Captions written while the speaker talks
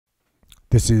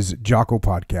This is Jocko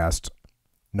Podcast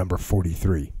number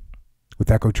 43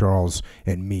 with Echo Charles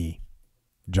and me,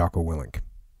 Jocko Willink.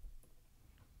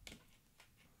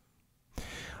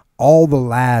 All the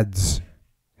lads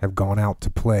have gone out to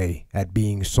play at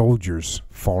being soldiers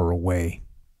far away.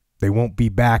 They won't be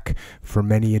back for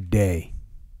many a day,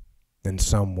 and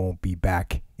some won't be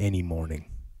back any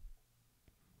morning.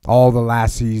 All the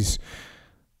lassies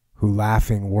who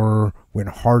laughing were when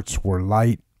hearts were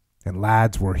light and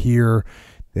lads were here,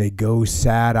 they go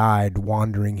sad-eyed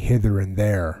wandering hither and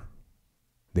there.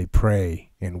 They pray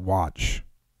and watch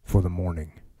for the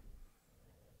morning.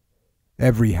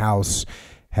 Every house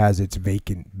has its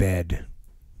vacant bed.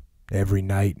 Every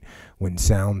night when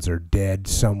sounds are dead,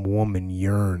 some woman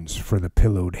yearns for the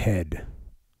pillowed head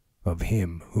of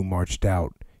him who marched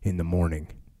out in the morning.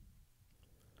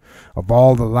 Of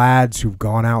all the lads who've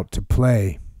gone out to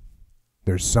play,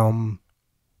 there's some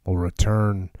will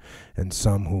return and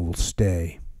some who will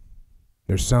stay.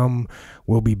 There's some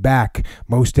will be back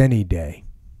most any day,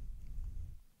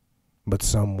 but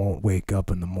some won't wake up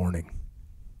in the morning.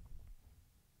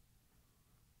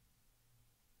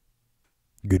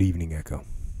 Good evening, Echo.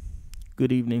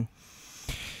 Good evening.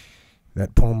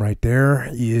 That poem right there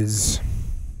is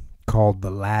called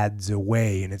The Lads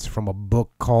Away, and it's from a book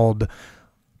called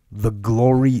The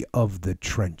Glory of the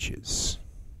Trenches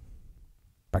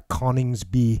by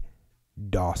Coningsby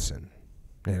Dawson.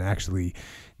 And actually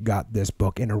got this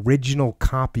book, an original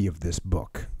copy of this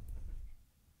book,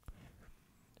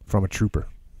 from a trooper,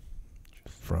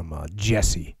 from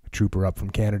Jesse, a trooper up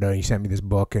from Canada. He sent me this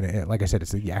book, and like I said,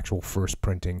 it's the actual first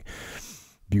printing.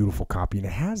 Beautiful copy, and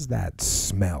it has that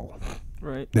smell.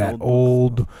 Right. That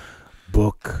old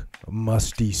book,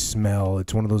 musty smell.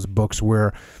 It's one of those books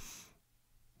where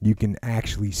you can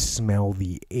actually smell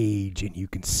the age, and you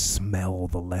can smell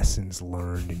the lessons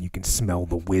learned, and you can smell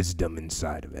the wisdom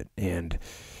inside of it. And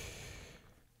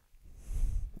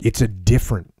it's a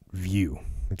different view.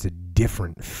 It's a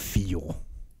different feel.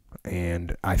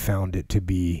 And I found it to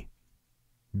be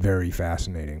very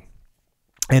fascinating.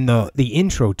 And the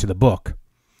intro to the book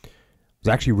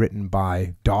was actually written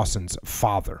by Dawson's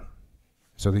father.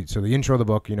 So the intro of the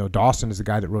book, Dawson is the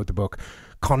guy that wrote the book.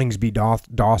 Coningsby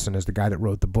Dawson is the guy that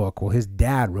wrote the book. Well, his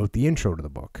dad wrote the intro to the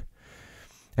book.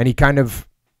 And he kind of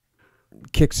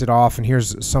kicks it off, and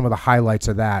here's some of the highlights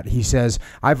of that. He says,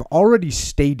 "I've already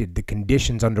stated the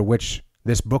conditions under which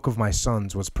this book of my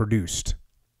son's was produced.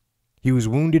 He was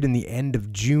wounded in the end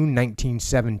of June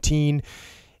 1917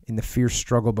 in the fierce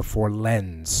struggle before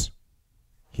Lens.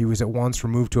 He was at once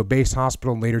removed to a base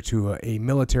hospital and later to a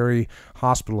military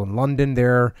hospital in London.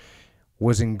 There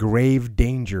was in grave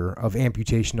danger of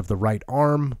amputation of the right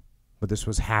arm, but this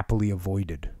was happily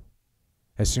avoided.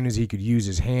 As soon as he could use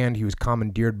his hand, he was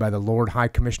commandeered by the Lord High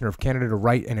Commissioner of Canada to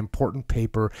write an important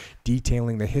paper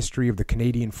detailing the history of the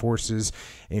Canadian forces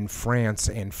in France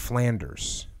and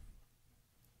Flanders."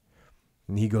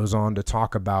 And he goes on to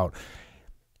talk about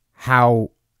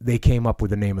how they came up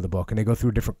with the name of the book, and they go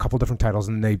through a couple different titles,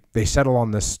 and they settle on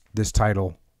this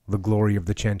title, The Glory of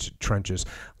the Trenches.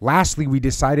 Lastly, we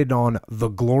decided on The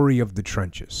Glory of the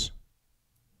Trenches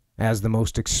as the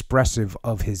most expressive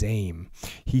of his aim.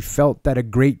 He felt that a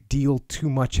great deal too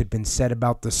much had been said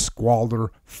about the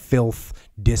squalor, filth,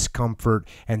 discomfort,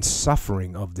 and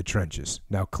suffering of the trenches.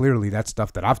 Now, clearly, that's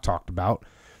stuff that I've talked about,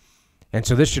 and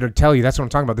so this should tell you that's what I'm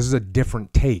talking about. This is a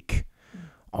different take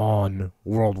on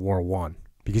World War I.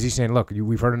 Because he's saying, look,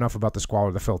 we've heard enough about the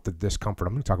squalor, the filth, the discomfort.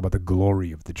 I'm going to talk about the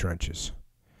glory of the trenches.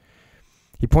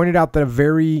 He pointed out that a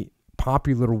very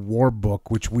popular war book,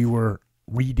 which we were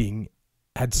reading,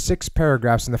 had 6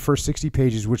 paragraphs in the first 60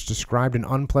 pages which described in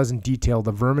unpleasant detail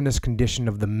the verminous condition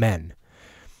of the men,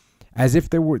 as if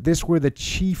this were the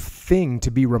chief thing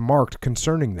to be remarked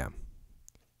concerning them.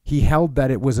 He held that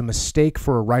it was a mistake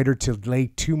for a writer to lay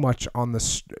too much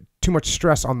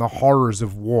stress on the horrors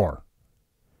of war.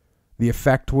 The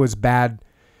effect was bad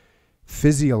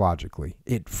physiologically.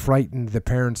 It frightened the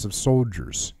parents of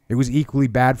soldiers. It was equally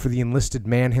bad for the enlisted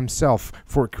man himself,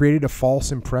 for it created a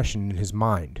false impression in his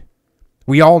mind.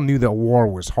 We all knew that war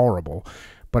was horrible,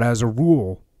 but as a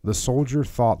rule, the soldier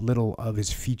thought little of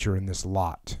his future in this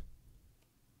lot.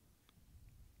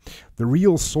 The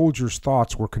real soldier's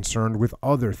thoughts were concerned with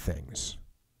other things.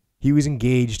 He was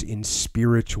engaged in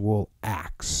spiritual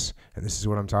acts. And this is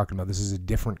what I'm talking about. This is a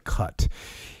different cut.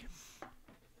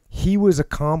 He was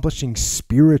accomplishing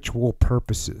spiritual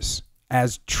purposes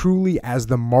as truly as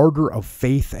the martyr of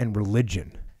faith and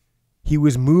religion. He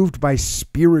was moved by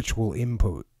spiritual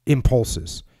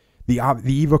impulses, the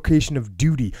evocation of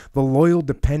duty, the loyal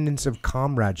dependence of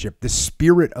comradeship, the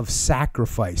spirit of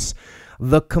sacrifice,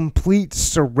 the complete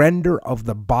surrender of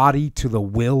the body to the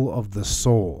will of the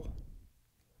soul.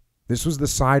 This was the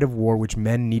side of war which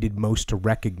men needed most to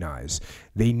recognize.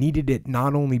 They needed it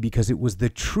not only because it was the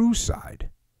true side,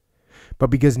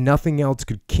 but because nothing else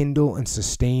could kindle and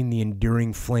sustain the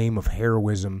enduring flame of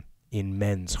heroism in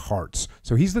men's hearts.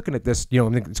 So he's looking at this,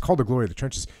 it's called the glory of the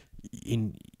trenches.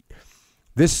 In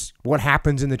this, what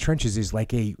happens in the trenches is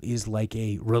like a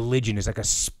religion, is like a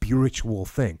spiritual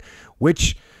thing,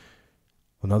 which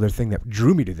another thing that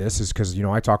drew me to this is because,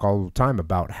 I talk all the time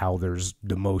about how there's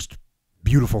the most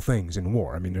beautiful things in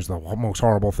war. I mean, there's the most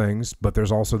horrible things, but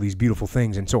there's also these beautiful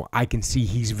things. And so I can see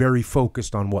he's very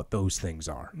focused on what those things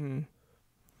are.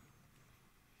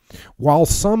 While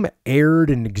some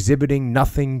erred in exhibiting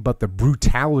nothing but the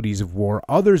brutalities of war,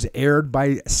 others erred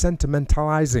by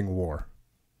sentimentalizing war.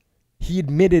 He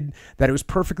admitted that it was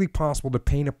perfectly possible to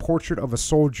paint a portrait of a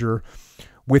soldier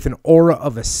with an aura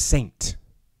of a saint,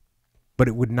 but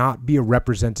it would not be a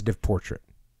representative portrait.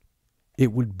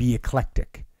 It would be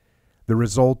eclectic, the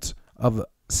result of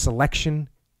selection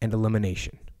and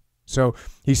elimination. So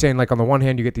he's saying, like, on the one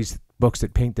hand, you get these books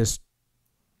that paint this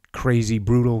crazy,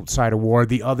 brutal side of war.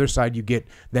 The other side, you get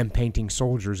them painting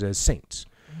soldiers as saints.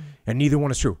 And neither one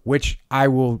is true, which I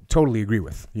will totally agree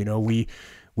with.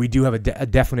 We do have a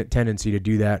definite tendency to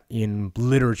do that in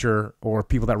literature, or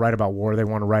people that write about war. They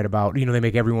want to write about, they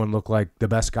make everyone look like the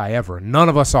best guy ever. None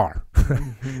of us are.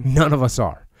 None of us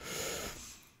are.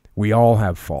 We all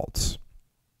have faults.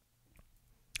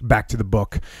 Back to the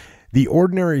book. The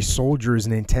ordinary soldier is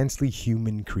an intensely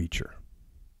human creature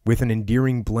with an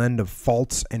endearing blend of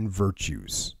faults and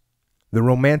virtues. The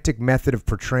romantic method of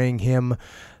portraying him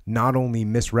not only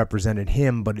misrepresented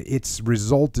him, but its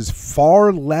result is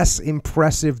far less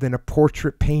impressive than a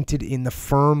portrait painted in the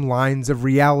firm lines of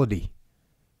reality.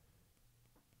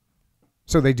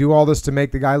 So they do all this to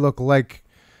make the guy look like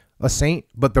a saint,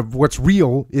 but what's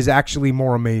real is actually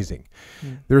more amazing.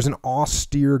 There's an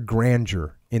austere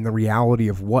grandeur in the reality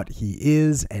of what he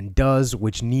is and does,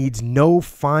 which needs no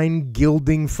fine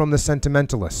gilding from the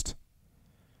sentimentalist.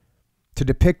 To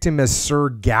depict him as Sir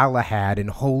Galahad in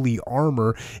holy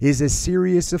armor is a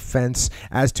serious offense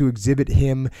as to exhibit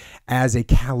him as a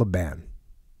Caliban,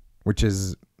 which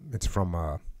is, it's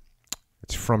from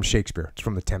Shakespeare. It's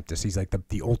from The Tempest. He's like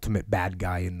the ultimate bad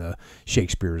guy in the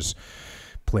Shakespeare's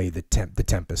play, The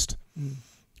Tempest.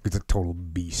 It's a total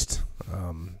beast.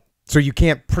 So you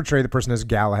can't portray the person as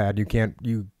Galahad. You can't,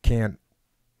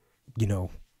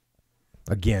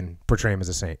 again, portray him as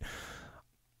a saint.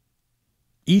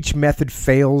 Each method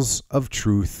fails of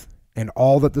truth, and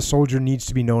all that the soldier needs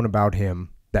to be known about him,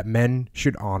 that men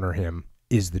should honor him,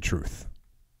 is the truth.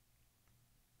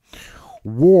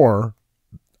 War,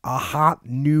 a hot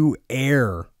new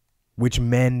air which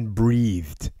men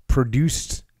breathed,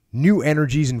 produced new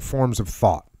energies and forms of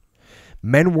thought.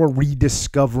 Men were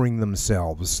rediscovering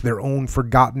themselves, their own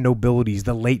forgotten nobilities,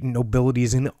 the latent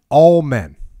nobilities in all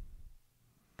men.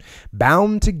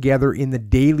 Bound together in the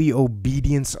daily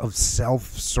obedience of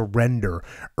self-surrender,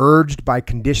 urged by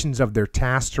conditions of their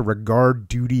task to regard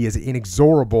duty as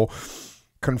inexorable,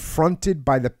 confronted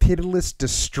by the pitiless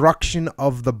destruction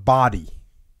of the body,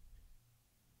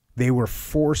 they were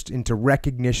forced into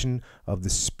recognition of the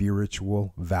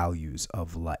spiritual values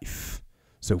of life.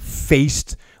 So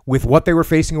faced with what they were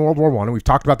facing in World War I, and we've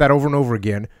talked about that over and over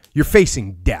again, you're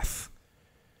facing death.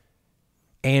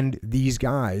 And these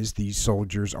guys, these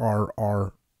soldiers,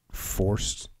 are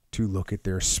forced to look at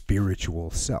their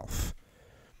spiritual self.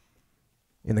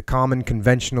 In the common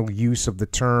conventional use of the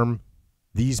term,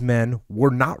 these men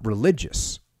were not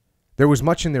religious. There was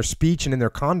much in their speech and in their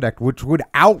conduct which would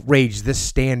outrage the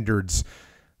standards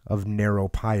of narrow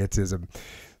pietism.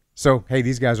 So, hey,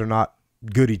 these guys are not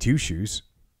goody two-shoes.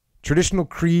 Traditional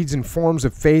creeds and forms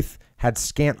of faith had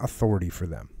scant authority for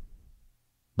them.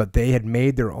 But they had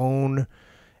made their own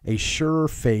a surer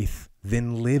faith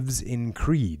than lives in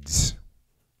creeds.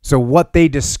 So what they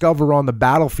discover on the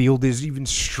battlefield is even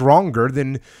stronger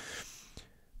than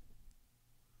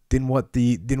what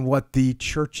the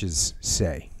churches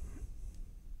say.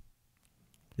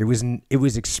 It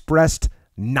was expressed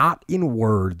not in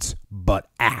words but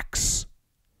acts.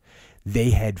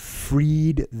 They had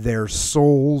freed their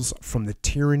souls from the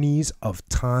tyrannies of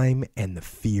time and the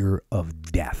fear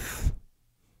of death.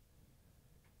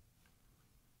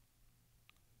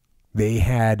 They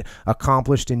had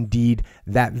accomplished indeed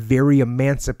that very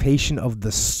emancipation of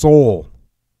the soul,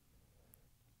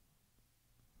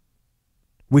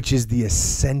 which is the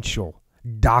essential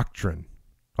doctrine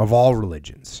of all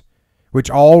religions, which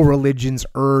all religions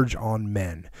urge on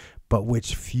men, but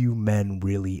which few men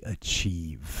really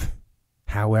achieve,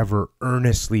 however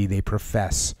earnestly they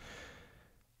profess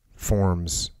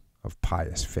forms of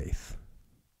pious faith.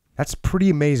 That's pretty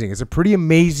amazing. It's a pretty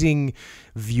amazing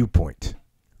viewpoint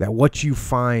that what you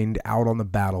find out on the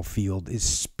battlefield is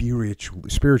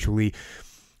spiritually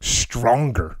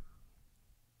stronger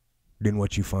than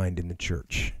what you find in the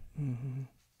church. Mm-hmm.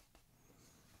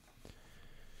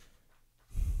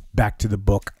 Back to the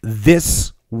book.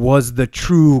 This was the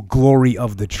true glory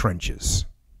of the trenches.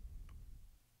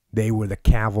 They were the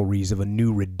cavalries of a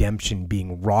new redemption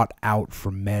being wrought out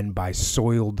for men by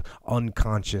soiled,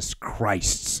 unconscious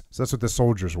Christs. So that's what the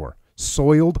soldiers were.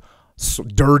 Soiled,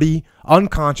 dirty,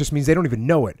 unconscious means they don't even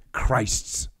know it.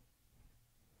 Christs.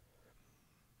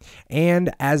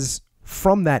 And as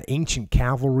from that ancient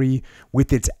cavalry,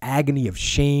 with its agony of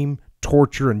shame,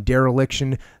 torture, and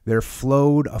dereliction, there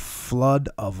flowed a flood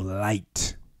of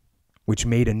light, which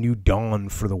made a new dawn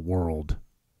for the world.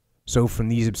 So from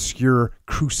these obscure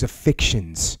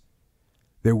crucifixions,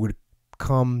 there would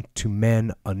come to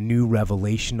men a new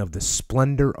revelation of the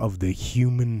splendor of the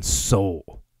human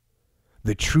soul,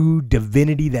 the true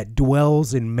divinity that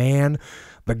dwells in man,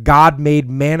 the God made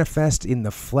manifest in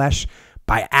the flesh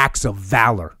by acts of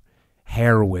valor,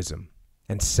 heroism,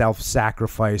 and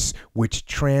self-sacrifice, which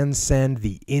transcend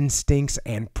the instincts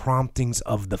and promptings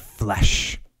of the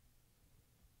flesh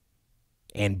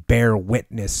and bear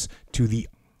witness to the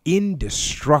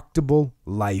indestructible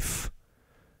life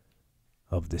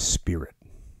of the Spirit.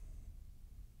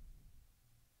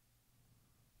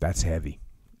 That's heavy.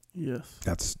 Yes.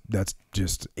 That's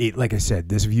just it. Like I said,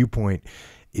 this viewpoint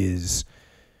is,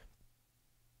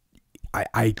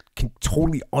 I can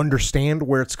totally understand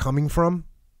where it's coming from,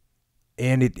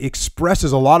 and it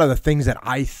expresses a lot of the things that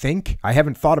I think. I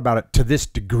haven't thought about it to this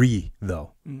degree,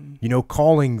 though. Mm. You know,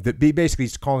 basically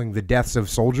it's calling the deaths of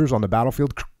soldiers on the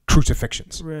battlefield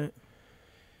crucifixions. Right.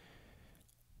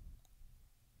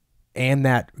 And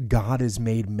that God is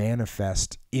made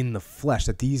manifest in the flesh.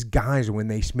 That these guys, when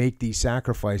they make these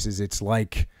sacrifices, it's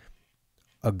like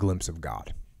a glimpse of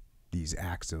God. These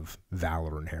acts of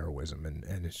valor and heroism.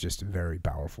 And it's just very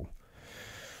powerful.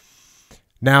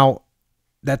 Now,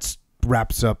 that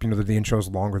wraps up, the intro is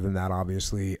longer than that,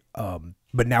 obviously.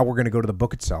 But now we're going to go to the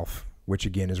book itself, which,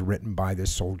 again, is written by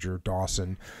this soldier,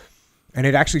 Dawson. And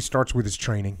it actually starts with his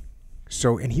training.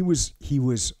 So, and he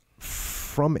was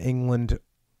from England,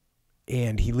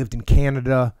 and he lived in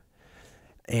Canada,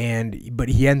 but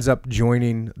he ends up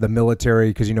joining the military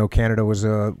because Canada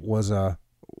was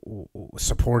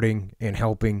supporting and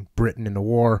helping Britain in the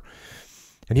war,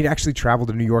 and he'd actually traveled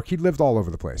to New York. He'd lived all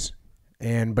over the place,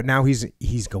 but now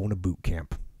he's going to boot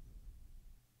camp.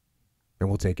 And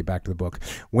we'll take it back to the book.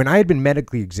 When I had been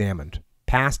medically examined,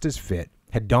 passed as fit,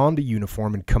 had donned a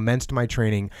uniform, and commenced my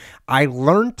training, I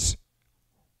learnt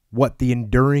what the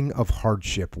enduring of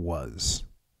hardship was.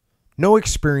 No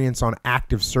experience on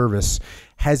active service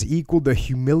has equaled the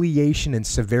humiliation and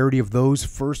severity of those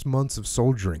first months of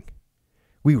soldiering.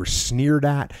 We were sneered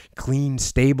at, cleaned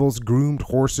stables, groomed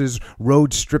horses,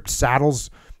 rode stripped saddle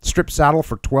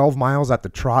for 12 miles at the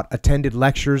trot, attended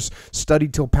lectures,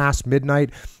 studied till past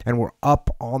midnight, and were up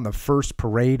on the first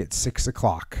parade at 6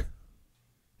 o'clock.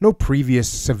 No previous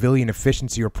civilian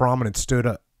efficiency or prominence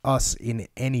stood us in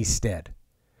any stead.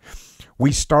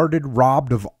 We started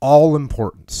robbed of all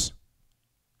importance.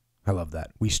 I love that.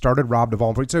 We started robbed of all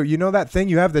importance. So that thing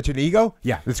you have that's an ego?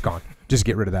 Yeah, it's gone. Just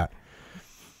get rid of that.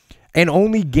 And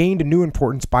only gained a new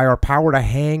importance by our power to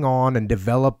hang on and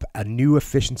develop a new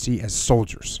efficiency as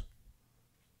soldiers.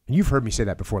 And you've heard me say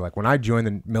that before. Like when I joined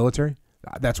the military,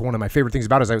 that's one of my favorite things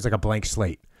about it. Is it was like a blank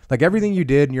slate. Like everything you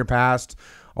did in your past,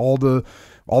 all the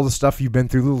stuff you've been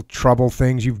through, little trouble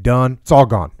things you've done, it's all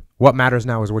gone. What matters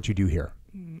now is what you do here.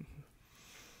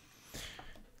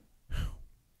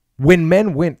 When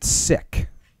men went sick,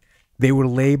 they were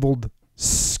labeled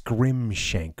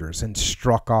scrimshankers and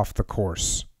struck off the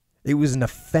course. It was an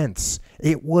offense.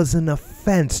 It was an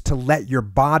offense to let your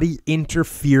body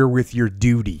interfere with your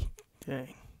duty.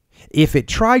 Dang. If it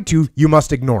tried to, you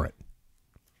must ignore it.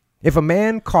 If a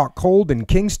man caught cold in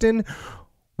Kingston,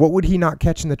 what would he not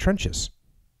catch in the trenches?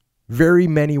 Very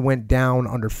many went down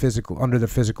under the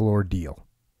physical ordeal.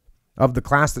 Of the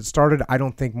class that started, I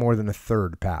don't think more than a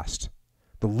third passed.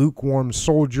 The lukewarm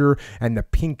soldier and the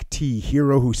pink tea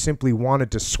hero who simply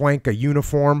wanted to swank a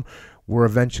uniform were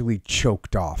eventually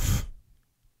choked off.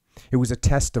 It was a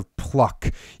test of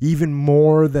pluck, even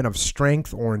more than of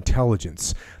strength or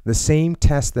intelligence, the same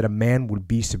test that a man would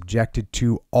be subjected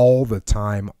to all the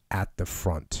time at the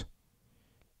front.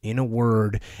 In a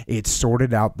word, it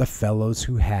sorted out the fellows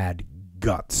who had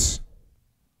guts.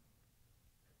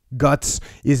 Guts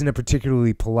isn't a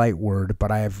particularly polite word,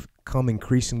 but I have come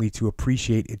increasingly to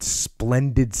appreciate its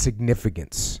splendid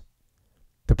significance.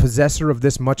 The possessor of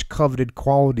this much coveted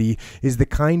quality is the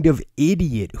kind of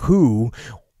idiot who,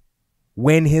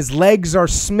 when his legs are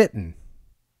smitten,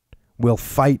 will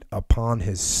fight upon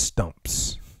his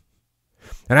stumps.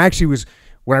 And I actually was,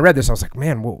 when I read this, I was like,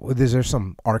 man, is there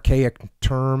some archaic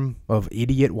term of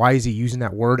idiot? Why is he using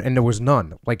that word? And there was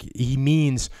none. Like, he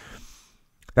means,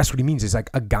 that's what he means. It's like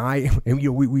a guy, and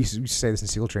we say this in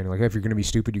SEAL training, like, if you're going to be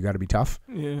stupid, you got to be tough.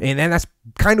 Yeah. And then that's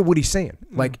kind of what he's saying.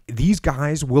 Like, these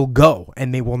guys will go,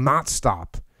 and they will not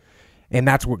stop. And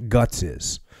that's what guts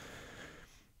is.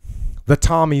 The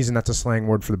Tommies, and that's a slang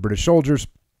word for the British soldiers,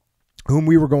 whom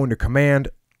we were going to command,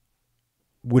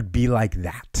 would be like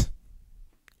that.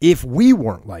 If we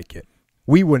weren't like it,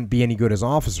 we wouldn't be any good as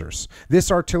officers.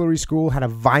 This artillery school had a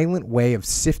violent way of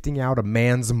sifting out a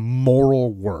man's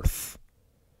moral worth.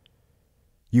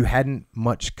 You hadn't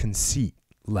much conceit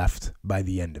left by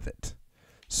the end of it.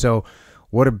 So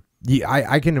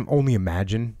I can only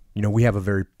imagine, we have a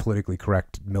very politically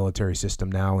correct military system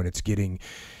now, and it's getting,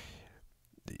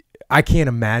 I can't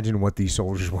imagine what these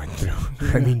soldiers went through.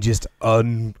 I mean, just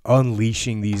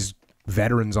unleashing these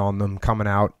veterans on them, coming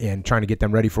out and trying to get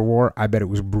them ready for war. I bet it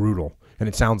was brutal. And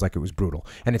it sounds like it was brutal.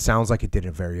 And it sounds like it did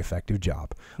a very effective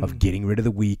job of getting rid of the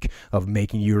weak, of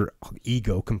making your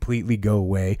ego completely go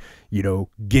away,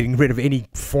 getting rid of any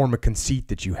form of conceit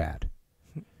that you had.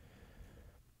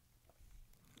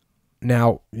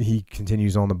 Now, he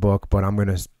continues on the book, but I'm going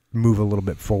to move a little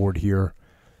bit forward here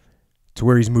to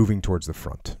where he's moving towards the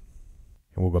front.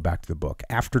 And we'll go back to the book.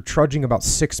 After trudging about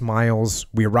 6 miles,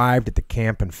 we arrived at the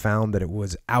camp and found that it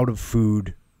was out of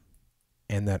food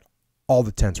and that all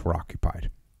the tents were occupied.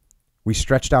 We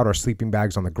stretched out our sleeping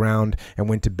bags on the ground and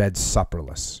went to bed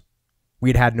supperless. We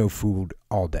had had no food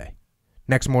all day.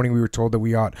 Next morning, we were told that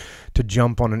we ought to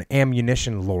jump on an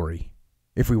ammunition lorry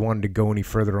if we wanted to go any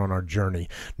further on our journey.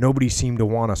 Nobody seemed to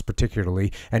want us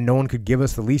particularly, and no one could give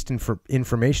us the least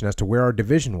information as to where our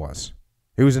division was.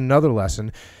 It was another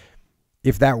lesson,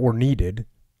 if that were needed,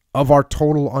 of our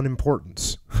total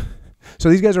unimportance. So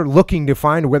these guys are looking to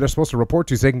find where they're supposed to report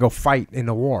to so they can go fight in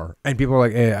the war. And people are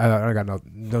like, hey, I got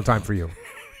no time for you.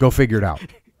 Go figure it out.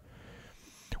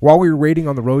 While we were waiting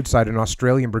on the roadside, an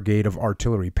Australian brigade of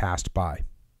artillery passed by.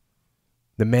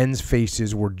 The men's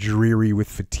faces were dreary with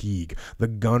fatigue. The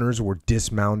gunners were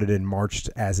dismounted and marched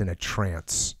as in a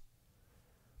trance.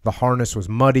 The harness was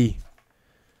muddy,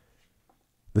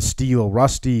 the steel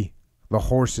rusty, the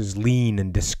horses lean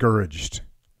and discouraged.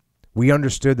 We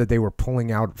understood that they were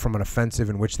pulling out from an offensive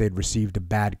in which they had received a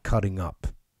bad cutting up.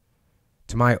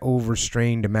 To my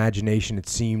overstrained imagination, it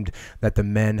seemed that the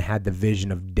men had the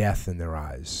vision of death in their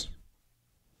eyes.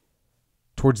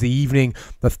 Towards the evening,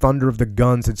 the thunder of the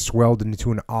guns had swelled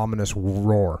into an ominous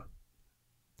roar.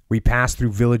 We passed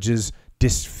through villages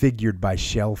disfigured by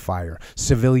shell fire.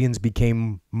 Civilians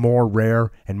became more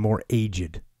rare and more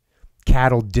aged.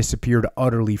 Cattle disappeared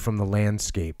utterly from the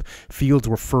landscape. Fields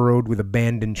were furrowed with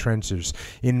abandoned trenches,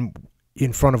 in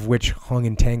front of which hung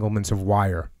entanglements of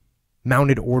wire.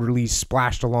 Mounted orderlies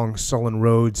splashed along sullen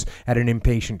roads at an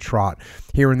impatient trot.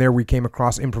 Here and there we came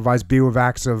across improvised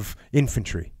bivouacs of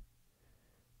infantry.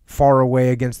 Far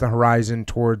away against the horizon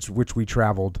towards which we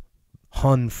traveled,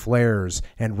 Hun flares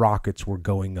and rockets were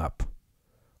going up.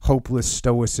 Hopeless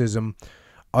stoicism,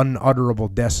 unutterable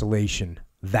desolation.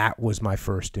 That was my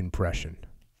first impression.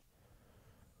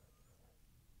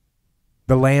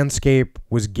 The landscape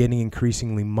was getting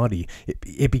increasingly muddy.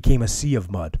 It became a sea of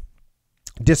mud.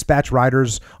 Dispatch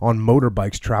riders on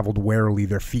motorbikes traveled warily,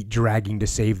 their feet dragging to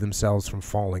save themselves from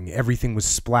falling. Everything was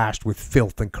splashed with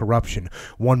filth and corruption.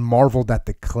 One marveled at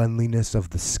the cleanliness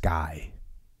of the sky.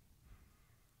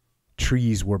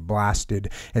 Trees were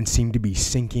blasted and seemed to be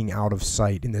sinking out of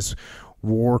sight in this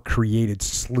war-created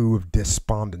slough of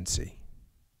despondency.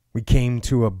 We came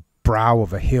to a brow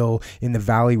of a hill. In the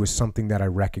valley was something that I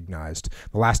recognized.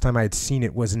 The last time I had seen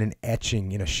it was in an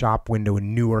etching in a shop window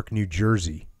in Newark, New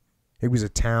Jersey. It was a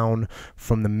town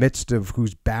from the midst of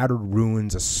whose battered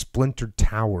ruins a splintered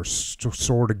tower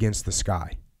soared against the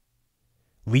sky.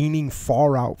 Leaning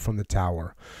far out from the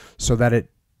tower, so that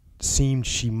it seemed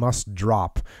she must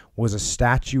drop, was a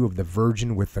statue of the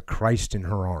Virgin with the Christ in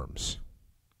her arms.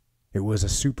 It was a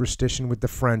superstition with the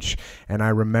French, and I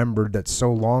remembered that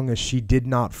so long as she did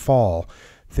not fall,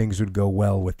 things would go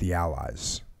well with the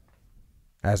Allies.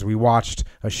 As we watched,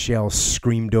 a shell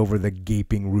screamed over the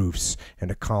gaping roofs,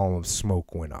 and a column of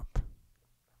smoke went up.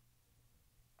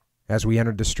 As we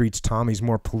entered the streets, Tommies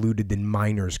more polluted than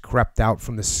miners crept out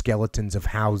from the skeletons of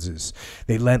houses.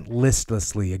 They leant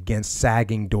listlessly against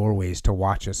sagging doorways to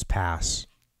watch us pass.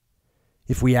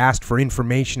 If we asked for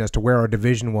information as to where our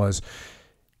division was,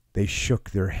 they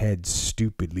shook their heads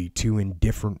stupidly, too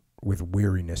indifferent with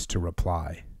weariness to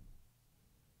reply.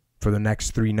 For the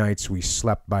next 3 nights we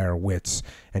slept by our wits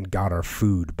and got our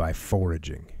food by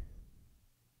foraging.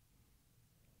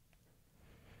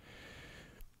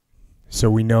 So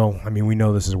we know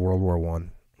this is World War I.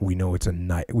 We know it's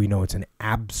an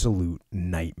absolute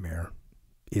nightmare.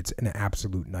 It's an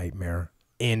absolute nightmare.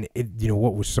 And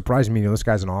what was surprising me, this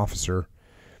guy's an officer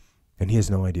and he has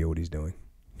no idea what he's doing.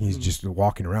 He's just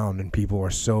walking around and people are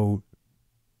so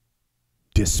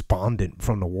despondent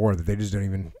from the war that they just don't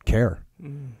even care.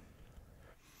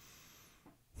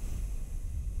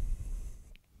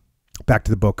 Back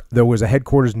to the book. There was a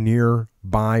headquarters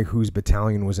nearby whose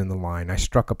battalion was in the line. I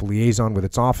struck up a liaison with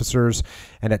its officers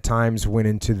and at times went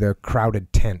into the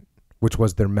crowded tent, which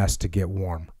was their mess, to get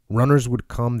warm. Runners would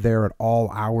come there at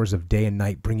all hours of day and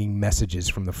night bringing messages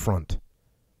from the front.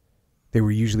 They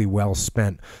were usually well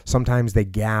spent. Sometimes they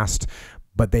gassed,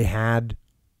 but they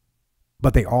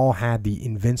all had the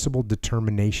invincible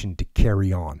determination to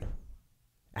carry on.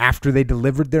 After they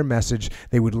delivered their message,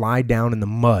 they would lie down in the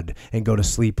mud and go to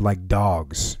sleep like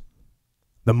dogs.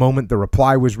 The moment the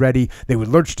reply was ready, they would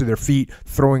lurch to their feet,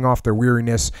 throwing off their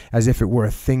weariness as if it were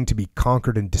a thing to be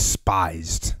conquered and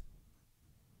despised.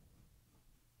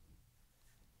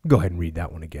 Go ahead and read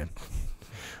that one again.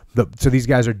 So these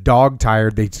guys are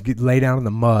dog-tired. They lay down in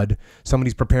the mud.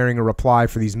 Somebody's preparing a reply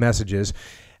for these messages.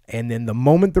 And then the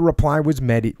moment the reply was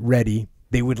ready,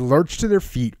 they would lurch to their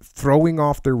feet, throwing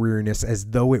off their weariness as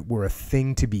though it were a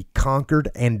thing to be conquered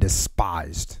and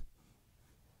despised.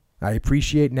 I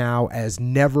appreciated now as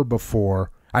never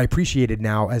before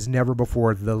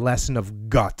the lesson of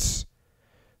guts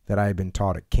that I had been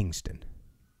taught at Kingston.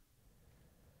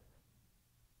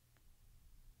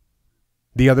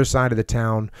 The other side of the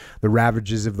town, the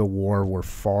ravages of the war were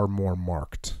far more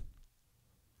marked.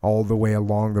 All the way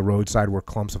along the roadside were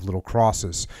clumps of little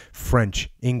crosses, French,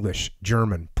 English,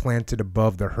 German, planted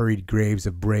above the hurried graves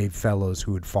of brave fellows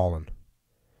who had fallen.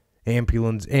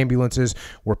 Ambulances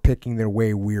were picking their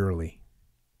way wearily,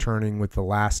 turning with the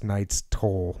last night's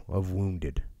toll of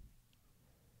wounded.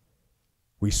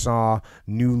 We saw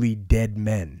newly dead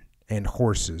men and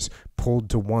horses pulled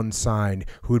to one side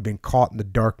who had been caught in the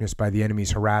darkness by the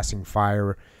enemy's harassing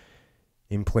fire.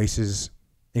 In places,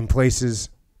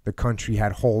 the country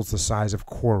had holes the size of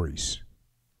quarries,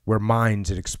 where mines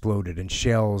had exploded and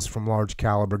shells from large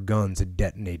caliber guns had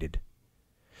detonated.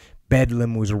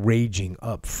 Bedlam was raging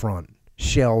up front.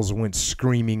 Shells went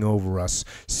screaming over us,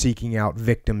 seeking out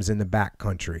victims in the back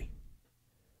country.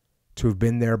 To have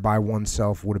been there by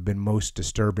oneself would have been most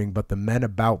disturbing, but the men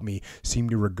about me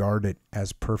seemed to regard it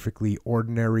as perfectly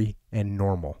ordinary and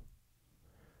normal.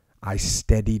 I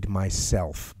steadied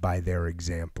myself by their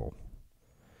example.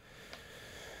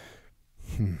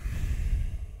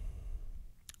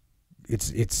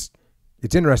 It's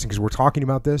interesting because we're talking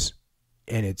about this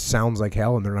and it sounds like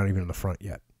hell and they're not even on the front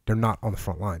yet. They're not on the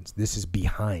front lines. This is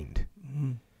behind.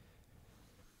 Mm-hmm.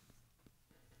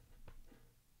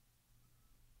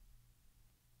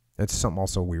 That's something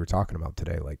also we were talking about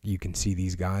today. Like, you can see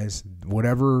these guys,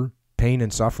 whatever pain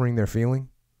and suffering they're feeling,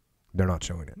 they're not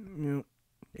showing it. Yep.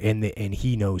 And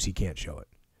he knows he can't show it.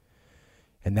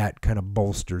 And that kind of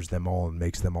bolsters them all and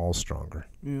makes them all stronger.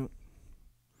 Yeah.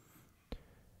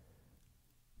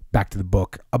 Back to the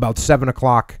book. About 7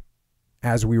 o'clock,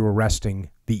 as we were resting,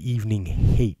 the evening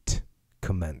hate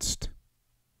commenced.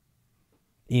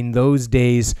 In those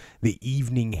days, the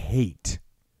evening hate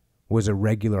was a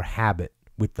regular habit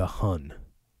with the Hun.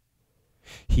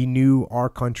 He knew our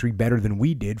country better than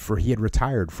we did, for he had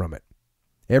retired from it.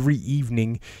 Every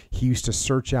evening, he used to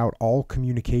search out all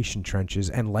communication trenches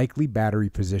and likely battery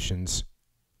positions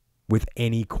with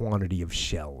any quantity of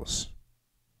shells.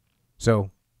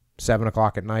 So, 7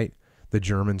 o'clock at night, the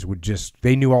Germans would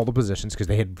they knew all the positions because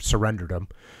they had surrendered them.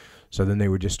 So then they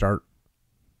would just start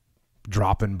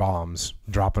dropping bombs,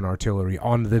 dropping artillery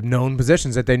on the known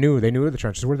positions that they knew. They knew the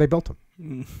trenches where they built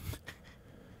them.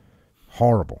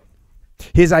 Horrible.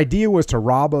 His idea was to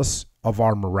rob us of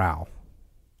our morale.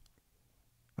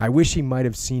 I wish he might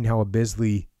have seen how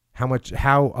abysmally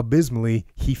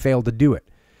he failed to do it.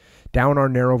 Down our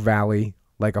narrow valley,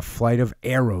 like a flight of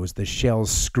arrows, the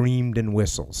shells screamed and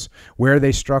whistles. Where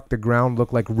they struck the ground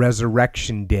looked like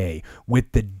Resurrection Day,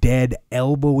 with the dead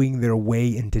elbowing their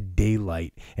way into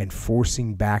daylight and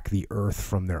forcing back the earth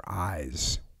from their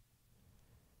eyes.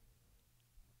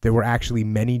 There were actually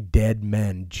many dead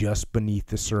men just beneath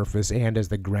the surface, and as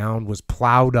the ground was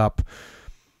plowed up,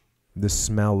 the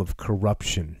smell of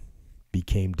corruption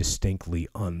became distinctly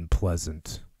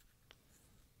unpleasant.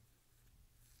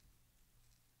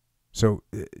 So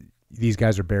these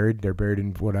guys are buried. They're buried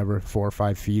in 4 or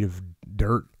 5 feet of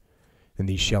dirt. And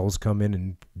these shells come in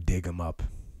and dig them up.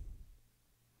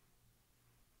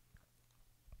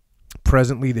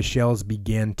 Presently, the shells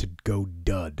began to go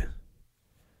dud.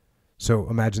 So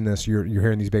imagine this. You're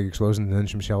hearing these big explosions, and then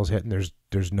some shells hit, and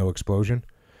there's no explosion.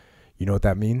 You know what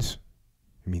that means?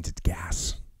 It means it's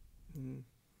gas.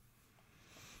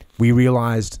 We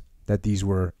realized that these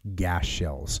were gas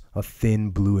shells. A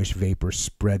thin bluish vapor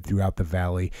spread throughout the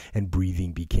valley, and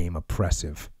breathing became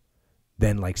oppressive.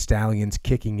 Then, like stallions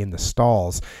kicking in the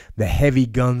stalls, the heavy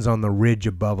guns on the ridge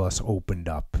above us opened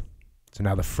up. So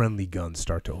now the friendly guns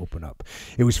start to open up.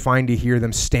 It was fine to hear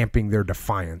them stamping their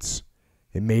defiance.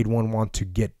 It made one want to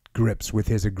get grips with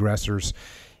his aggressors.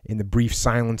 In the brief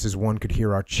silences, one could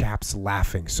hear our chaps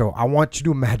laughing. So I want you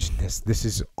to imagine this. This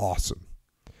is awesome.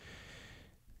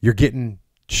 You're getting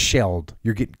shelled.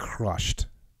 You're getting crushed.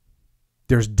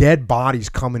 There's dead bodies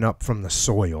coming up from the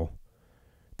soil.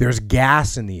 There's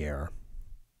gas in the air.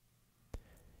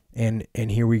 And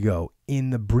here we go. In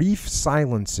the brief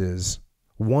silences,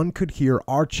 one could hear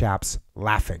our chaps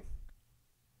laughing.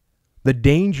 The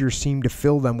danger seemed to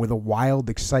fill them with a wild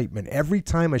excitement. Every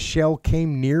time a shell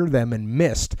came near them and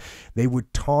missed, they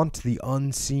would taunt the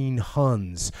unseen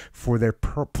Huns for their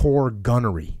poor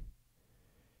gunnery,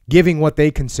 giving what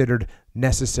they considered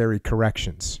necessary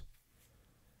corrections.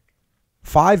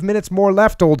 5 minutes more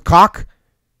left, old cock.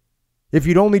 If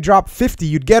you'd only drop 50,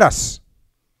 you'd get us.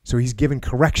 So he's giving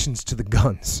corrections to the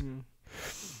guns.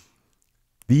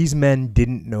 These men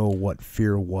didn't know what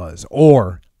fear was,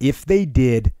 or if they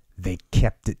did, they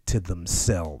kept it to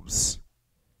themselves.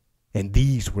 And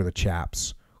these were the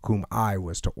chaps whom I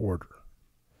was to order.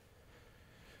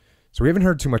 So we haven't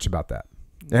heard too much about that.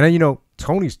 And, you know,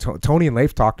 Tony and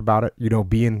Leif talked about it, you know,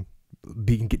 being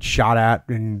get shot at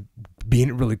and being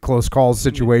in really close calls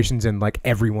situations, and like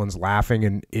everyone's laughing,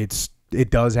 and it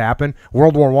does happen.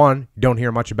 World War I, you don't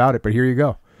hear much about it, but here you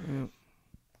go.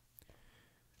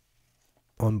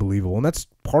 Unbelievable. And that's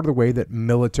part of the way that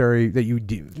military, that you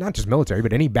do, not just military,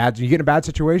 but you get in a bad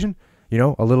situation, you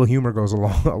know, a little humor goes a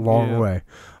long way.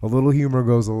 A little humor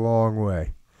goes a long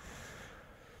way.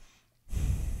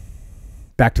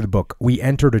 Back to the book. We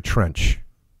entered a trench.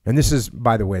 And this is,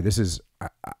 by the way,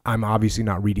 I'm obviously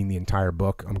not reading the entire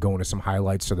book. I'm going to some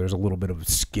highlights, so there's a little bit of a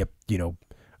skip, you know,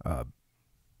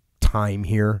 time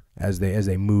here as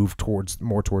they move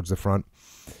more towards the front.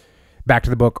 Back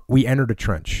to the book. We entered a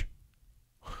trench.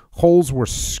 Holes were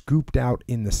scooped out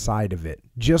in the side of it,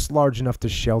 just large enough to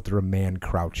shelter a man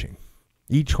crouching.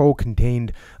 Each hole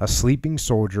contained a sleeping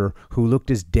soldier who looked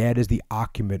as dead as the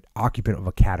occupant of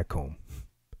a catacomb.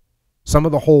 Some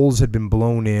of the holes had been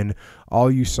blown in. All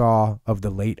you saw of the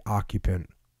late occupant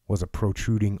was a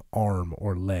protruding arm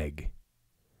or leg.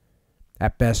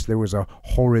 At best, there was a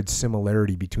horrid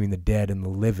similarity between the dead and the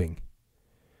living.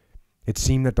 It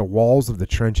seemed that the walls of the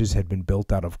trenches had been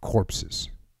built out of corpses,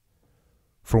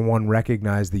 for one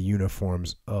recognized the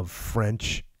uniforms of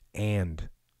French and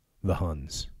the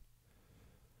Huns.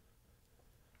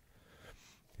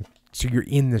 So you're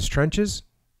in these trenches,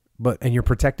 and you're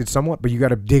protected somewhat, but you got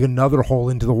to dig another hole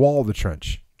into the wall of the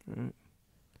trench.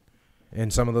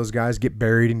 And some of those guys get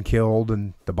buried and killed,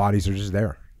 and the bodies are just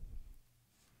there.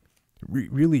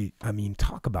 Really, I mean,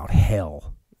 talk about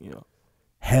hell. Yeah.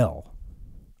 Hell.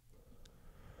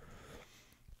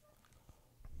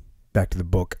 Back to the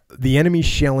book. The enemy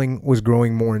shelling was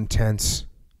growing more intense,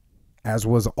 as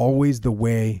was always the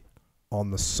way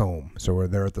on the Somme. So we're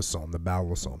there at the Somme, the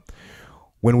Battle of Somme,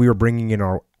 when we were bringing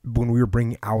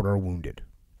out our wounded.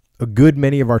 A good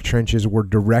many of our trenches were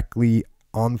directly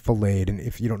enfilade, and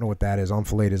if you don't know what that is,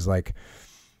 enfilade is like,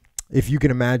 if you can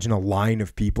imagine a line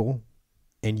of people,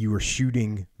 and you were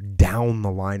shooting down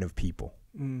the line of people,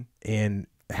 and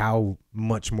how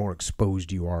much more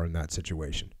exposed you are in that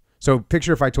situation. So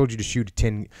picture if I told you to shoot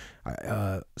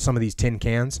some of these tin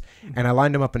cans, and I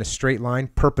lined them up in a straight line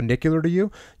perpendicular to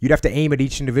you. You'd have to aim at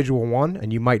each individual one,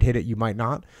 and you might hit it, you might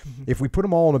not. If we put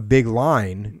them all in a big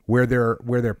line where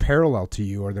they're parallel to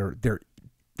you, or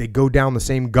they go down the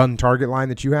same gun target line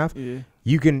that you have,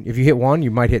 you can, if you hit one,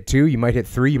 you might hit two, you might hit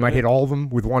three, you might hit all of them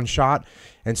with one shot.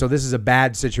 And so this is a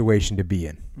bad situation to be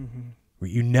in.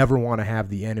 You never want to have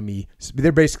the enemy.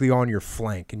 They're basically on your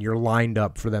flank, and you're lined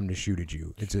up for them to shoot at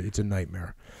you. It's a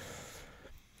nightmare.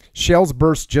 Shells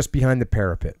burst just behind the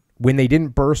parapet. When they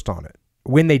didn't burst on it,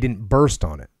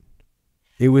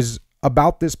 it was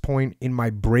about this point in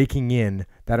my breaking in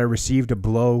that I received a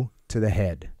blow to the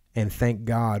head. And thank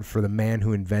God for the man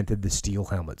who invented the steel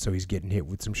helmet. So he's getting hit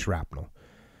with some shrapnel.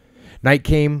 Night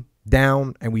came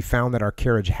down, and we found that our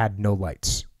carriage had no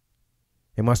lights.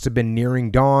 It must have been nearing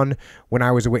dawn when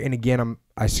I was away. And again,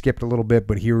 I skipped a little bit,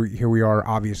 but here we are.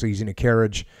 Obviously, he's in a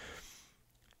carriage.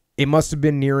 It must have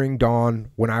been nearing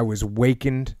dawn when I was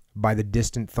wakened by the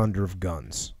distant thunder of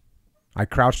guns. I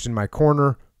crouched in my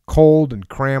corner, cold and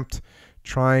cramped,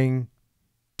 trying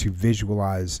to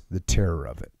visualize the terror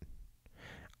of it.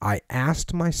 I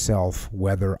asked myself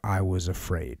whether I was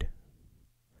afraid.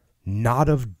 Not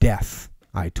of death,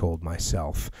 I told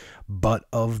myself, but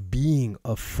of being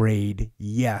afraid,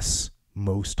 yes,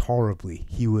 most horribly.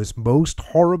 He was most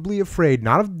horribly afraid,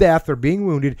 not of death or being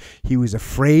wounded. He was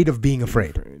afraid of being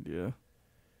afraid. Yeah.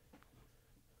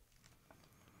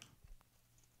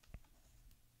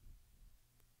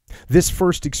 This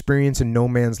first experience in no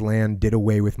man's land did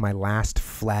away with my last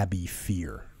flabby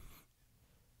fear.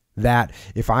 That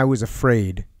if I was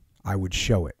afraid, I would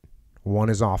show it. One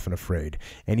is often afraid.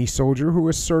 Any soldier who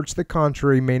asserts the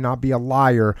contrary may not be a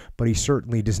liar, but he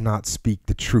certainly does not speak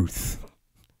the truth.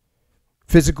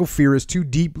 Physical fear is too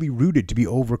deeply rooted to be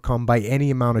overcome by any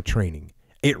amount of training.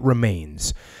 It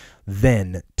remains.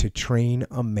 Then to train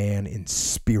a man in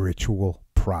spiritual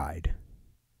pride,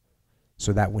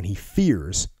 so that when he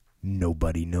fears,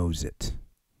 nobody knows it.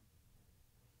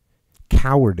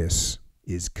 Cowardice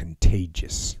is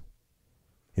contagious.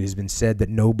 It has been said that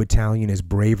no battalion is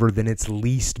braver than its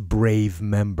least brave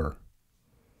member.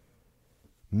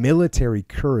 Military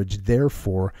courage,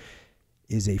 therefore,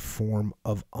 is a form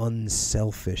of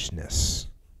unselfishness.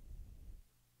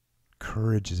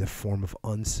 Courage is a form of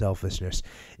unselfishness.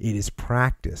 It is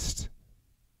practiced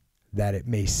that it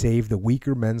may save the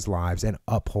weaker men's lives and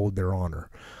uphold their honor.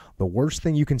 The worst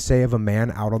thing you can say of a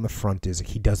man out on the front is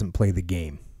he doesn't play the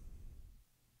game.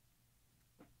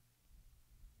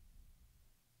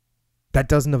 That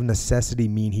doesn't of necessity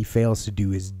mean he fails to do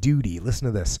his duty. Listen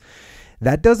to this.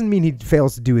 That doesn't mean he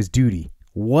fails to do his duty.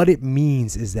 What it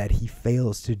means is that he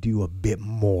fails to do a bit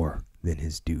more than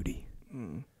his duty.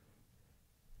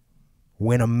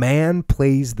 When a man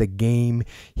plays the game,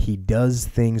 he does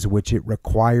things which it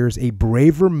requires a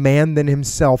braver man than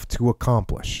himself to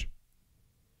accomplish.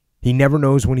 He never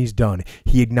knows when he's done.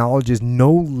 He acknowledges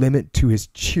no limit to his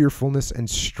cheerfulness and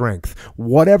strength.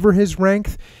 Whatever his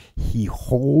rank, he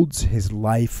holds his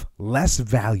life less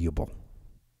valuable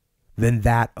than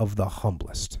that of the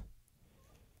humblest.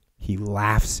 He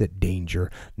laughs at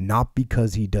danger, not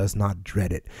because he does not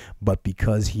dread it, but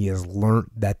because he has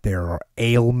learnt that there are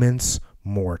ailments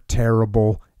more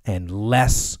terrible and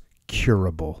less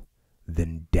curable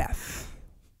than death.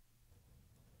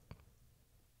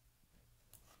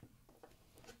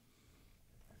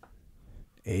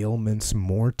 Ailments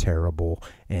more terrible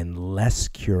and less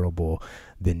curable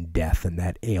than death, and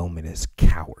that ailment is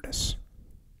cowardice.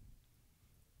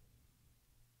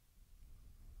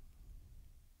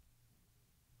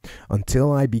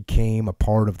 Until I became a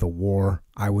part of the war,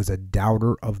 I was a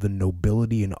doubter of the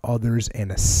nobility in others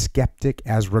and a skeptic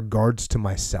as regards to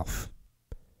myself.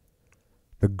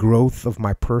 The growth of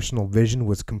my personal vision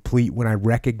was complete when I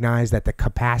recognized that the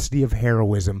capacity of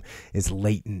heroism is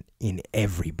latent in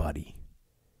everybody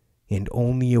and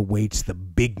only awaits the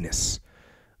bigness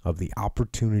of the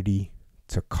opportunity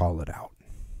to call it out.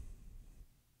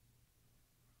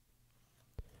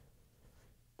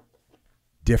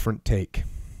 Different take.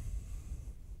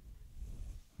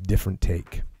 Different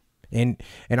take. And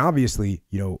obviously,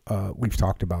 we've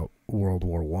talked about World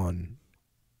War I.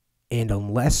 And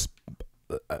unless,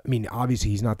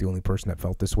 obviously he's not the only person that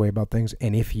felt this way about things.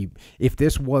 And if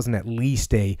this wasn't at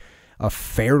least a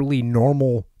fairly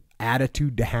normal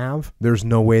attitude to have, there's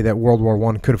no way that World War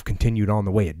I could have continued on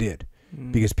the way it did,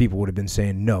 because people would have been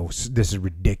saying, no, this is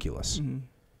ridiculous.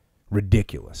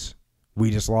 Ridiculous. We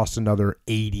just lost another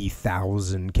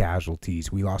 80,000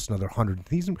 casualties. We lost another 100.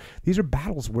 These are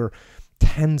battles where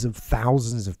tens of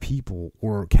thousands of people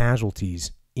were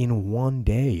casualties in one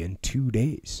day, in 2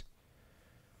 days.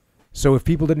 So if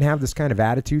people didn't have this kind of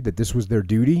attitude that this was their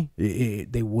duty,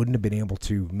 they wouldn't have been able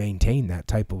to maintain that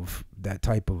type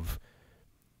of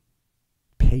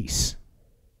pace.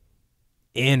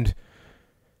 And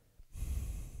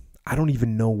I don't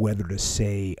even know whether to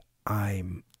say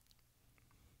I'm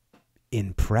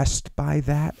impressed by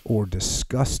that or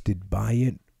disgusted by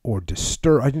it or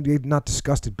disturbed. Not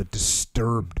disgusted, but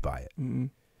disturbed by it.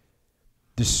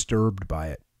 Disturbed by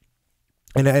it.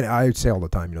 And I say all the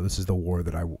time, this is the war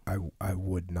that I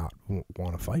would not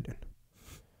want to fight in.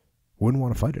 Wouldn't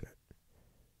want to fight in it.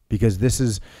 Because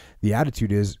the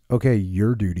attitude is, okay,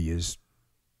 your duty is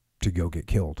to go get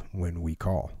killed when we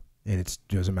call. And it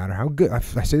doesn't matter how good, I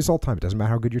say this all the time, it doesn't matter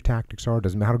how good your tactics are, it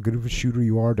doesn't matter how good of a shooter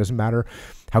you are, it doesn't matter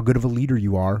how good of a leader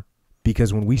you are,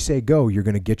 because when we say go, you're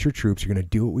going to get your troops, you're going to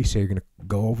do what we say, you're going to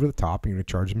go over the top, and you're going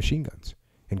to charge the machine guns.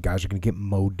 And guys are going to get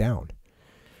mowed down.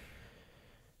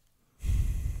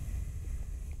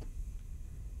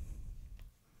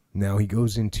 Now he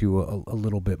goes into a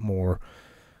little bit more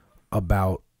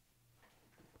about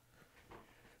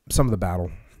some of the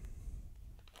battle.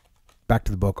 Back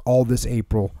to the book. All this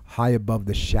April, high above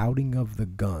the shouting of the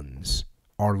guns,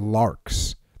 are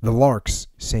larks. The larks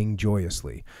sang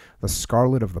joyously. The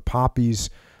scarlet of the poppies,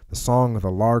 the song of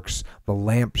the larks, the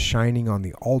lamp shining on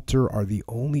the altar are the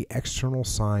only external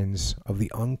signs of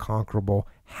the unconquerable,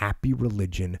 happy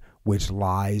religion which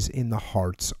lies in the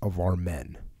hearts of our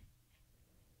men.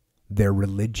 Their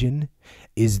religion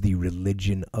is the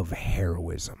religion of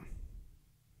heroism,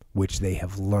 which they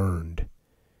have learned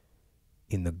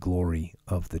in the glory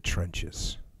of the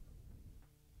trenches.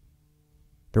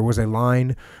 There was a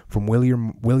line from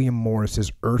William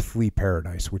Morris's Earthly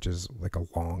Paradise, which is like a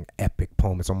long, epic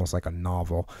poem. It's almost like a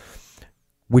novel,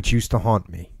 which used to haunt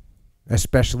me,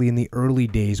 especially in the early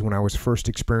days when I was first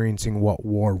experiencing what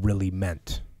war really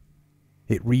meant.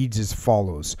 It reads as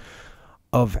follows: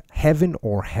 "Of heaven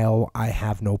or hell I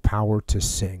have no power to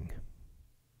sing.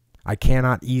 I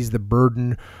cannot ease the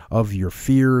burden of your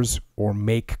fears or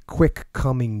make quick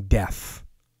coming death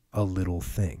a little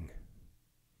thing."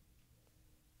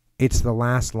 It's the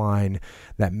last line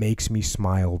that makes me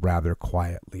smile rather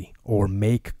quietly, or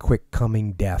make quick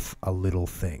coming death a little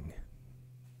thing.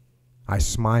 I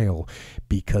smile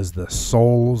because the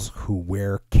souls who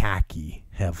wear khaki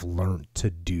have learnt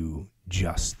to do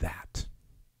just that.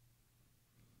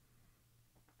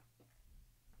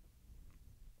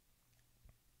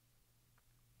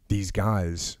 These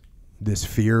guys, this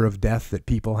fear of death that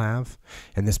people have,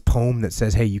 and this poem that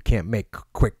says, hey, you can't make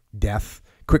quick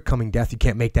coming death, you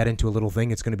can't make that into a little thing,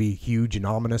 it's going to be huge and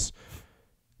ominous.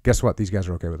 Guess what? These guys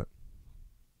are okay with it.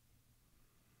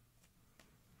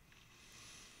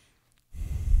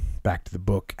 Back to the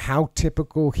book. How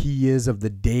typical he is of the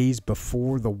days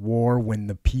before the war, when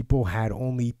the people had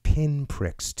only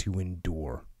pinpricks to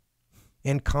endure,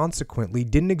 and consequently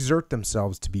didn't exert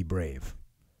themselves to be brave.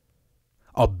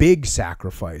 A big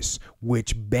sacrifice,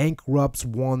 which bankrupts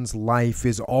one's life,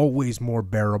 is always more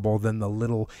bearable than the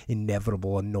little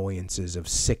inevitable annoyances of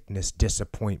sickness,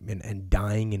 disappointment, and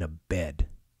dying in a bed.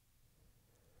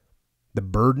 The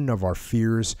burden of our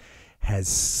fears has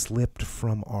slipped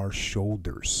from our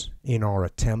shoulders in our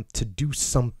attempt to do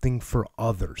something for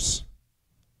others.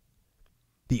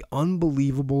 The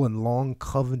unbelievable and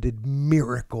long-coveted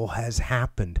miracle has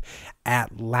happened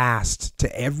at last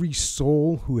to every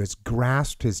soul who has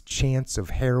grasped his chance of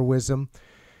heroism.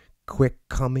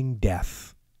 Quick-coming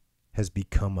death has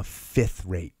become a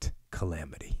fifth-rate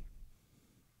calamity.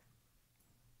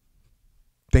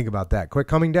 Think about that.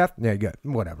 Quick-coming death? Yeah, you got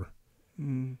whatever.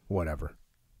 Whatever.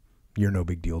 You're no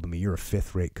big deal to me. You're a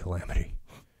fifth-rate calamity.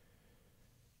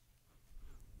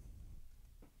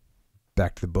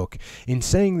 Back to the book. In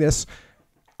saying this,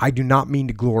 I do not mean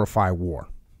to glorify war.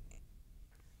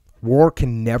 War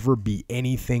can never be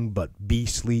anything but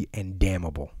beastly and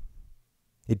damnable.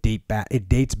 It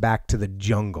dates back to the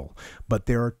jungle, but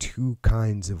there are two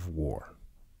kinds of war.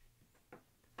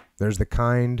 There's the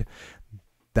kind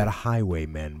that a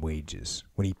highwayman wages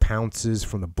when he pounces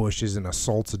from the bushes and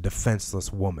assaults a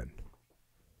defenseless woman.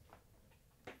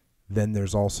 Then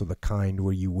there's also the kind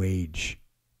where you wage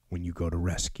when you go to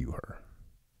rescue her.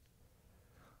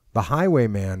 The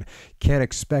highwayman can't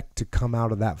expect to come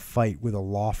out of that fight with a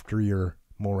loftier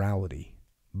morality,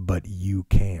 but you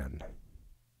can.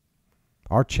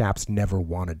 Our chaps never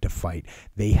wanted to fight.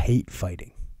 They hate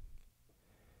fighting.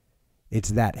 It's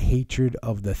that hatred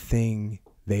of the thing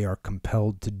they are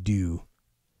compelled to do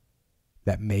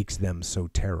that makes them so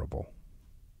terrible.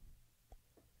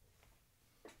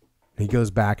 He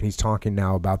goes back and he's talking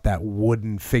now about that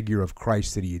wooden figure of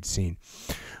Christ that he had seen.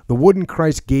 The wooden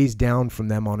Christ gazed down from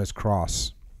them on his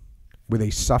cross with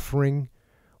a suffering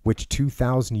which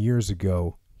 2,000 years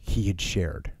ago he had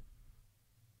shared.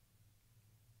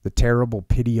 The terrible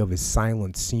pity of his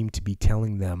silence seemed to be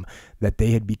telling them that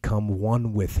they had become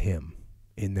one with him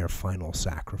in their final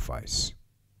sacrifice.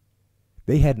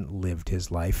 They hadn't lived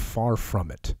his life, far from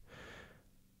it,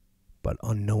 but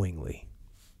unknowingly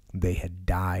they had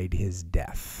died his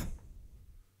death.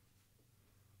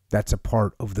 That's a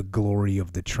part of the glory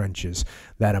of the trenches,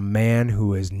 that a man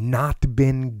who has not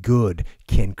been good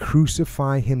can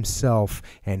crucify himself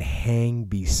and hang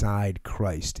beside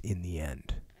Christ in the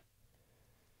end.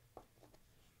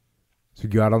 So you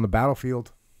go out on the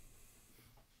battlefield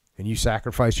and you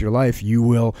sacrifice your life,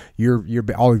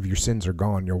 all of your sins are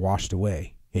gone, you're washed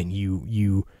away, and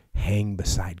you hang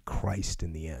beside Christ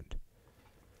in the end.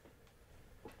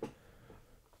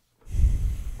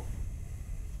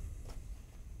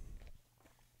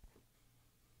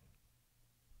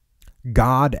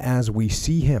 God as we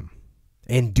see him.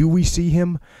 And do we see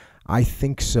him? I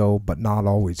think so, but not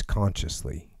always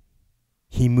consciously.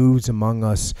 He moves among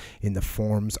us in the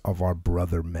forms of our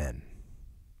brother men.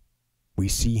 We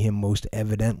see him most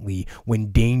evidently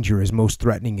when danger is most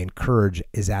threatening and courage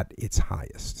is at its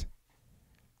highest.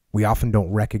 We often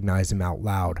don't recognize him out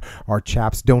loud. Our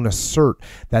chaps don't assert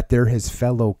that they're his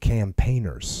fellow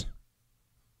campaigners.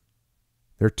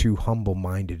 They're too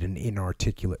humble-minded and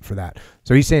inarticulate for that.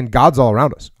 So he's saying God's all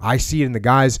around us. I see it in the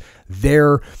guys.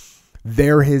 They're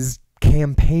his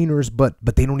campaigners, but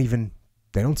they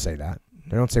don't say that.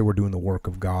 They don't say we're doing the work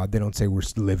of God. They don't say we're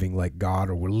living like God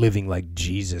or we're living like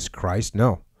Jesus Christ.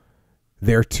 No.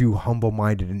 They're too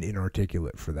humble-minded and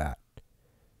inarticulate for that.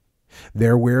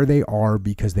 They're where they are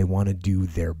because they want to do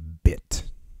their bit,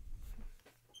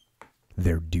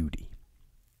 their duty.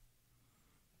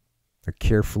 A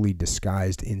carefully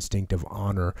disguised instinct of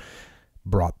honor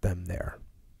brought them there.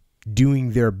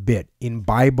 Doing their bit in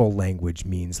Bible language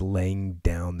means laying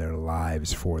down their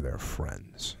lives for their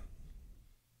friends.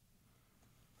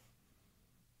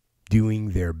 Doing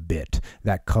their bit,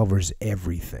 that covers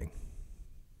everything.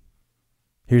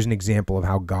 Here's an example of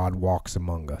how God walks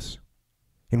among us.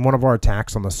 In one of our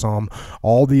attacks on the Somme,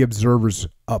 all the observers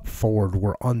up forward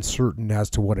were uncertain as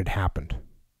to what had happened.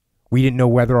 We didn't know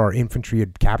whether our infantry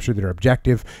had captured their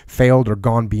objective, failed, or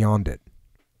gone beyond it.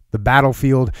 The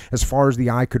battlefield, as far as the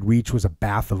eye could reach, was a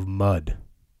bath of mud.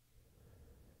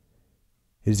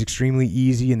 It is extremely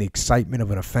easy in the excitement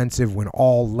of an offensive when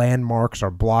all landmarks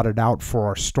are blotted out for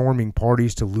our storming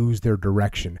parties to lose their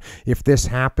direction. If this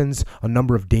happens, a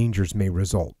number of dangers may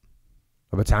result.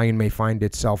 A battalion may find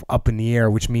itself up in the air,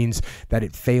 which means that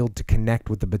it failed to connect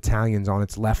with the battalions on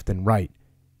its left and right.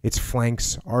 Its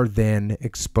flanks are then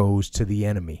exposed to the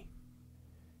enemy.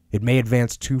 It may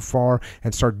advance too far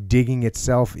and start digging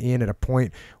itself in at a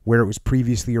point where it was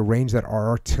previously arranged that our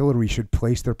artillery should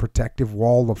place their protective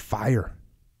wall of fire.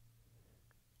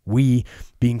 We,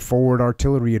 being forward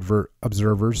artillery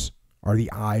observers, are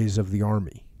the eyes of the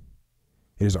army.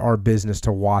 It is our business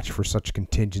to watch for such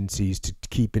contingencies, to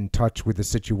keep in touch with the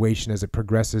situation as it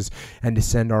progresses, and to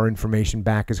send our information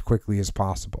back as quickly as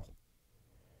possible.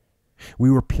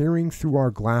 We were peering through our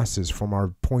glasses from our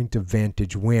point of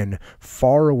vantage when,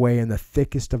 far away in the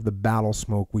thickest of the battle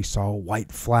smoke, we saw a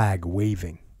white flag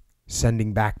waving,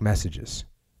 sending back messages.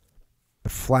 The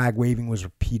flag waving was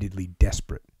repeatedly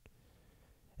desperate.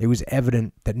 It was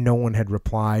evident that no one had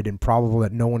replied and probable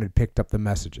that no one had picked up the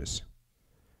messages.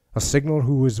 A signaller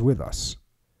who was with us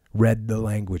read the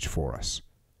language for us.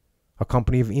 A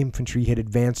company of infantry had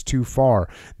advanced too far.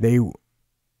 They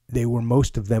were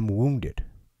most of them wounded,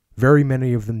 very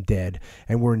many of them dead,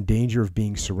 and were in danger of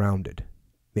being surrounded.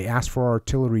 They asked for our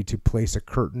artillery to place a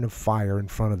curtain of fire in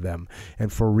front of them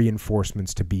and for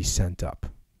reinforcements to be sent up.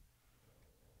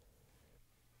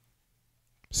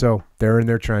 So they're in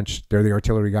their trench. They're the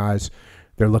artillery guys.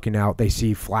 They're looking out. They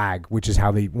see flag, which is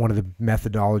how one of the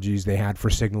methodologies they had for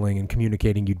signaling and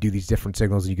communicating. You do these different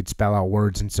signals and you could spell out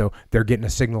words. And so they're getting a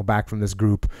signal back from this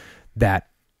group that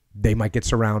they might get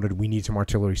surrounded. We need some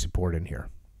artillery support in here.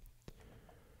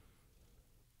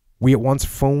 We at once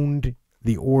phoned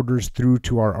the orders through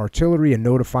to our artillery and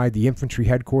notified the infantry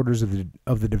headquarters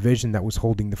of the division that was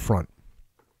holding the front.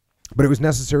 But it was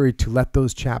necessary to let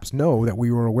those chaps know that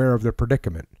we were aware of their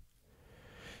predicament.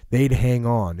 They'd hang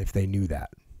on if they knew that.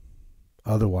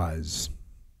 Otherwise,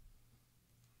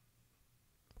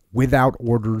 without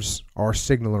orders, our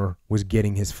signaller was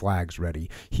getting his flags ready.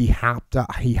 He hopped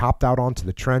out onto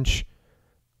the trench.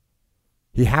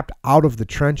 He hopped out of the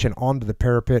trench and onto the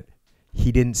parapet.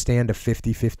 He didn't stand a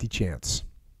 50-50 chance.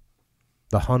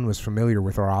 The Hun was familiar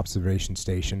with our observation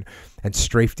station and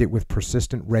strafed it with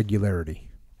persistent regularity.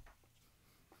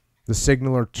 The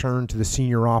signaller turned to the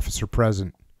senior officer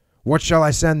present. "What shall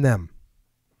I send them?"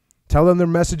 "Tell them their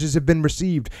messages have been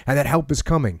received and that help is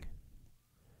coming."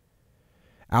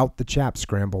 Out the chap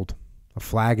scrambled, a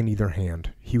flag in either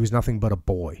hand. He was nothing but a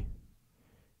boy.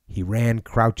 He ran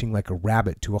crouching like a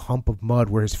rabbit to a hump of mud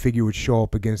where his figure would show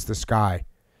up against the sky.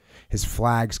 His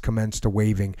flags commenced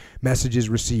waving. Messages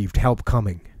received, help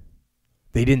coming.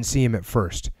 They didn't see him at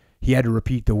first. He had to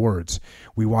repeat the words.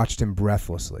 We watched him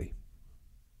breathlessly.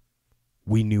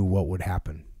 We knew what would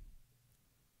happen.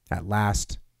 At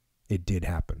last, it did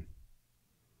happen.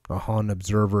 A Hun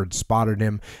observer had spotted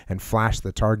him and flashed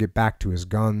the target back to his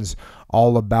guns.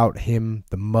 All about him,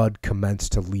 the mud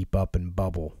commenced to leap up and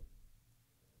bubble.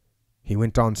 He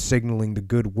went on signaling the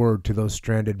good word to those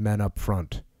stranded men up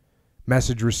front.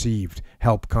 Message received,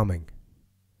 help coming.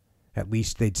 At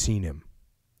least they'd seen him.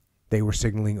 They were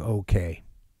signaling okay.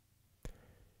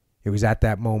 It was at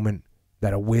that moment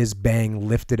that a whiz-bang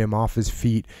lifted him off his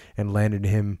feet and landed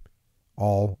him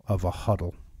all of a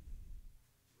huddle.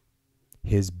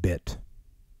 his bit.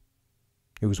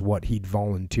 It was what he'd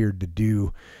volunteered to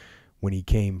do when he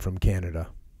came from Canada.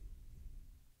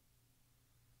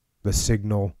 The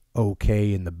signal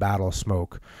okay in the battle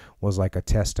smoke was like a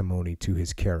testimony to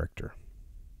his character.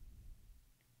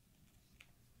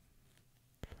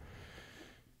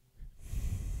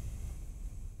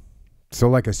 So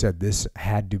like I said, this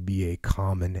had to be a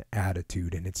common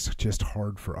attitude, and it's just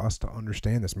hard for us to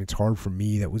understand this. I mean, it's hard for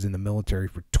me that was in the military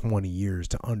for 20 years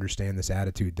to understand this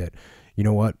attitude that, you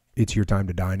know what, it's your time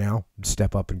to die now.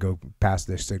 Step up and go pass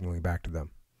this signaling back to them.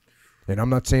 And I'm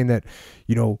not saying that,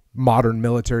 you know, modern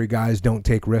military guys don't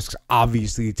take risks.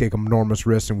 Obviously, they take enormous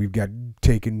risks, and we've got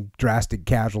taken drastic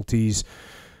casualties.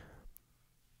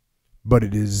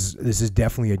 But this is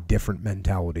definitely a different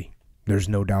mentality. There's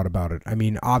no doubt about it. I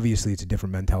mean, obviously, it's a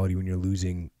different mentality when you're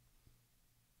losing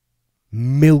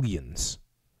millions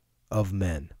of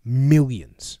men.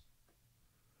 Millions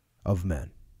of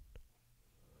men.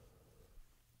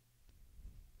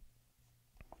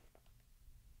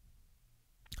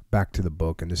 Back to the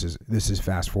book, and this is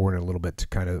fast forwarding a little bit to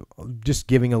kind of just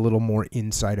giving a little more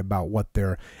insight about what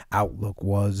their outlook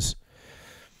was.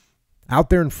 Out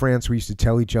there in France, we used to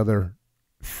tell each other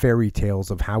fairy tales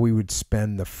of how we would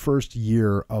spend the first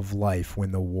year of life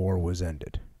when the war was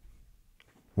ended.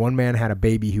 One man had a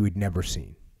baby he would never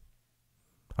seen.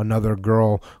 Another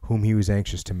girl whom he was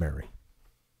anxious to marry.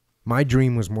 My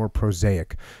dream was more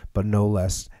prosaic, but no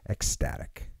less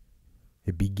ecstatic.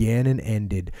 It began and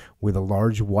ended with a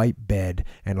large white bed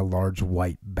and a large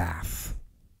white bath.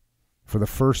 For the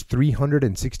first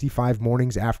 365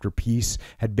 mornings after peace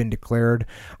had been declared,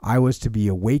 I was to be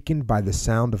awakened by the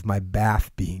sound of my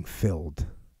bath being filled.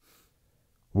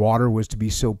 Water was to be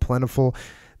so plentiful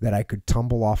that I could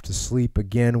tumble off to sleep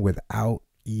again without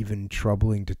even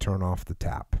troubling to turn off the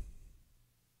tap.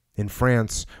 In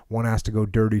France, one has to go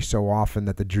dirty so often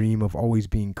that the dream of always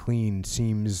being clean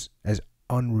seems as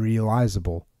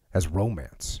unrealizable as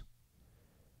romance.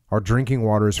 Our drinking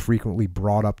water is frequently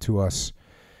brought up to us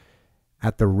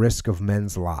at the risk of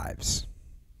men's lives,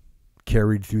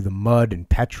 carried through the mud in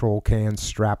petrol cans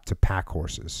strapped to pack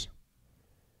horses.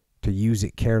 To use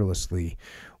it carelessly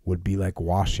would be like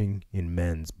washing in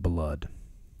men's blood.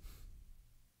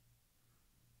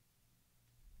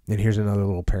 And here's another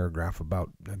little paragraph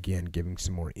about, again, giving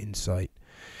some more insight.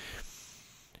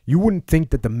 You wouldn't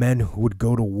think that the men who would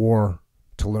go to war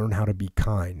to learn how to be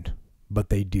kind, but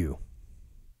they do.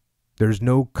 There's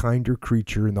no kinder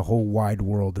creature in the whole wide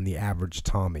world than the average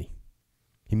Tommy.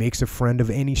 He makes a friend of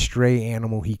any stray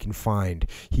animal he can find.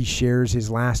 He shares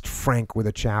his last franc with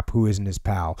a chap who isn't his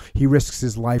pal. He risks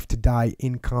his life to die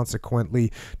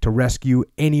inconsequently to rescue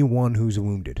anyone who's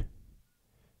wounded.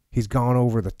 He's gone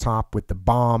over the top with the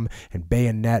bomb and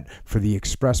bayonet for the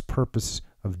express purpose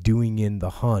of doing in the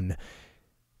Hun,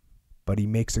 but he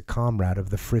makes a comrade of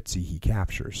the Fritzie he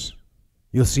captures.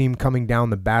 You'll see him coming down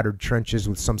the battered trenches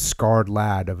with some scarred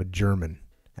lad of a German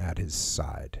at his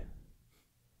side.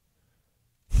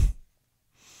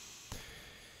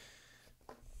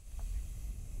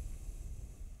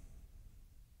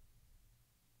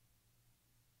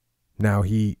 Now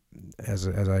he, as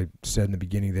I said in the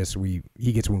beginning of this,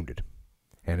 he gets wounded.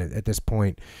 And at this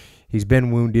point, he's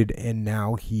been wounded, and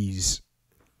now he's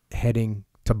heading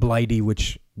to Blighty,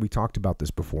 which we talked about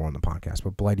this before on the podcast,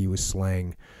 but Blighty was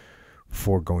slang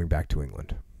for going back to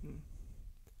England.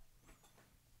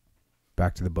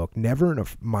 Back to the book. Never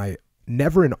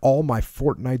in all my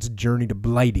fortnight's journey to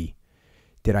Blighty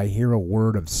did I hear a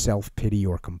word of self-pity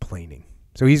or complaining.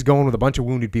 So he's going with a bunch of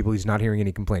wounded people. He's not hearing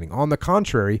any complaining. On the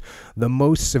contrary, the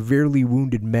most severely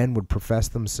wounded men would profess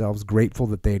themselves grateful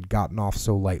that they had gotten off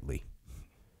so lightly.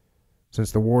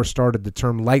 Since the war started, the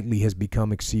term lightly has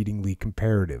become exceedingly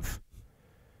comparative.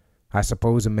 I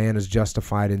suppose a man is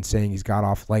justified in saying he's got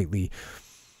off lightly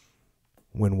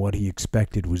when what he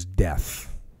expected was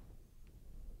death.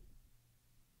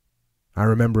 I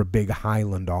remember a big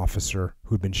Highland officer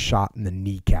who'd been shot in the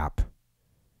kneecap.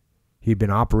 He'd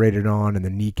been operated on, and the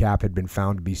kneecap had been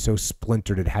found to be so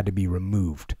splintered it had to be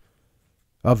removed.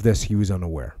 Of this he was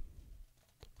unaware.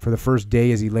 For the first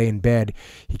day as he lay in bed,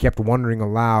 he kept wondering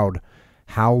aloud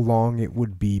how long it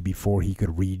would be before he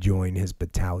could rejoin his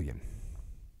battalion.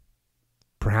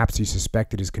 Perhaps he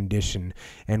suspected his condition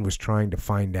and was trying to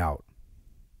find out.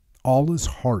 All his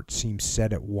heart seemed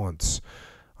set at once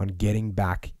on getting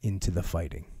back into the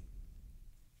fighting.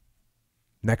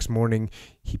 Next morning,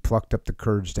 he plucked up the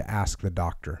courage to ask the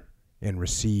doctor and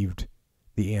received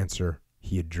the answer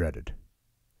he had dreaded.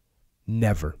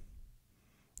 Never.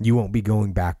 You won't be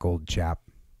going back, old chap.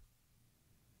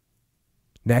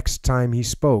 Next time he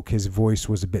spoke, his voice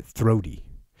was a bit throaty.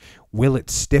 Will it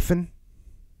stiffen?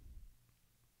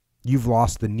 You've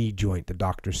lost the knee joint, the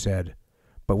doctor said,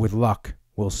 but with luck,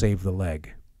 we'll save the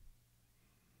leg.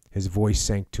 His voice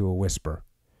sank to a whisper.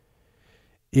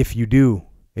 If you do,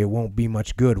 it won't be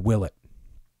much good, will it?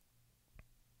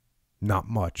 Not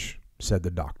much, said the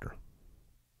doctor.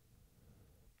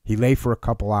 He lay for a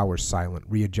couple hours silent,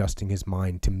 readjusting his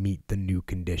mind to meet the new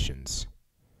conditions.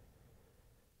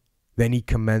 Then he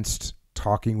commenced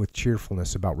talking with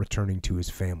cheerfulness about returning to his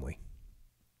family.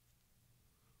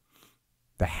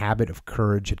 The habit of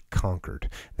courage had conquered,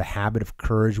 the habit of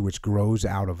courage which grows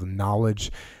out of the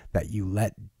knowledge that you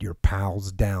let your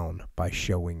pals down by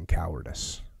showing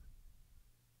cowardice.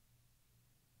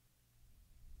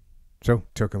 So,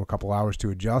 took him a couple hours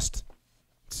to adjust.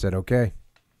 Said, okay,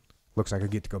 looks like I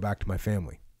get to go back to my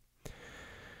family.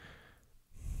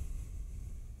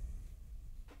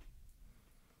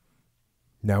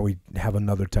 Now we have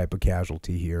another type of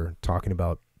casualty here, talking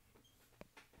about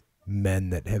men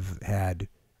that have had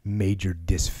major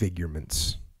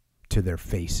disfigurements to their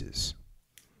faces.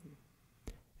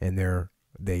 And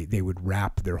they would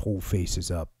wrap their whole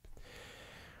faces up.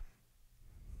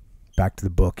 Back to the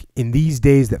book. In these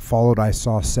days that followed, I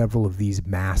saw several of these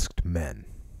masked men.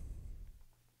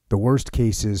 The worst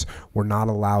cases were not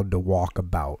allowed to walk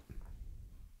about.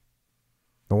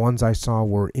 The ones I saw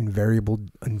were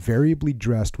invariably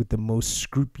dressed with the most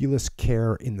scrupulous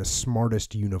care in the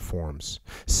smartest uniforms.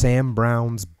 Sam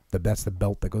Brown's, that's the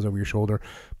belt that goes over your shoulder,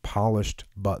 polished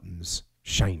buttons,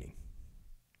 shining.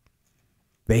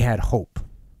 They had hope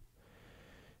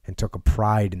and took a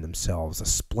pride in themselves, a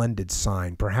splendid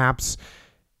sign. Perhaps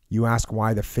you ask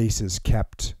why the face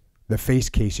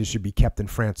cases should be kept in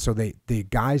France. So the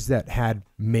guys that had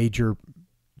major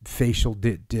facial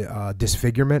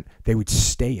disfigurement, they would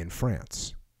stay in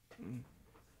France.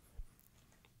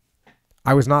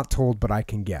 I was not told, but I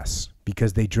can guess,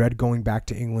 because they dread going back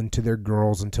to England to their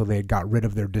girls until they had got rid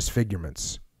of their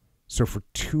disfigurements. So for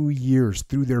 2 years,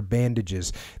 through their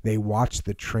bandages, they watched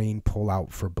the train pull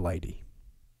out for Blighty,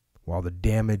 while the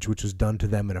damage which was done to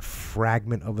them in a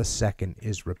fragment of a second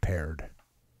is repaired.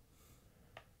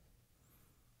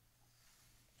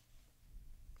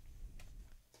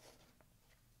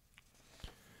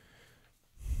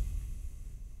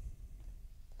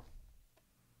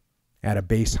 At a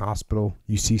base hospital,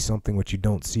 you see something which you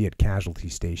don't see at casualty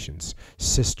stations.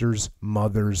 Sisters,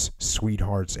 mothers,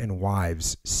 sweethearts, and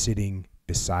wives sitting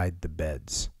beside the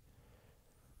beds.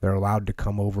 They're allowed to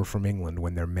come over from England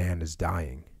when their man is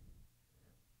dying.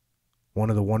 One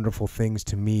of the wonderful things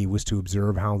to me was to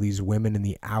observe how these women in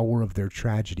the hour of their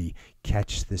tragedy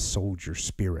catch the soldier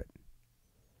spirit.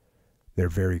 They're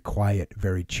very quiet,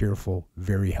 very cheerful,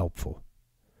 very helpful.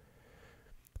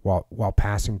 While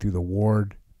passing through the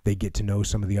ward, they get to know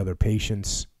some of the other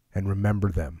patients and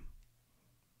remember them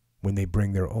when they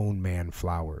bring their own man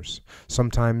flowers.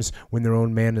 Sometimes when their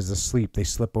own man is asleep, they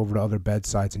slip over to other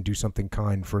bedsides and do something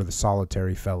kind for the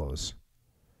solitary fellows.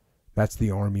 That's the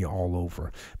army all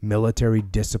over. Military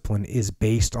discipline is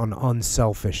based on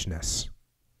unselfishness.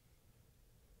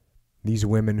 These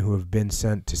women who have been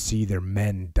sent to see their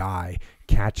men die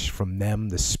catch from them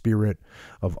the spirit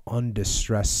of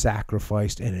undistressed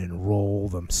sacrifice and enroll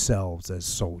themselves as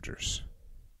soldiers.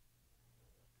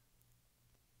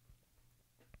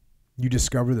 You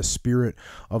discover the spirit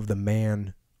of the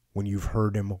man when you've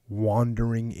heard him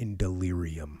wandering in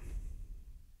delirium.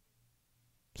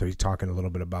 So he's talking a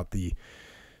little bit about the,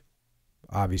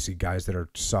 obviously, guys that are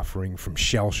suffering from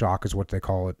shell shock is what they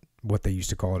call it, what they used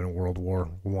to call it in World War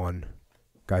I.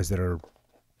 Guys that are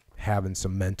having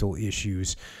some mental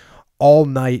issues. All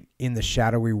night in the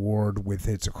shadowy ward with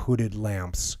its hooded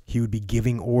lamps, he would be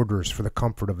giving orders for the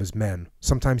comfort of his men.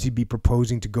 Sometimes he'd be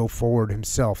proposing to go forward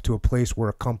himself to a place where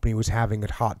a company was having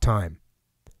a hot time.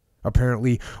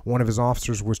 Apparently, one of his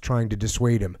officers was trying to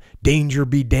dissuade him. "Danger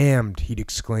be damned," he'd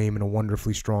exclaim in a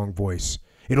wonderfully strong voice.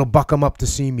 "It'll buck 'em up to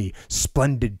see me.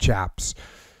 Splendid chaps.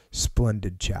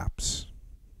 Splendid chaps."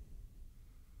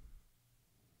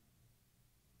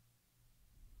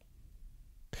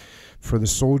 For the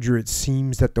soldier, it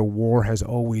seems that the war has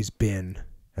always been,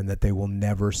 and that they will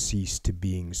never cease to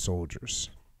being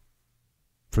soldiers.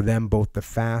 For them, both the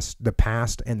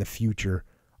past and the future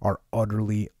are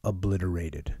utterly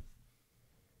obliterated.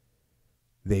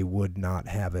 They would not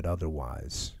have it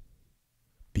otherwise.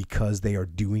 Because they are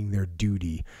doing their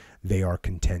duty, they are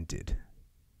contented.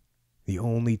 The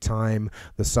only time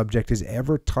the subject is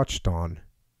ever touched on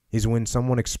is when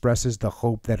someone expresses the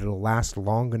hope that it'll last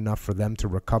long enough for them to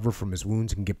recover from his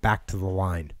wounds and get back to the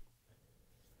line.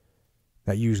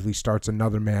 That usually starts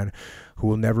another man who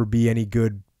will never be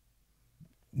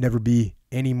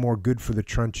any more good for the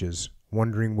trenches,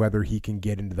 wondering whether he can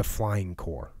get into the flying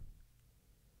corps.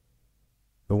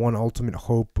 The one ultimate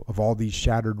hope of all these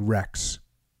shattered wrecks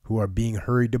who are being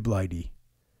hurried to Blighty,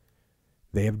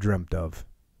 they have dreamt of,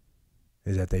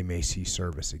 is that they may see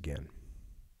service again.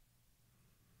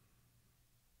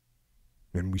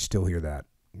 And we still hear that.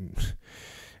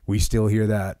 We still hear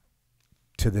that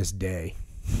to this day.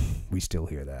 We still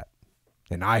hear that.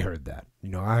 And I heard that.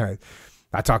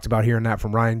 I talked about hearing that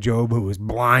from Ryan Job, who was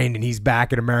blind, and he's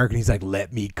back in America, and he's like,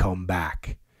 let me come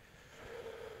back.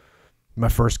 My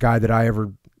first guy that I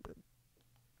ever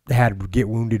had get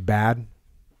wounded bad,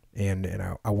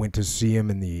 and I went to see him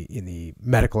in the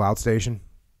medical outstation,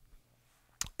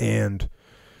 and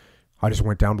I just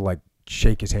went down to like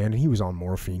shake his hand, and he was on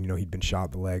morphine. He'd been shot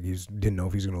in the leg. He didn't know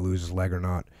if he was going to lose his leg or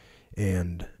not,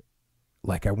 and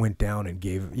like I went down and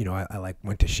gave, I like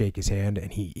went to shake his hand,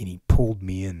 and he pulled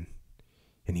me in,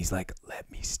 and he's like, let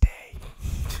me stay.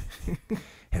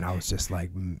 And I was just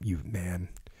like, man,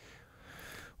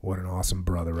 what an awesome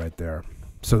brother right there.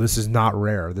 So this is not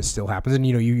rare. This still happens. And,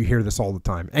 you hear this all the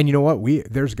time. And you know what?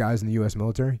 There's guys in the U.S.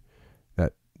 military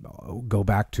that go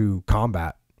back to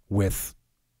combat with,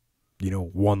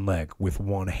 one leg, with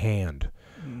one hand.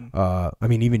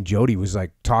 Even Jody was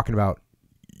like talking about,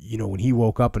 when he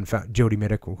woke up and found Jody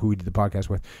Middick, who we did the podcast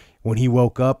with, when he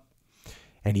woke up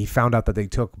and he found out that they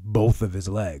took both of his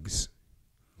legs,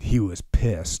 he was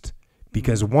pissed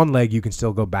because one leg you can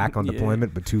still go back on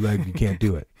deployment, but two legs you can't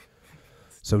do it.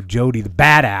 So Jody, the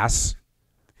badass,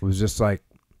 was just like,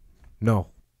 no,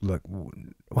 look,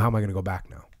 how am I going to go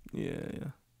back now? Yeah.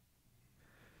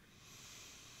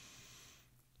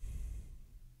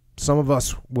 Some of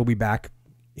us will be back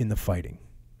in the fighting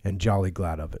and jolly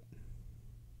glad of it.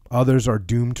 Others are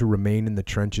doomed to remain in the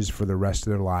trenches for the rest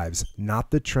of their lives,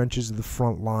 not the trenches of the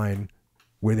front line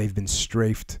where they've been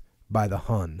strafed by the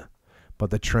Hun, but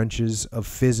the trenches of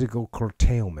physical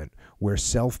curtailment where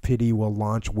self-pity will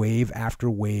launch wave after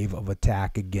wave of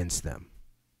attack against them.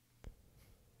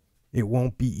 It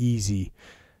won't be easy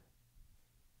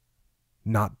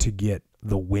not to get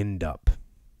the wind up.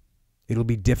 It'll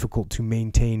be difficult to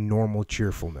maintain normal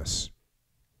cheerfulness.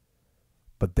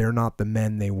 But they're not the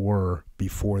men they were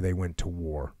before they went to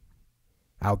war.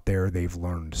 Out there, they've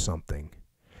learned something.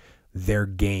 They're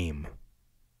game.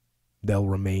 They'll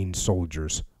remain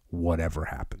soldiers, whatever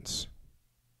happens.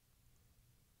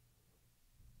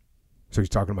 So he's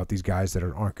talking about these guys that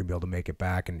aren't going to be able to make it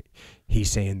back, and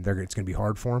he's saying it's going to be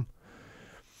hard for them.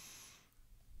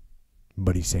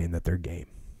 But he's saying that they're game,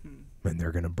 and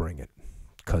they're going to bring it,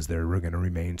 because they're going to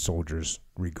remain soldiers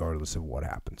regardless of what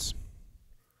happens.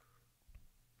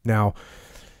 Now,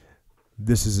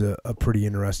 this is a pretty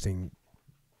interesting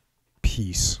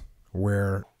piece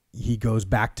where he goes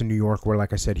back to New York, where,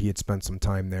 like I said, he had spent some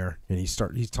time there, and he's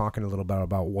talking a little bit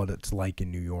about what it's like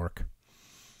in New York.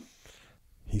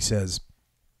 He says,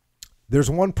 "There's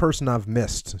one person I've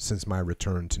missed since my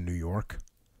return to New York.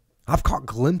 I've caught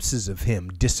glimpses of him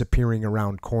disappearing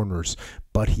around corners,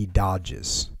 but he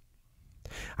dodges.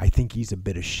 I think he's a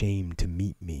bit ashamed to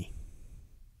meet me.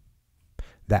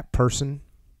 That person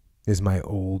is my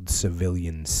old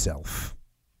civilian self.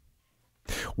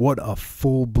 What a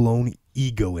full-blown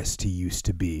egoist he used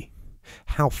to be.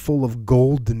 How full of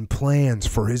golden plans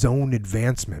for his own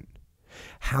advancement.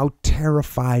 How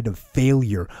terrified of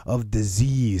failure, of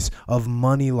disease, of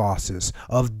money losses,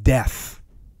 of death.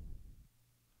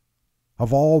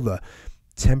 Of all the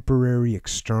temporary,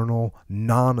 external,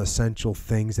 non-essential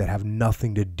things that have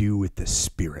nothing to do with the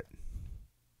spirit.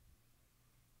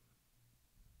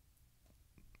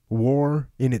 War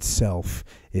in itself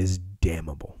is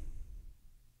damnable.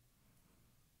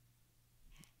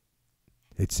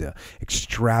 It's an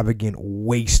extravagant,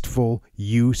 wasteful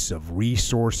use of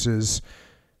resources,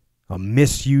 a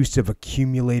misuse of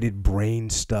accumulated brain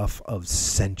stuff of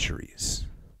centuries.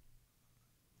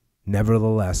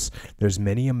 Nevertheless, there's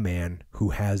many a man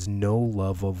who has no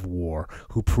love of war,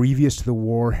 who previous to the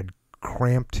war had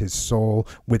cramped his soul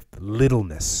with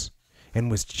littleness, and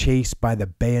was chased by the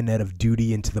bayonet of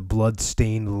duty into the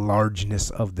blood-stained largeness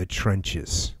of the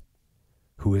trenches,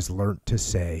 who has learnt to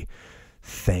say,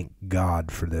 'Thank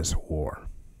God for this war.'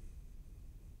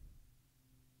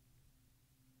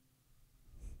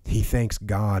 He thanks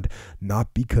God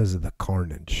not because of the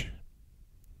carnage,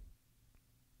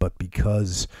 but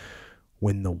because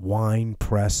when the wine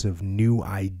press of new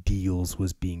ideals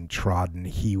was being trodden,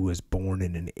 he was born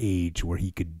in an age where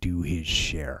he could do his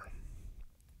share.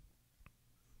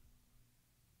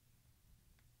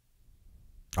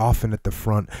 Often at the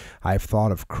front, I have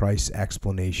thought of Christ's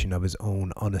explanation of his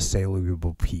own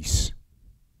unassailable peace.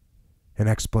 An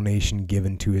explanation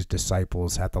given to his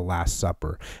disciples at the Last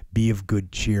Supper. 'Be of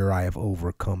good cheer, I have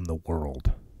overcome the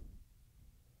world.'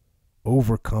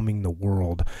 Overcoming the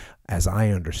world, as I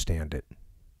understand it,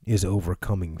 is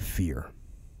overcoming fear.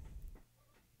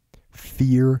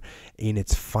 Fear, in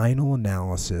its final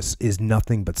analysis, is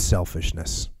nothing but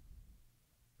selfishness.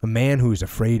 A man who is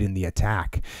afraid in the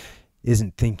attack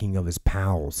isn't thinking of his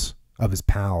pals,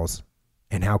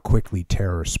 and how quickly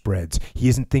terror spreads. He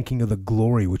isn't thinking of the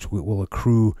glory which will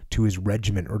accrue to his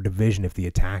regiment or division if the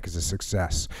attack is a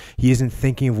success. He isn't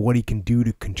thinking of what he can do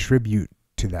to contribute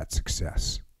to that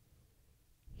success.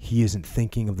 He isn't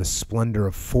thinking of the splendor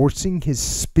of forcing his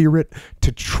spirit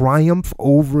to triumph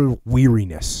over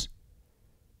weariness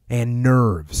and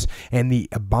nerves and the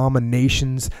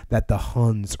abominations that the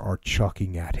Huns are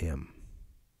chucking at him.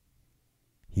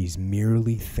 He's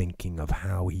merely thinking of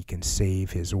how he can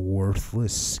save his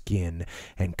worthless skin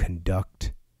and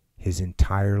conduct his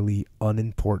entirely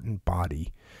unimportant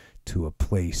body to a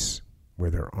place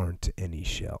where there aren't any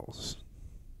shells.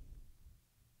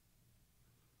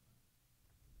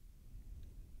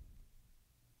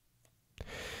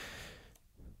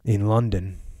 In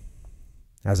London,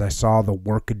 as I saw the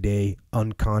workaday,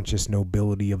 unconscious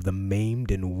nobility of the maimed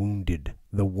and wounded,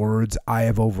 the words, "I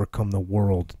have overcome the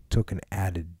world," took an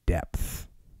added depth.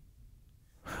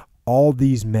 All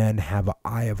these men have a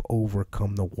 "I have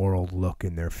overcome the world" look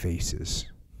in their faces.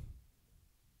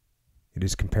 It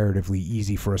is comparatively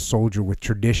easy for a soldier with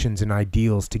traditions and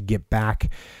ideals to get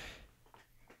back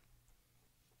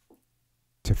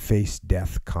to face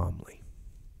death calmly.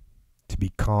 To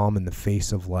be calm in the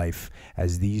face of life,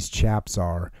 as these chaps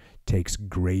are, takes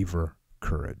graver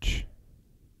courage.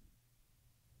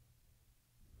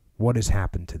 What has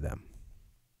happened to them?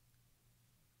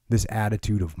 This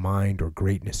attitude of mind or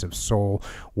greatness of soul,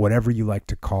 whatever you like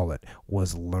to call it,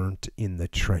 was learnt in the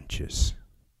trenches,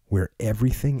 where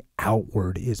everything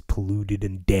outward is polluted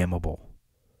and damnable.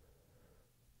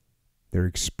 Their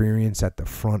experience at the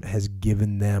front has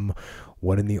given them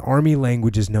what in the army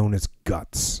language is known as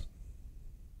guts.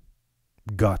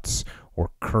 Guts,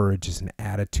 or courage, is an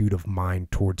attitude of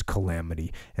mind towards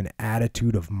calamity, an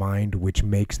attitude of mind which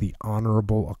makes the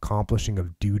honorable accomplishing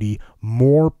of duty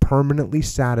more permanently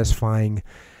satisfying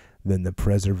than the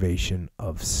preservation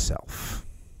of self.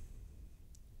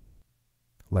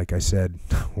 Like I said,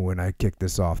 when I kicked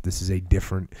this off, this is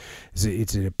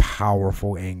it's a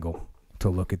powerful angle to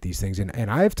look at these things.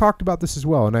 And I have talked about this as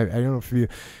well. And I don't know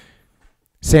if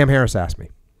Sam Harris asked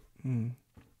me.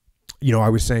 I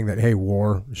was saying that, hey,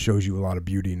 war shows you a lot of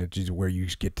beauty, and it's where you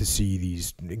get to see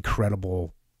these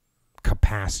incredible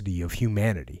capacity of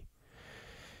humanity.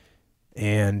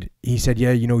 And he said,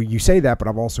 yeah, you say that, but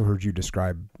I've also heard you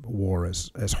describe war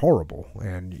as horrible.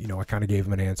 And, I kind of gave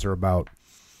him an answer about,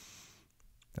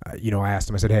 I asked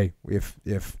him, I said, hey,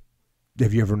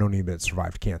 have you ever known anybody that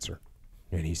survived cancer?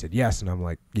 And he said, yes. And I'm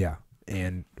like, yeah.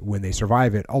 And when they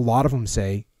survive it, a lot of them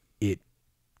say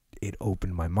it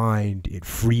opened my mind, it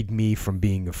freed me from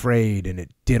being afraid, and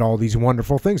it did all these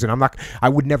wonderful things. And I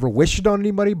would never wish it on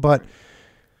anybody, but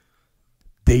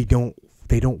they don't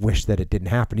wish that it didn't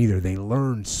happen either. They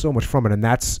learn so much from it, and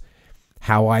that's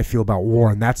how I feel about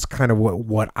war. And that's kind of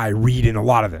what I read in a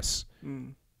lot of this.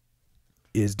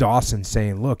 Is Dawson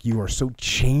saying, look, you are so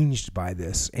changed by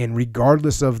this, and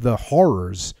regardless of the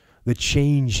horrors, the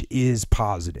change is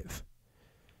positive.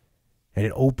 And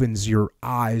it opens your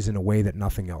eyes in a way that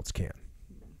nothing else can.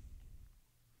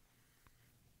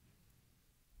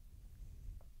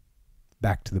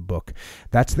 Back to the book.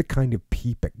 That's the kind of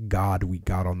peep at God we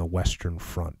got on the Western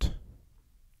Front.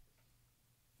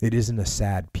 It isn't a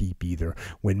sad peep either.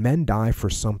 When men die for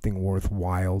something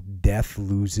worthwhile, death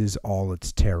loses all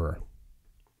its terror.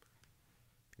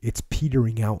 It's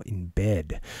petering out in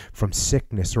bed from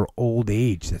sickness or old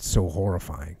age that's so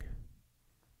horrifying.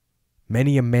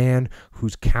 Many a man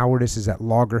whose cowardice is at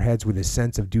loggerheads with his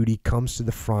sense of duty comes to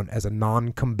the front as a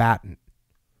non-combatant.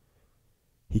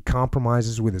 He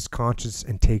compromises with his conscience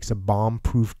and takes a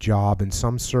bomb-proof job in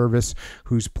some service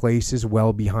whose place is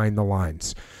well behind the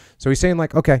lines. So he's saying,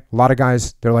 like, okay, a lot of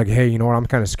guys, they're like, hey, you know what, I'm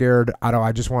kind of scared.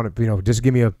 I just want to, just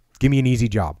give me an easy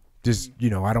job. Just, I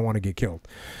don't want to get killed.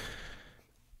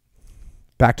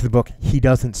 Back to the book. He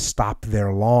doesn't stop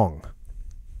there long.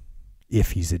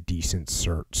 If he's a decent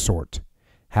sort.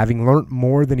 Having learnt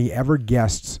more than he ever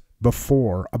guessed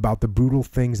before about the brutal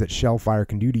things that shellfire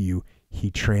can do to you, he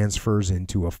transfers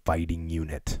into a fighting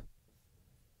unit.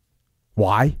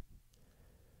 Why?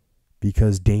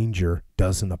 Because danger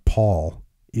doesn't appall,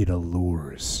 it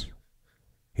allures.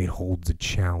 It holds a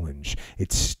challenge.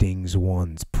 It stings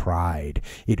one's pride.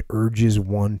 It urges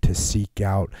one to seek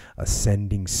out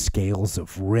ascending scales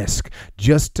of risk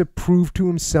just to prove to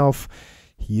himself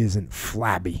he isn't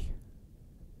flabby.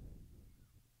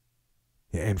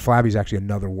 And flabby is actually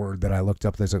another word that I looked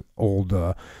up. There's an old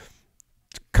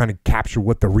kind of capture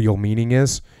what the real meaning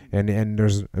is. And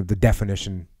there's the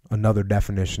definition. Another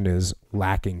definition is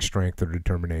lacking strength or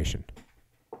determination.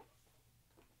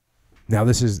 Now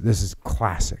this is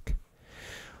classic.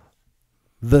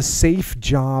 The safe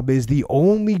job is the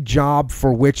only job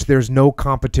for which there's no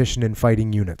competition in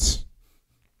fighting units.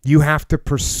 You have to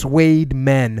persuade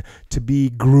men to be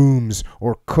grooms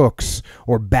or cooks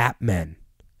or batmen.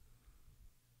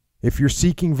 If you're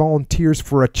seeking volunteers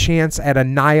for a chance at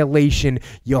annihilation,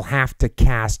 you'll have to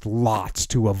cast lots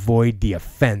to avoid the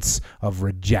offense of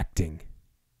rejecting.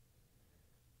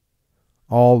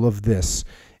 All of this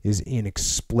is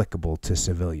inexplicable to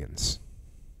civilians.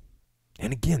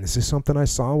 And again, this is something I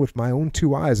saw with my own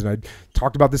two eyes. And I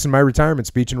talked about this in my retirement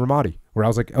speech in Ramadi, where I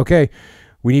was like, okay,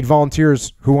 we need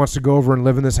volunteers. Who wants to go over and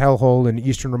live in this hellhole in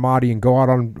eastern Ramadi and go out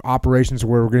on operations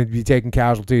where we're going to be taking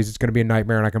casualties? It's going to be a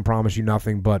nightmare, and I can promise you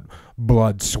nothing but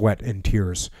blood, sweat, and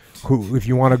tears. If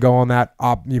you want to go on that,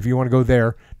 if you want to go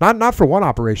there, not for one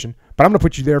operation, but I'm going to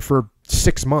put you there for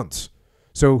 6 months.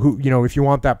 So if you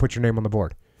want that, put your name on the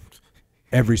board.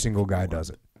 Every single guy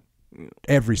does it.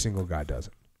 Every single guy does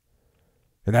it.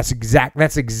 And that's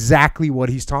exactly what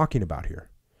he's talking about here.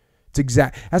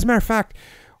 As a matter of fact,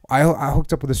 I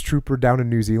hooked up with this trooper down in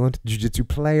New Zealand, jiu-jitsu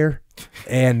player,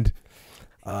 and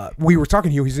we were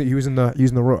talking. He was in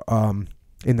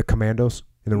the commandos,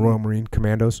 in the Royal Marine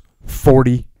Commandos,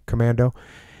 40 commando,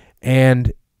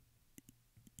 and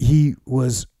he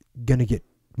was gonna get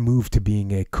moved to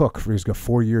being a cook. He was got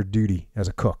 4-year duty as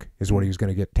a cook is what he was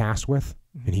gonna get tasked with,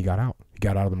 and he got out. He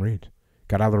got out of the Marines,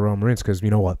 got out of the Royal Marines because you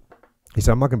know what? He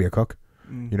said, I'm not gonna be a cook.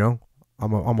 I'm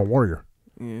a warrior.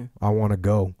 Yeah. I want to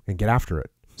go and get after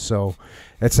it. So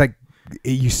it's like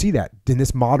you see that in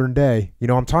this modern day.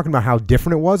 I'm talking about how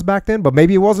different it was back then, but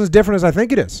maybe it wasn't as different as I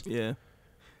think it is. Yeah.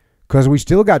 Because we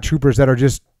still got troopers that are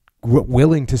just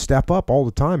willing to step up all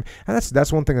the time, and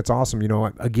that's one thing that's awesome.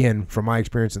 Again, from my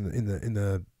experience in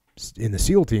the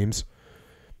SEAL teams,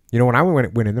 when I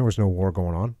went in, there was no war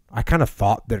going on. I kind of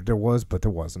thought that there was, but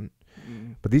there wasn't.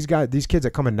 But these kids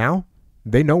that come in now,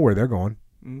 they know where they're going.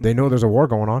 They know there's a war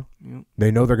going on. Yep.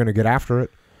 They know they're going to get after it.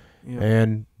 Yep.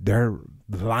 And they're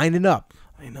lining up.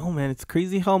 I know, man. It's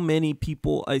crazy how many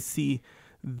people I see,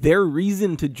 their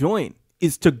reason to join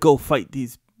is to go fight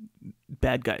these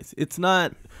bad guys. It's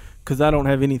not because I don't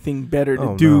have anything better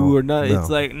to do or not. No. It's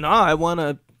like, I want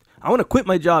to quit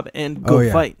my job and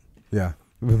go fight. Yeah.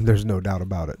 There's no doubt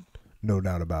about it. No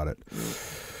doubt about it.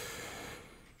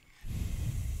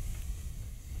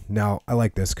 Now, I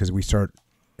like this because we start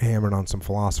hammering on some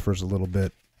philosophers a little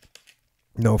bit.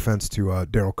 No offense to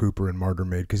Daryl Cooper and Martyr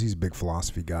Maid, because he's a big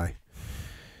philosophy guy.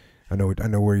 I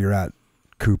know where you're at,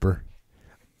 Cooper.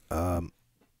 I'm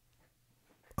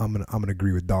gonna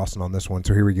agree with Dawson on this one.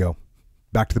 So here we go.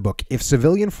 Back to the book. If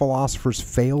civilian philosophers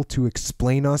fail to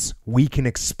explain us, we can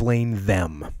explain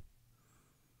them.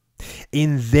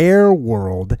 In their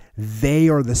world, they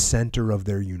are the center of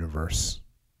their universe.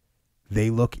 They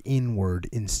look inward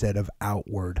instead of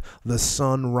outward. The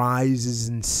sun rises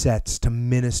and sets to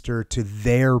minister to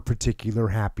their particular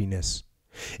happiness.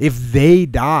 If they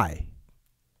die,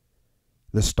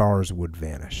 the stars would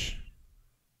vanish.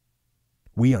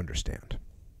 We understand.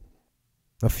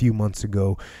 A few months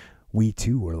ago, we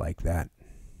too were like that.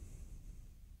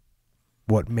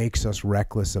 What makes us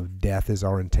reckless of death is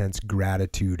our intense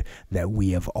gratitude that we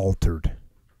have altered.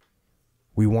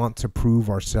 We want to prove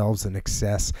ourselves in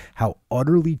excess how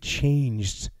utterly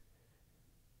changed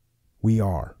we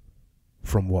are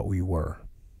from what we were.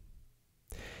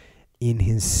 In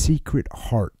his secret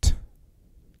heart,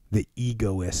 the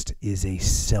egoist is a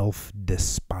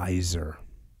self-despiser.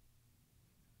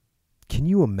 Can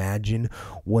you imagine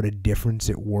what a difference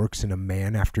it works in a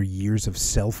man after years of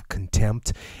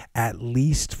self-contempt, at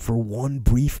least for one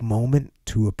brief moment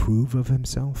to approve of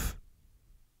himself?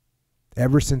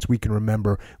 Ever since we can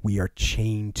remember, we are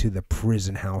chained to the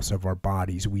prison house of our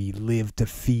bodies. We live to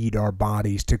feed our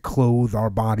bodies, to clothe our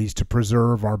bodies, to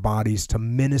preserve our bodies, to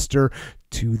minister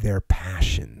to their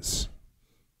passions.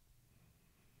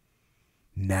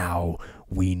 Now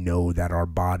we know that our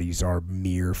bodies are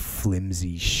mere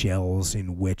flimsy shells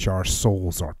in which our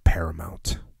souls are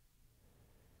paramount.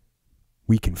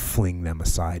 We can fling them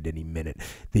aside any minute.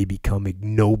 They become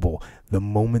ignoble the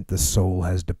moment the soul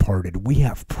has departed. We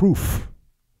have proof.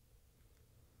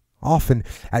 Often,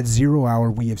 at 0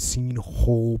 hour, we have seen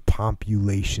whole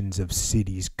populations of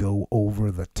cities go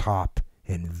over the top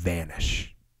and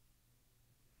vanish,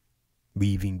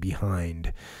 leaving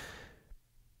behind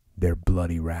their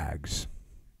bloody rags.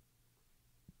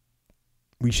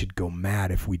 We should go mad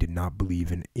if we did not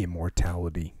believe in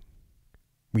immortality.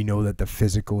 We know that the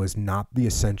physical is not the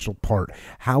essential part.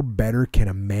 How better can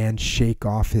a man shake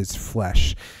off his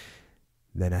flesh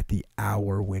than at the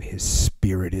hour when his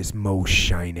spirit is most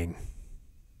shining?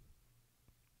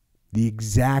 The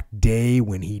exact day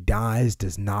when he dies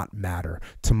does not matter,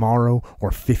 tomorrow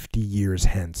or 50 years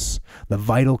hence. The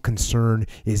vital concern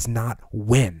is not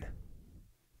when,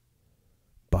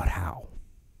 but how.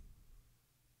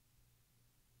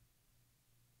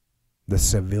 The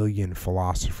civilian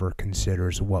philosopher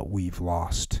considers what we've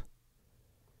lost.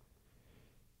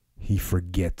 He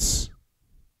forgets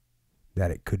that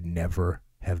it could never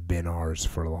have been ours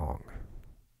for long.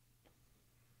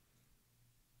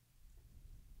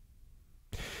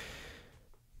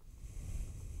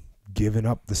 Giving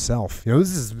up the self.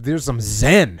 There's some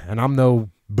Zen, and I'm no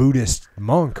Buddhist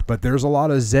monk, but there's a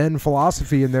lot of Zen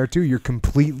philosophy in there too. You're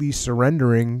completely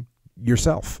surrendering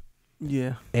yourself.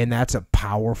 Yeah. And that's a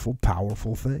powerful,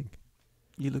 powerful thing.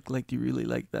 You look like you really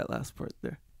like that last part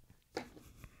there.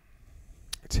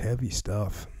 It's heavy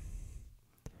stuff.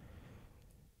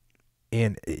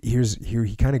 And here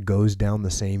he kind of goes down the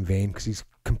same vein because he's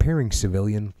comparing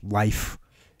civilian life,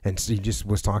 and he just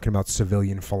was talking about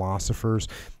civilian philosophers,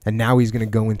 and now he's going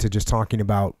to go into just talking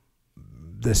about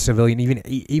the civilian,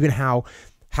 even how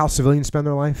civilians spend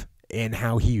their life and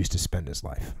how he used to spend his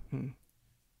life.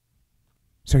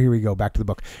 So here we go, back to the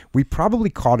book. We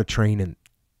probably caught a train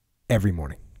every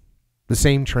morning. The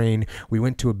same train. We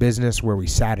went to a business where we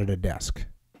sat at a desk.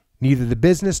 Neither the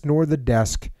business nor the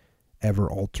desk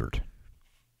ever altered.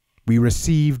 We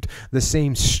received the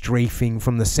same strafing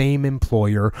from the same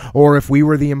employer, or if we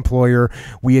were the employer,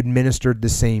 we administered the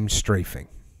same strafing.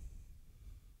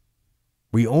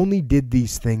 We only did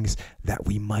these things that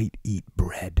we might eat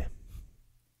bread.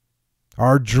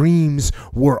 Our dreams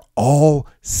were all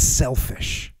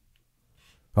selfish.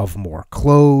 Of more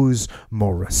clothes,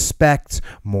 more respect,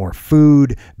 more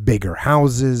food, bigger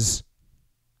houses.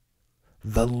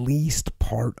 The least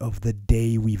part of the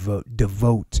day we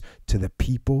devote to the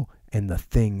people and the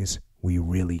things we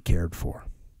really cared for.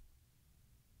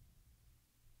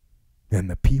 And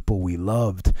the people we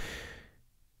loved,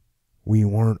 we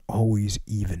weren't always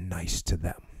even nice to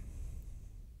them.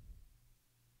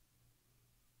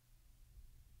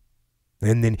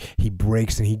 And then he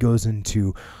breaks and he goes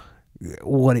into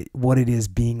what it is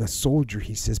being a soldier.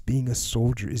 He says being a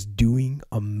soldier is doing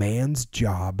a man's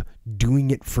job,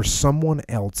 doing it for someone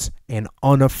else, and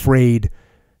unafraid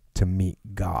to meet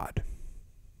God.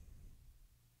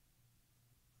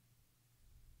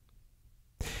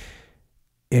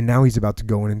 And now he's about to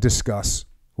go in and discuss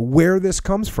where this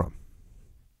comes from.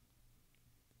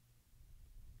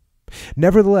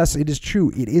 Nevertheless, it is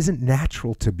true, it isn't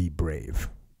natural to be brave.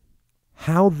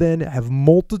 How then have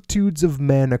multitudes of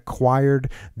men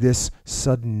acquired this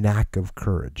sudden knack of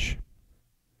courage?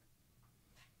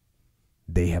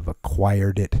 They have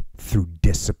acquired it through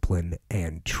discipline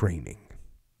and training.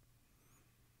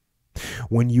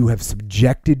 When you have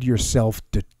subjected yourself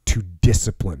to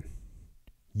discipline,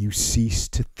 you cease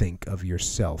to think of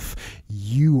yourself.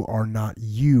 You are not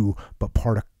you, but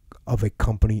part of a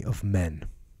company of men.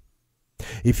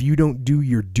 If you don't do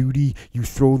your duty, you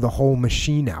throw the whole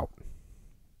machine out.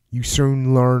 You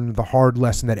soon learn the hard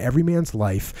lesson that every man's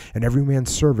life and every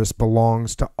man's service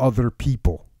belongs to other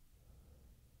people.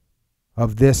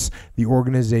 Of this, the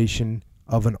organization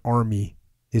of an army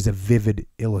is a vivid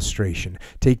illustration.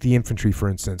 Take the infantry, for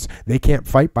instance. They can't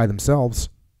fight by themselves.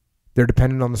 They're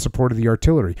dependent on the support of the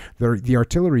artillery. The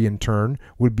artillery, in turn,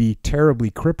 would be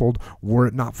terribly crippled were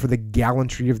it not for the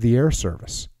gallantry of the air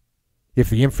service. If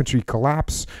the infantry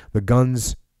collapse, the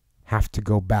guns have to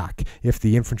go back. If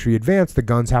the infantry advance, the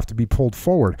guns have to be pulled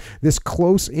forward. This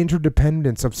close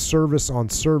interdependence of service on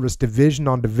service, division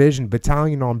on division,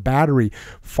 battalion on battery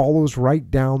follows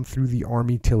right down through the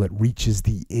army till it reaches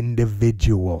the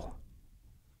individual,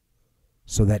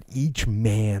 so that each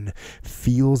man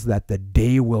feels that the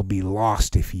day will be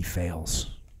lost if he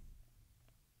fails.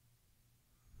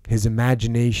 His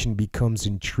imagination becomes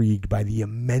intrigued by the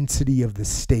immensity of the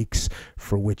stakes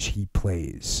for which he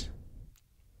plays.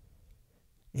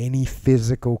 Any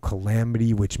physical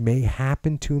calamity which may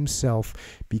happen to himself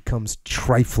becomes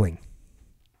trifling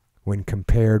when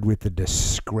compared with the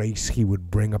disgrace he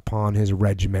would bring upon his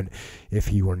regiment if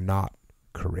he were not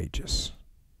courageous.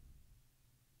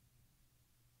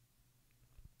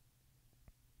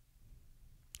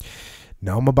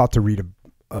 Now I'm about to read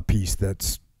a piece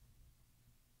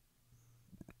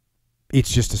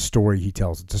it's just a story he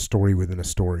tells. It's a story within a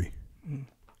story.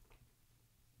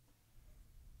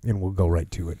 And we'll go right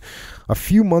to it. A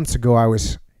few months ago, I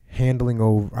was handing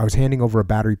over a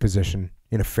battery position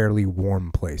in a fairly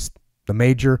warm place. The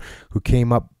major who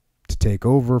came up to take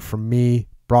over from me,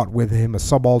 brought with him a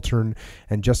subaltern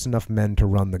and just enough men to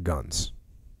run the guns.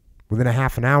 Within a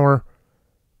half an hour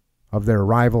of their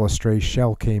arrival, a stray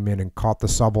shell came in and caught the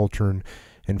subaltern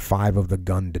and 5 of the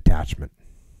gun detachment.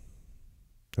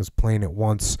 It was plain at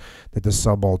once that the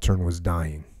subaltern was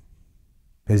dying.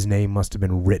 His name must have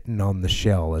been written on the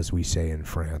shell, as we say in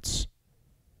France.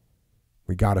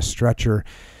 We got a stretcher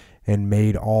and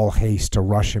made all haste to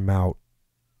rush him out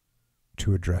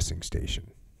to a dressing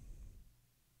station.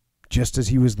 Just as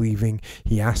he was leaving,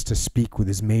 he asked to speak with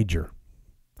his major.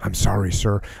 "I'm sorry,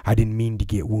 sir. I didn't mean to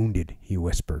get wounded," he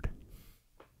whispered.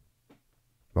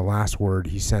 The last word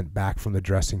he sent back from the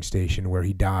dressing station where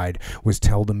he died was,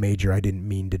 "Tell the major I didn't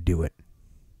mean to do it."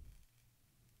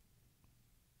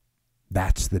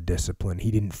 That's the discipline.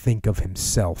 He didn't think of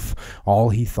himself. All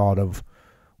he thought of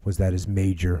was that his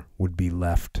major would be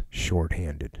left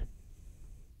short-handed.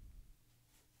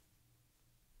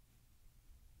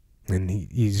 And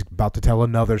he's about to tell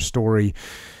another story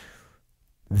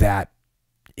that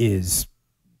is,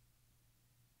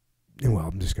 well,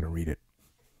 I'm just going to read it.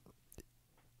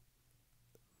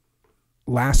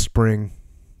 Last spring,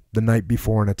 the night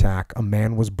before an attack, a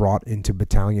man was brought into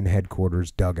battalion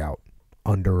headquarters dugout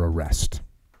under arrest.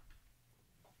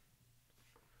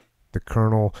 The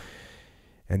colonel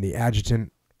and the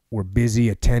adjutant were busy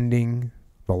attending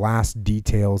the last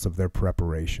details of their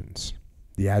preparations.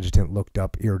 The adjutant looked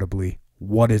up irritably.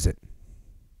 "What is it?"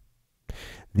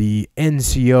 The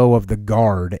NCO of the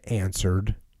guard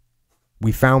answered,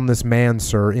 "We found this man,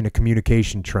 sir, in a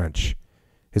communication trench.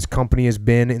 His company has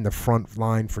been in the front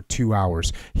line for 2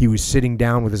 hours. He was sitting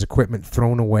down with his equipment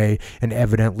thrown away and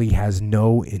evidently has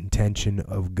no intention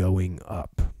of going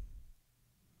up."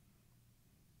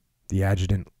 The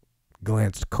adjutant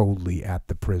glanced coldly at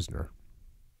the prisoner.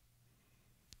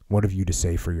 "What have you to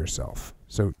say for yourself?"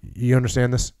 So you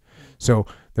understand this? So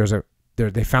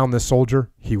they found this soldier.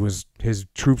 His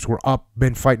troops were up,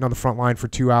 been fighting on the front line for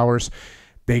 2 hours.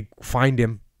 They find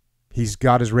him. He's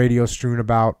got his radio strewn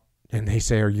about. And they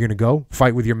say, "Are you going to go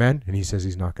fight with your men?" And he says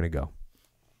he's not going to go.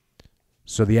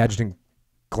 So the adjutant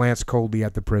glanced coldly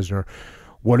at the prisoner.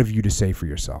 "What have you to say for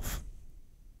yourself?"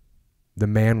 The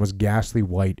man was ghastly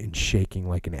white and shaking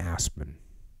like an aspen.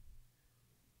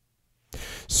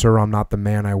 "Sir, I'm not the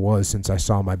man I was since I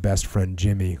saw my best friend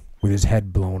Jimmy with his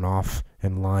head blown off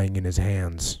and lying in his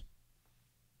hands.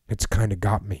 It's kind of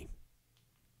got me.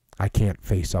 I can't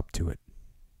face up to it."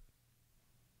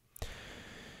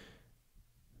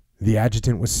 The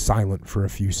adjutant was silent for a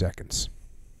few seconds.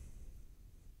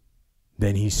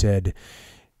 Then he said,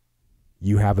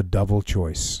 "You have a double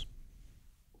choice.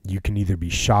 You can either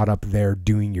be shot up there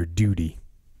doing your duty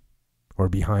or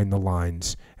behind the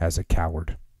lines as a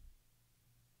coward.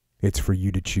 It's for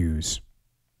you to choose.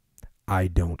 I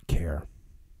don't care."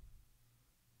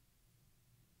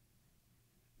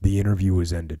 The interview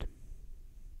was ended.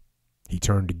 He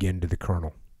turned again to the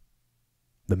colonel.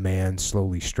 The man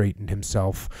slowly straightened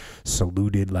himself,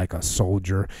 saluted like a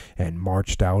soldier, and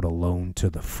marched out alone to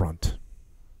the front.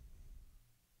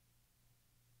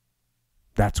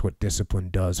 That's what discipline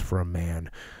does for a man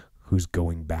who's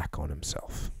going back on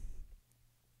himself.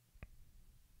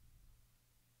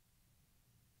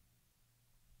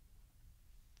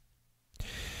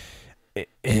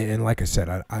 And like I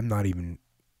said, I'm not even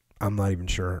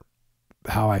sure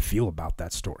how I feel about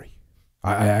that story.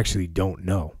 I actually don't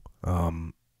know.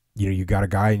 You got a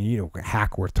guy, and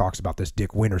Hackworth talks about this.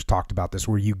 Dick Winters talked about this,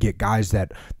 where you get guys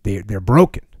that they're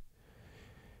broken,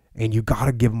 and you got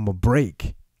to give them a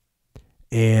break.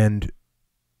 And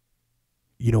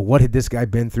what had this guy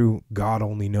been through? God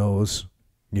only knows.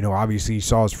 Obviously he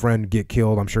saw his friend get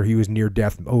killed. I'm sure he was near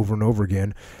death over and over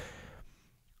again.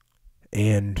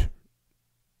 And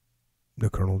the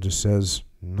colonel just says,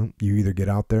 "No, you either get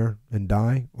out there and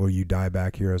die, or you die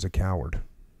back here as a coward."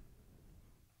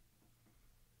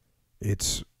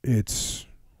 It's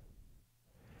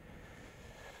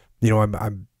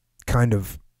I'm kind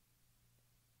of,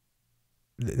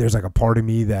 there's like a part of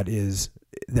me that is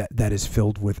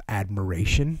filled with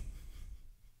admiration,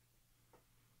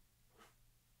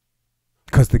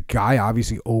 because the guy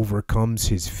obviously overcomes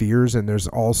his fears, and there's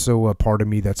also a part of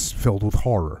me that's filled with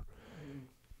horror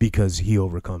because he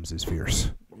overcomes his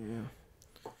fears. Yeah.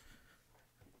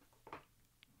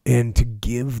 And to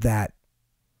give that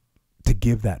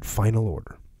final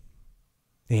order,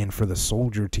 and for the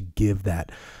soldier to give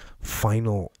that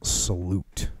final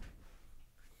salute,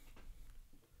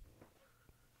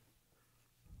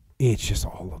 it's just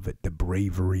all of it, the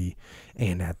bravery,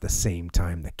 and at the same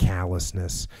time the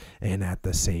callousness, and at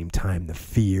the same time the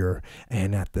fear,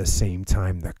 and at the same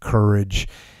time the courage.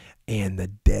 and the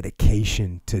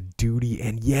dedication to duty,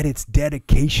 and yet it's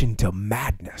dedication to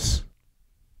madness.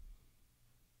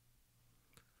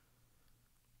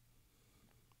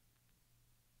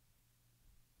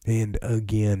 And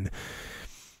again,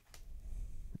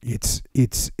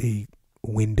 it's a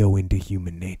window into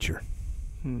human nature.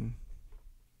 And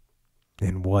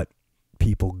what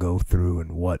people go through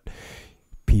and what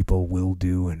people will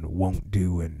do and won't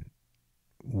do and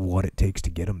what it takes to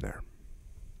get them there.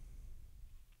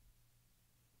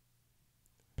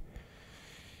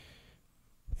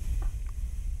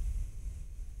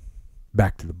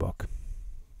 Back to the book.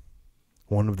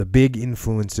 One of the big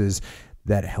influences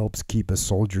that helps keep a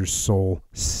soldier's soul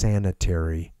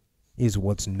sanitary is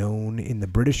what's known in the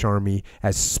British Army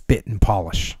as spit and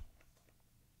polish.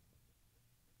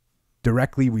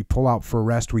 Directly we pull out for a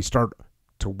rest, we start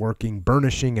to working,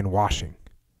 burnishing and washing.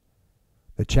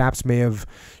 The chaps may have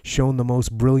shown the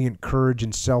most brilliant courage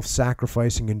and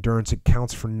self-sacrificing endurance. It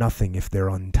counts for nothing if they're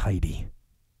untidy.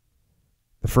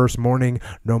 The first morning,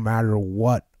 no matter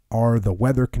what are the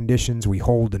weather conditions, we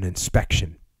hold an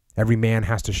inspection. Every man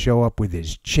has to show up with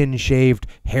his chin shaved,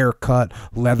 hair cut,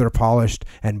 leather polished,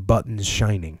 and buttons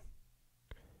shining.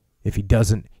 If he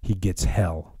doesn't, he gets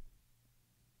hell.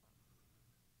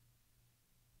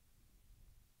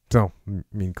 So, I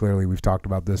mean, clearly we've talked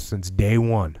about this since day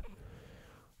one.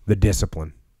 The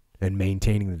discipline and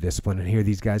maintaining the discipline. And here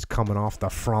these guys coming off the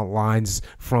front lines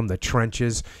from the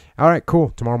trenches. All right,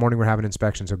 cool. Tomorrow morning we're having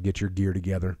inspection, so get your gear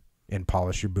together and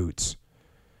polish your boots.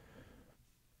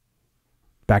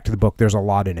 Back to the book, there's a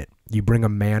lot in it. You bring a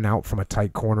man out from a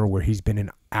tight corner where he's been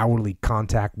in hourly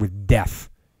contact with death.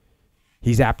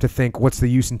 He's apt to think, what's the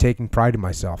use in taking pride in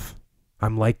myself?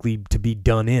 I'm likely to be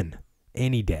done in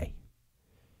any day.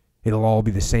 It'll all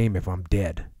be the same if I'm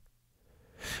dead.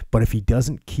 But if he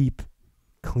doesn't keep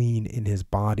clean in his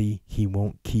body, he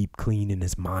won't keep clean in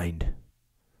his mind.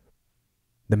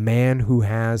 The man who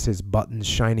has his buttons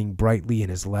shining brightly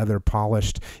and his leather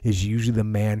polished is usually the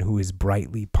man who is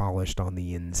brightly polished on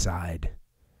the inside.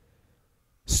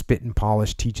 Spit and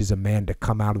polish teaches a man to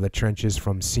come out of the trenches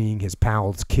from seeing his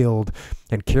pals killed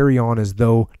and carry on as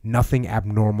though nothing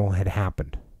abnormal had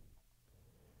happened.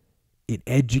 It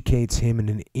educates him in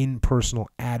an impersonal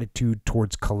attitude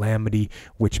towards calamity,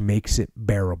 which makes it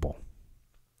bearable.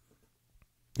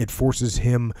 It forces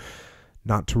him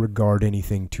not to regard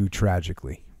anything too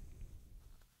tragically.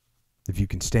 If you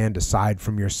can stand aside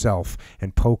from yourself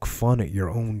and poke fun at your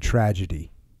own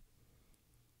tragedy,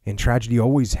 and tragedy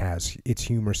always has its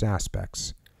humorous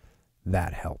aspects,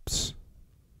 that helps.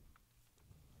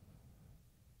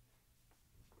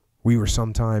 We were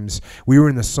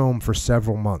in the Somme for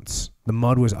several months. The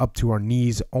mud was up to our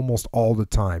knees almost all the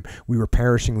time. We were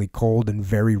perishingly cold and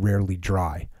very rarely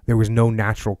dry. There was no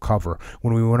natural cover.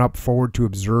 When we went up forward to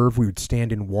observe, we would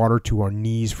stand in water to our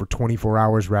knees for 24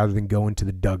 hours rather than go into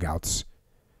the dugouts.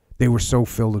 They were so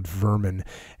filled with vermin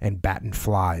and battened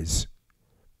flies.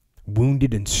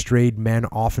 Wounded and strayed men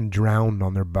often drowned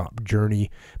on their journey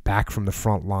back from the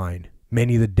front line.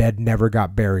 Many of the dead never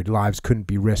got buried. Lives couldn't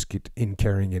be risked in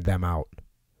carrying them out.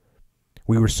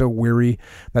 We were so weary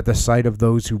that the sight of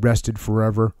those who rested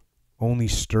forever only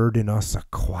stirred in us a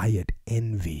quiet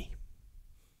envy.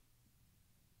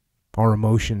 Our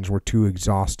emotions were too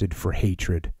exhausted for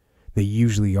hatred. They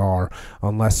usually are,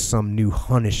 unless some new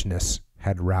Hunnishness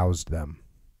had roused them.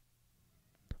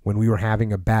 When we were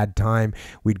having a bad time,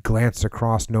 we'd glance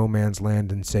across no man's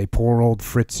land and say, "Poor old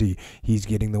Fritzy, he's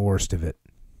getting the worst of it."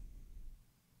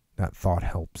 That thought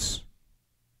helps.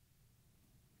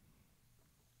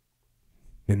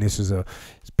 And this is a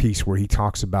piece where he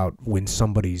talks about when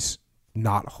somebody's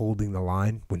not holding the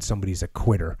line, when somebody's a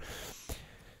quitter.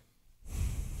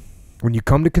 When you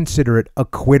come to consider it, a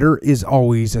quitter is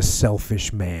always a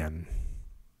selfish man.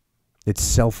 It's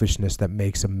selfishness that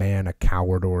makes a man a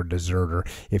coward or a deserter.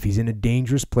 If he's in a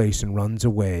dangerous place and runs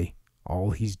away,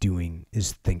 all he's doing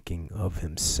is thinking of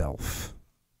himself.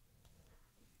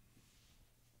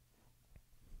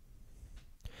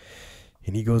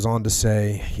 And he goes on to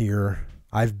say here,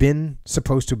 I've been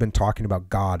supposed to have been talking about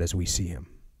God as we see him.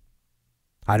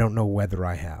 I don't know whether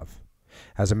I have.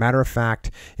 As a matter of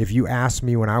fact, if you asked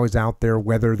me when I was out there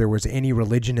whether there was any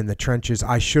religion in the trenches,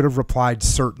 I should have replied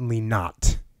certainly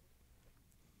not.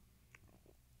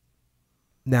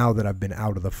 Now that I've been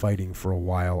out of the fighting for a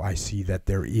while, I see that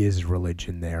there is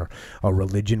religion there, a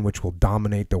religion which will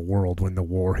dominate the world when the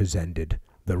war has ended,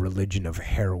 the religion of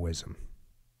heroism.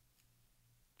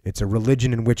 It's a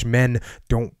religion in which men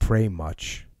don't pray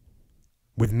much.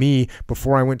 With me,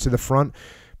 before I went to the front,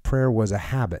 prayer was a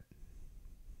habit.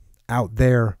 Out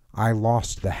there, I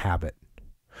lost the habit.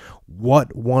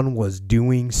 What one was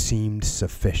doing seemed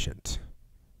sufficient.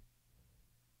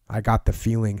 I got the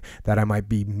feeling that I might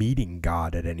be meeting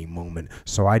God at any moment,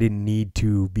 so I didn't need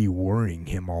to be worrying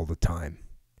him all the time,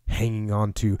 hanging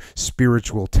on to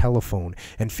spiritual telephone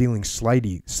and feeling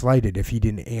slighted if he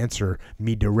didn't answer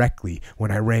me directly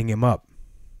when I rang him up.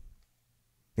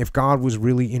 If God was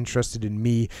really interested in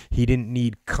me, he didn't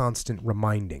need constant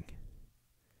reminding.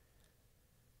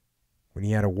 When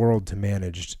he had a world to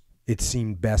manage, it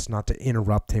seemed best not to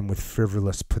interrupt him with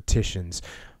frivolous petitions,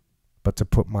 but to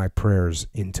put my prayers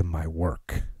into my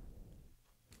work.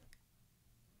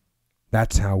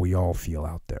 That's how we all feel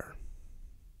out there.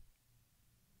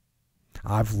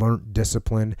 I've learned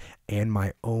discipline and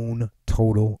my own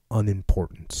total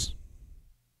unimportance.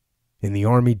 In the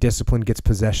army, discipline gets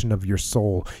possession of your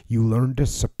soul. You learn to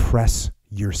suppress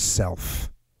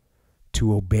yourself,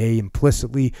 to obey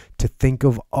implicitly, to think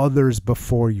of others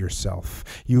before yourself.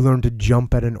 You learn to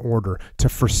jump at an order, to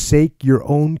forsake your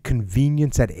own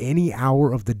convenience at any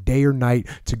hour of the day or night,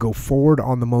 to go forward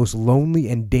on the most lonely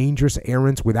and dangerous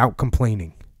errands without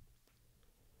complaining.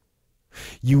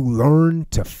 You learn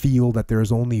to feel that there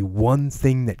is only one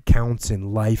thing that counts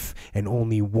in life and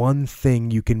only one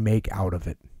thing you can make out of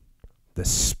it: the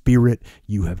spirit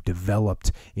you have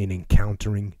developed in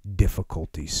encountering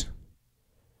difficulties.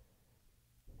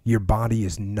 Your body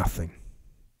is nothing.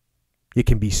 It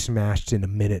can be smashed in a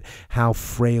minute. How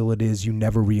frail it is you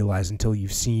never realize until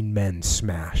you've seen men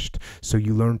smashed. So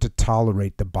you learn to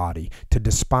tolerate the body, to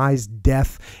despise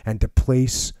death, and to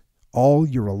place all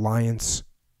your reliance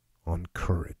on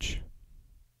courage,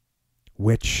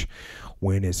 which,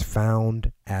 when is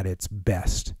found at its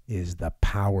best, is the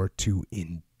power to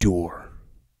endure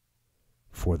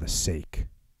for the sake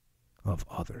of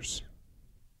others.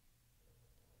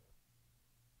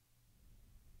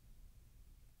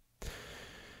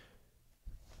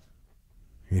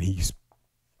 And he's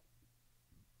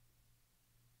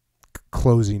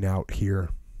closing out here.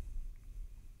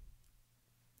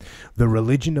 The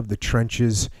religion of the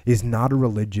trenches is not a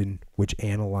religion which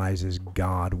analyzes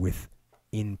God with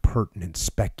impertinent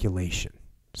speculation.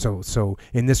 So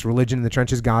in this religion in the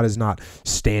trenches, God is not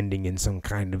standing in some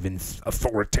kind of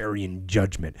authoritarian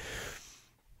judgment.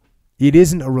 It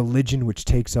isn't a religion which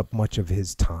takes up much of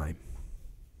his time.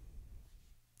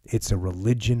 It's a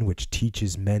religion which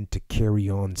teaches men to carry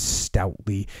on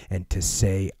stoutly and to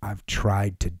say, I've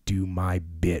tried to do my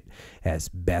bit as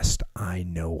best I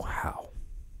know how.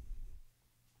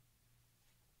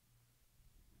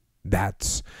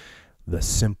 That's the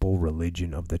simple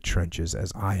religion of the trenches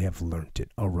as I have learnt it.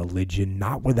 A religion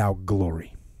not without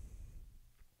glory.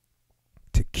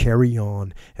 To carry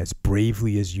on as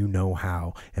bravely as you know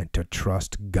how and to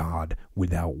trust God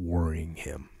without worrying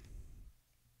him.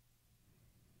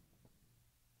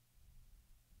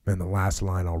 And the last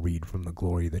line I'll read from The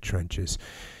Glory of the Trenches.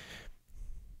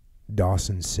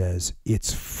 Dawson says,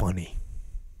 it's funny.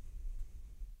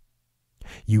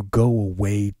 You go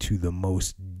away to the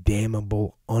most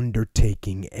damnable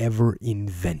undertaking ever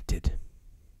invented.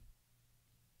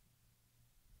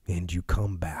 And you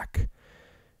come back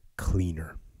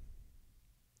cleaner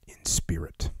in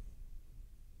spirit.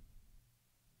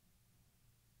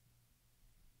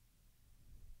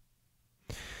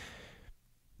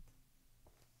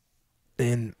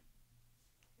 And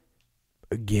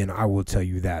again, I will tell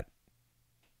you that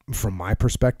from my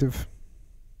perspective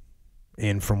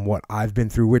and from what I've been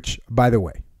through, which, by the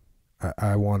way,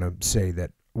 I want to say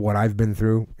that what I've been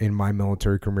through in my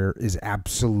military career is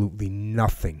absolutely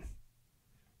nothing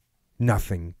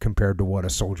compared to what a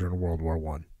soldier in World War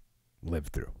I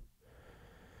lived through.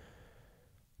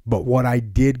 But what I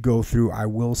did go through, I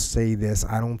will say this,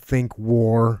 I don't think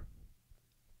war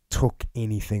took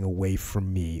anything away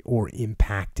from me or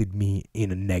impacted me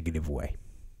in a negative way.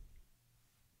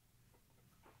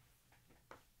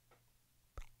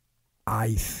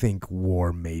 I think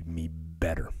war made me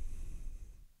better.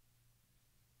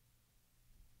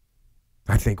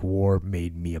 I think war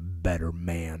made me a better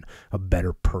man, a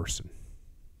better person.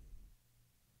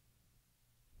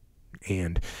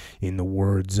 And in the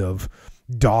words of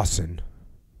Dawson,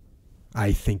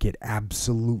 I think it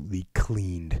absolutely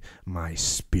cleaned my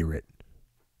spirit.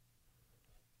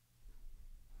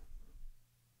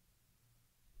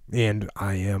 And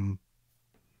I am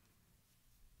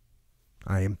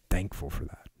thankful for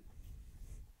that.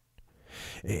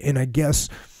 And I guess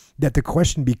that the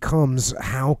question becomes,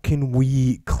 how can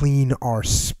we clean our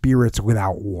spirits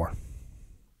without war?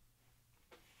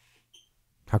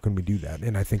 How can we do that?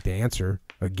 And I think the answer,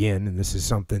 again, and this is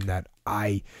something that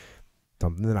I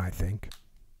think,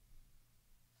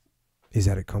 is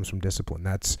that it comes from discipline.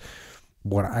 That's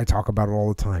what I talk about it all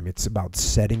the time. It's about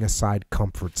setting aside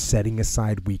comfort, setting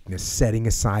aside weakness, setting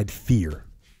aside fear,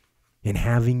 and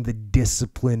having the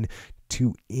discipline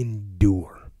to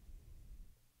endure.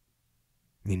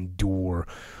 Endure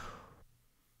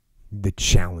the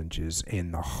challenges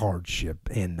and the hardship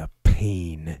and the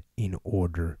pain in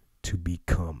order to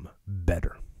become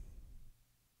better.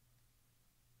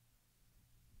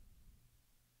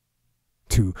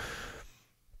 To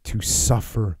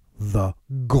suffer the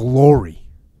glory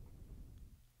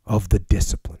of the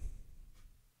discipline.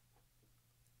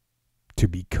 To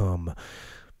become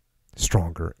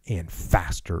stronger and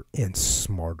faster and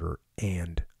smarter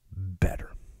and better.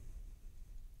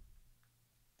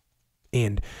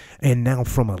 And now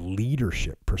from a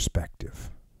leadership perspective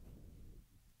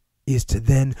is to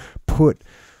then put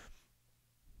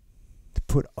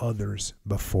others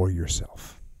before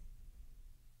yourself.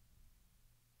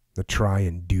 To try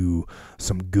and do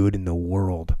some good in the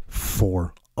world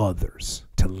for others,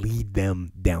 to lead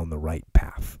them down the right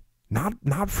path.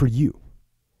 Not for you,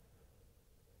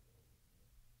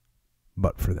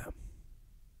 but for them.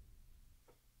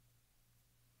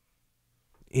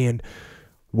 And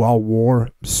while war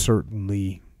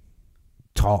certainly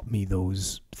taught me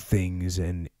those things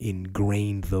and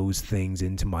ingrained those things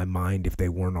into my mind if they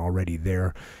weren't already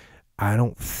there, I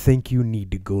don't think you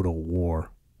need to go to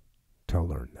war to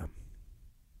learn them.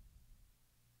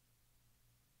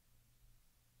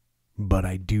 But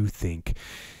I do think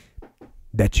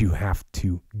that you have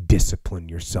to discipline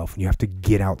yourself, and you have to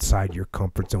get outside your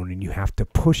comfort zone, and you have to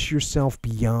push yourself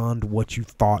beyond what you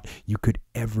thought you could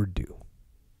ever do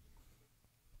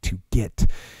to get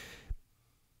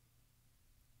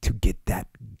that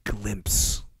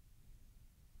glimpse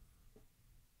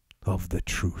of the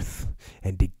truth,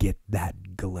 and to get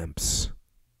that glimpse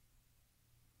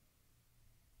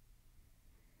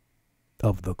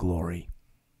of the glory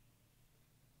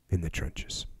in the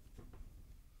trenches.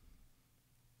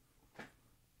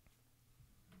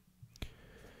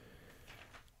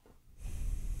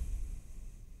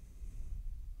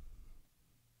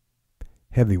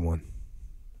 Heavy one.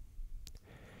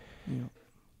 Yeah.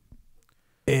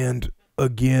 And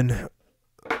again,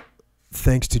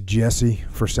 thanks to Jesse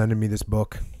for sending me this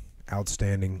book.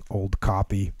 Outstanding old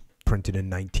copy, printed in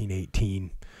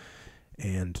 1918.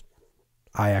 And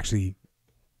I actually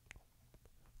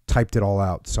typed it all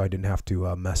out so I didn't have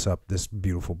to mess up this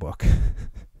beautiful book.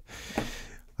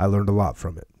 I learned a lot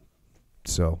from it,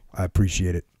 so I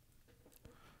appreciate it.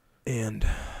 And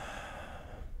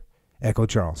Echo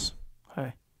Charles.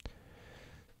 Hi.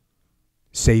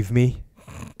 Save me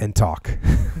and talk.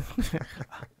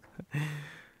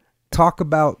 Talk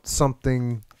about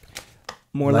something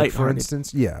more like, for lighthearted.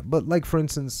 instance, like for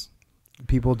instance,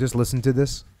 people just listen to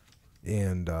this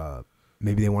and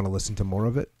maybe they want to listen to more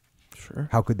of it. Sure.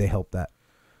 How could they help that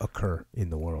occur in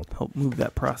the world? Help move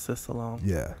that process along.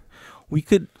 Yeah. We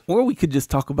could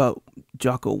just talk about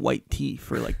Jocko white tea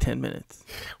for like 10 minutes.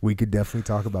 We could definitely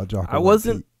talk about Jocko. I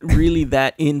wasn't really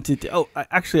that into tea.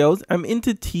 I'm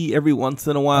into tea every once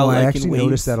in a while. I actually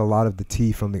noticed that a lot of the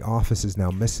tea from The Office is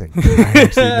now missing. I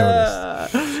actually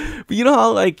noticed. But you know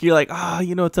how like you're like,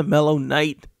 it's a mellow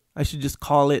night. I should just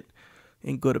call it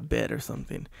and go to bed or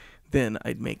something. Then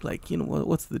I'd make like,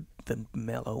 what's the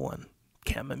mellow one?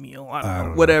 Chamomile. I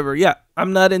don't know. Whatever. Yeah.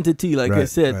 I'm not into tea, like I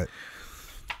said. Right.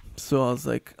 So I was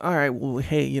like, all right, well,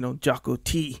 hey, Jocko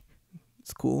tea.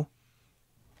 It's cool.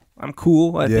 I'm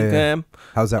cool. I think I am.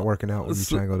 How's that working out when you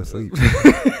try and go to sleep?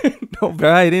 No, but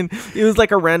I didn't. It was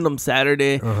like a random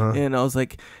Saturday. And I was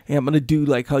like, hey, I'm going to do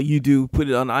like how you do, put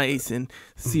it on ice and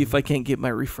see if I can't get my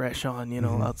refresh on,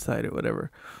 outside or whatever.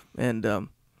 And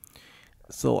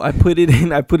so I put it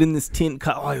in this tin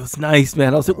cup. Oh, it was nice,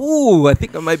 man. I was like, ooh, I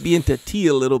think I might be into tea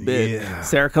a little bit. Yeah.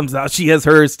 Sarah comes out. She has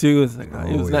hers, too. It's like,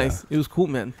 it was nice. It was cool,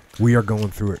 man. We are going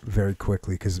through it very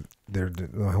quickly because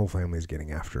the whole family is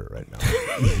getting after it right now.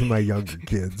 Even my younger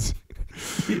kids.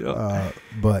 Yeah.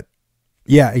 But,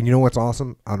 yeah, and you know what's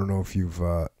awesome? I don't know if you've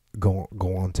go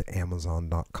on to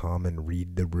Amazon.com and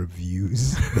read the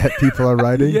reviews that people are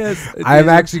writing. Yes, I'm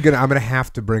gonna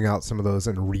have to bring out some of those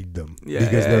and read them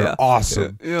because they're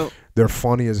awesome. Yeah. They're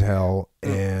funny as hell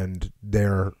and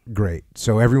they're great.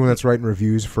 So everyone that's writing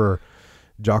reviews for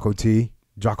Jocko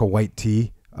white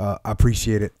tea,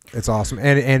 appreciate it. It's awesome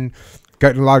and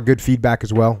gotten a lot of good feedback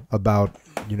as well about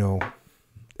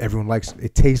everyone likes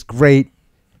it. Tastes great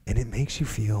and it makes you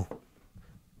feel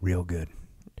real good.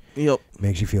 Yep.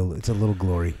 Makes you feel it's a little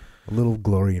glory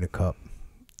in a cup,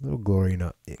 a little glory in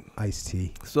a iced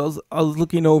tea. So I was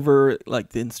looking over like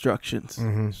the instructions.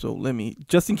 So let me,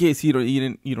 just in case you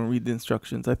don't read the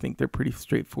instructions, I think they're pretty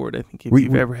straightforward. I think if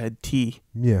you've ever had tea,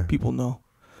 people know.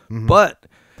 But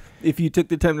if you took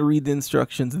the time to read the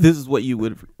instructions, this is what you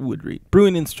would read.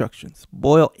 Brewing instructions.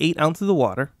 Boil 8 ounces of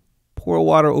water. Pour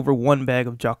water over 1 bag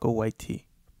of Jocko white tea.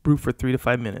 Brew for 3 to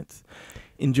 5 minutes.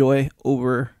 Enjoy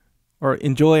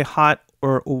hot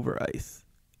or over ice.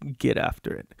 Get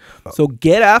after it. So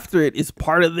get after it is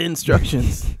part of the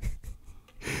instructions.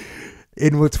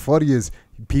 And what's funny is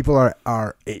people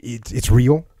are it's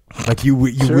real. Like you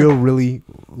will really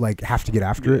like have to get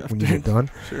after it when you get done.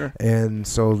 Sure. And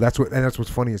so that's what's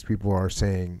funny is people are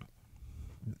saying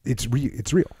it's real.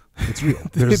 It's real.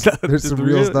 There's some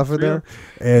real stuff in there.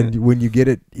 And when you get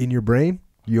it in your brain,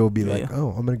 you'll be like, oh,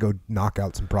 I'm going to go knock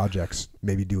out some projects.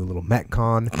 Maybe do a little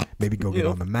Metcon. Maybe go get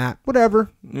on the mat. Whatever.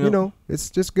 You know, it's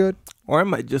just good. Or I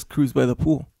might just cruise by the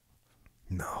pool.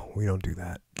 No, we don't do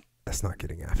that. That's not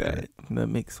getting after it. That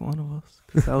makes one of us.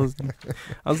 'Cause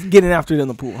I was getting after it in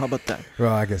the pool. How about that?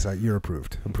 Well, I guess you're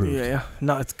approved. Yeah.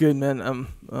 No, it's good, man.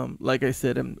 Like I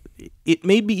said, it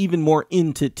may be even more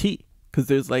into tea. Because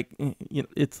there's like,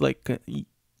 it's like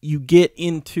you get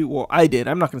into, well, I did.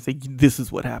 I'm not going to say this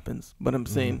is what happens, but I'm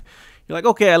saying you're like,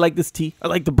 okay, I like this tea. I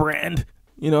like the brand,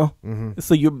 So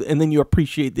and then you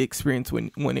appreciate the experience when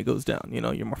it goes down.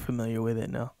 You're more familiar with it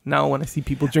now. Now when I see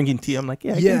people drinking tea, I'm like,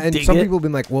 and some people have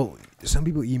been like, well, some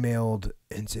people emailed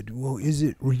and said, well, is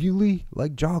it really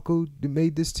like Jocko that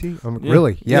made this tea? I'm like,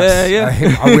 really? Yes.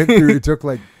 Yeah. I went through. It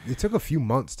took a few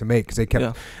months to make because they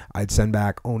kept. I'd send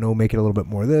back, oh no, make it a little bit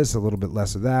more of this, a little bit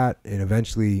less of that, and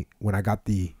eventually, when I got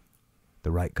the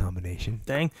right combination,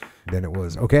 then it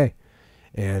was okay.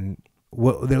 And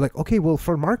they're like, okay, well,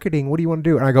 for marketing, what do you want to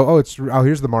do? And I go,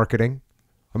 here's the marketing.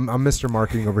 I'm Mr.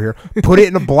 Marketing over here. Put it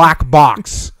in a black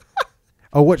box.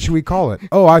 Oh, what should we call it?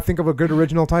 Oh, I think of a good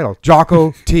original title.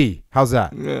 Jocko Tea. How's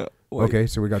that? Yeah. Okay,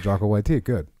 so we got Jocko White Tea.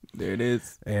 Good. There it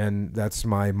is. And that's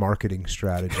my marketing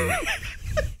strategy.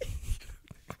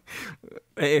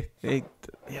 Hey,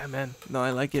 yeah, man. No,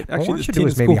 I like it. Actually, what we should do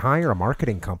is maybe hire a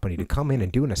marketing company to come in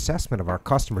and do an assessment of our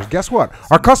customers. Guess what?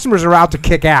 Our customers are out to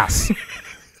kick ass.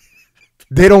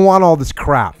 They don't want all this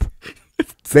crap.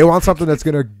 They want something that's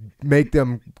going to make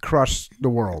them crush the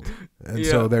world. And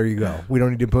so there you go. We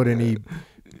don't need to put any,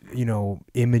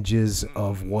 images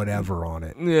of whatever on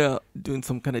it. Yeah, doing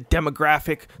some kind of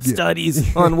demographic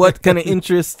studies on what kind of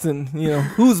interests and,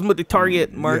 who's the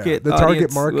target market. The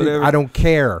target market, whatever. I don't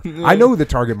care. I know who the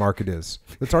target market is.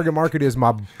 The target market is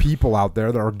my people out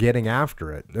there that are getting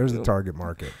after it. There's the target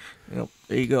market. Yep,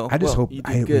 there you go. I just hope, you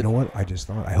know what? I just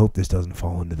thought, I hope this doesn't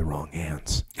fall into the wrong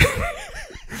hands.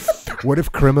 What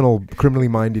if criminally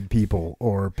minded people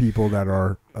or people that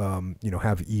are,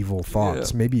 have evil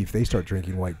thoughts, maybe if they start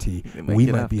drinking white tea, we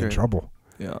might be in trouble.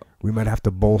 Yeah. We might have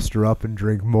to bolster up and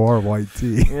drink more white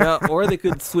tea. Yeah, or they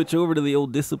could switch over to the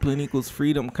old discipline equals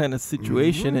freedom kind of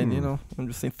situation. And, I'm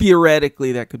just saying,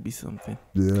 theoretically, that could be something.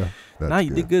 Yeah.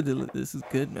 You did good. This is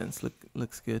good, man. This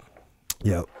looks good.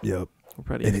 Yep. We're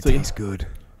proud of and it tastes good.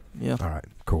 Yeah. All right,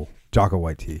 cool. Jocko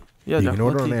White Tea. Yeah, you can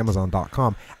order on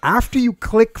Amazon.com. After you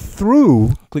click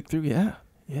through, yeah.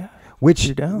 Which,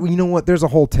 you know what? There's a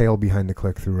whole tale behind the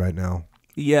click-through right now.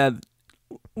 Yeah,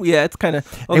 it's kind of...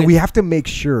 Okay. And we have to make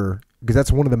sure, because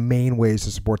that's one of the main ways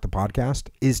to support the podcast,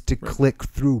 is to click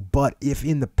through. But if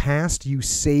in the past you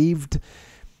saved...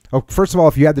 Oh, first of all,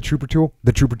 if you had the Trooper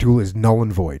tool is null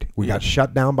and void. We got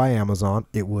shut down by Amazon.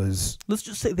 It was... Let's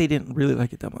just say they didn't really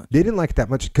like it that much. They didn't like it that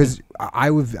much because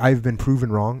I've been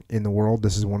proven wrong in the world.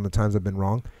 This is one of the times I've been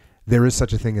wrong. There is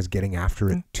such a thing as getting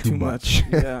after it too much.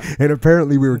 Yeah. And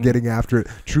apparently we were getting after it.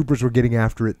 Troopers were getting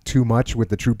after it too much with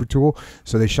the Trooper tool.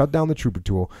 So they shut down the Trooper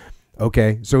tool.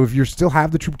 Okay, so if you still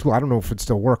have the Trooper tool, I don't know if it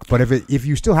still works, but if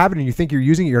you still have it and you think you're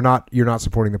using it, you're not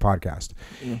supporting the podcast.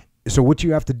 Yeah. So what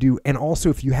you have to do, and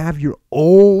also if you have your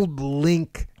old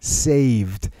link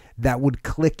saved that would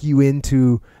click you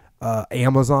into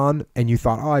Amazon and you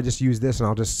thought, I just use this and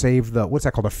I'll just save what's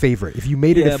that called, a favorite. If you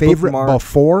made it a favorite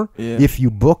before, if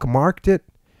you bookmarked it,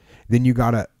 then you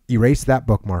got to erase that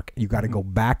bookmark. You got to go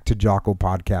back to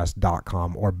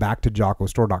jockopodcast.com or back to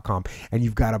jockostore.com and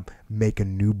you've got to make a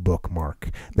new bookmark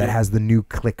that has the new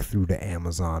click through to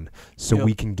Amazon so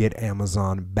we can get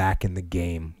Amazon back in the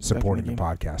game supporting the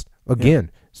podcast. Again,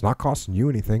 it's not costing you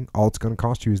anything. All it's going to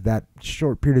cost you is that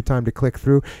short period of time to click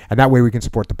through, and that way we can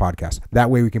support the podcast. That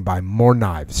way we can buy more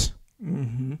knives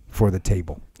for the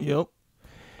table. Yep.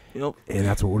 And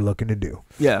that's what we're looking to do.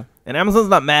 Yeah. And Amazon's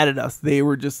not mad at us. They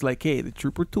were just like, hey, the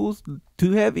Trooper tool's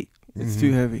too heavy. It's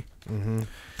too heavy. Mm-hmm.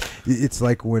 It's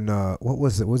like when, what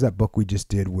was it? What was that book we just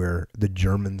did where the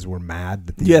Germans were mad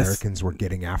that the Americans were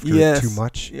getting after it too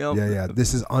much? Yep. Yeah.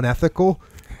 This is unethical.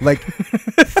 Like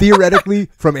theoretically,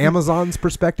 from Amazon's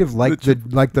perspective, like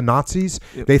the Nazis,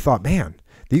 they thought, man,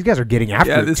 These guys are getting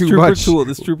after it this too Trooper much. Tool,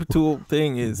 this Trooper Tool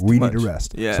thing is We too need much. a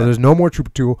rest. Yeah. So there's no more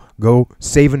Trooper Tool. Go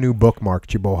save a new bookmark,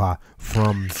 Chiboha,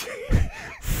 from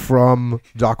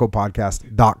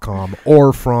JockoPodcast.com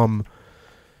or from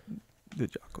the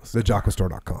Jocko.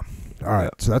 JockoStore.com. All right,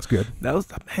 so that's good. That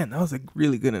was a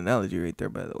really good analogy right there,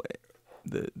 by the way.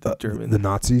 The German, the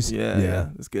Nazis. Yeah,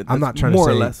 that's good. I'm not trying to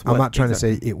say. I'm not trying to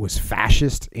say it was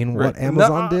fascist in what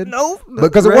Amazon did. No,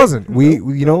 because it wasn't. We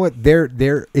you know what?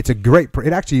 It's a great.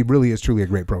 It actually really is truly a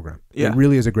great program. Yeah. It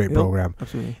really is a great program.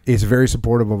 Absolutely. It's very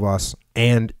supportive of us,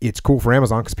 and it's cool for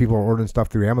Amazon because people are ordering stuff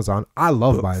through Amazon. I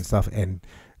love buying stuff and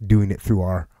doing it through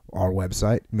our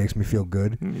website. It makes me feel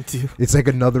good. Me too. It's like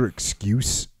another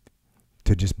excuse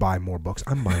to just buy more books.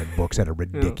 I'm buying books at a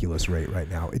ridiculous rate right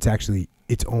now. It's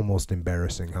almost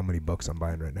embarrassing how many books I'm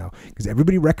buying right now because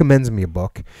everybody recommends me a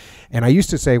book, and I used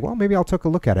to say, well, maybe I'll take a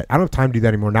look at it. I don't have time to do that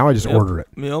anymore. Now I just order it.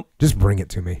 Yep. Just bring it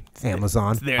to me.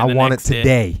 Amazon. I want it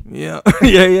today. Yeah.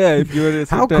 yeah. If you order it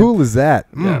how cool is that?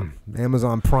 Yeah.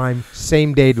 Amazon Prime,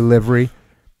 same day delivery.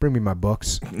 Bring me my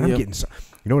books. I'm getting so.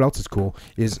 You know what else is cool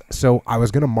is so I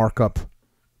was gonna mark up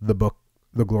the book,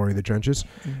 The Glory of the Trenches,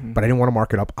 but I didn't want to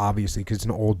mark it up obviously because it's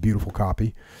an old beautiful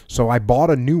copy. So I bought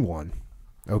a new one.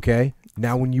 Okay.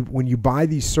 Now when you buy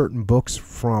these certain books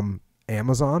from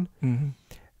Amazon,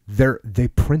 they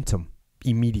print them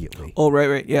immediately. Oh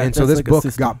right, yeah. And so this book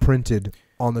got printed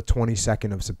on the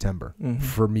 22nd of September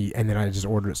for me, and then I just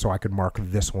ordered it so I could mark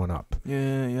this one up.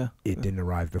 Yeah. It didn't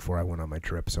arrive before I went on my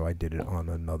trip, so I did it on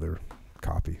another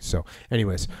copy. So,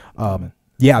 anyways,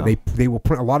 they will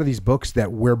print a lot of these books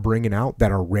that we're bringing out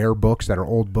that are rare books, that are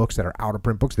old books, that are out of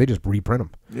print books. They just reprint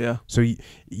them. Yeah. So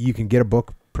you can get a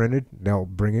book printed. They'll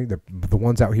bring it. The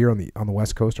ones out here on the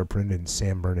West Coast are printed in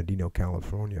San Bernardino,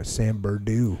 California. San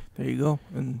Bernardino. There you go.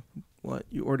 And what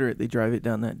you order it, they drive it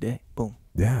down that day. Boom.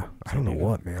 Yeah. I don't know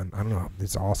what, man. I don't know.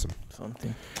 It's awesome.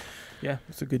 Something. Yeah,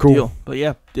 it's a good deal. But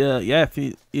yeah.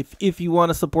 If you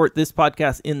want to support this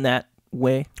podcast in that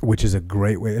way, which is a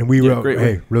great way, and we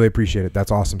really appreciate it.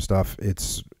 That's awesome stuff.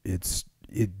 It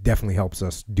definitely helps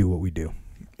us do what we do.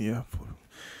 Yeah.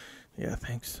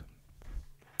 Thanks.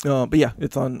 But yeah,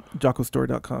 it's on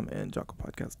JockoStore.com and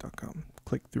JockoPodcast.com.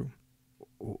 Click through.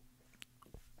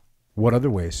 What other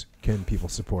ways can people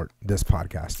support this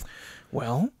podcast?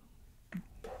 Well,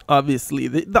 obviously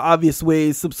the obvious way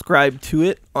is subscribe to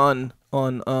it on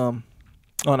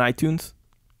iTunes,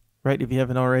 right? If you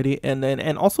haven't already,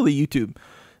 and also the YouTube.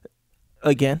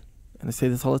 Again, and I say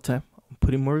this all the time, I'm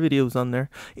putting more videos on there.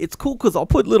 It's cool because I'll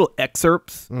put little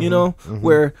excerpts,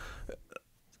 where.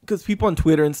 Because people on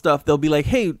Twitter and stuff, they'll be like,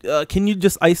 hey, can you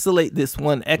just isolate this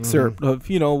one excerpt of,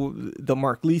 the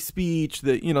Mark Lee speech,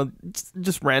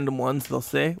 just random ones they'll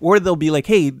say. Or they'll be like,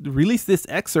 hey, release this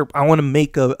excerpt. I want to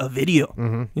make a video,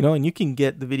 and you can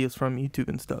get the videos from YouTube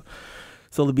and stuff.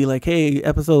 So they'll be like, hey,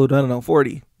 episode,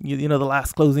 40, the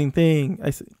last closing thing.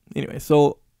 Anyway,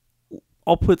 so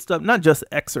I'll put stuff, not just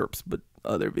excerpts, but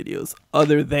other videos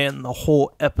other than the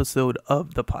whole episode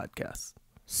of the podcast.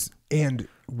 And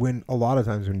a lot of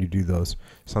times when you do those,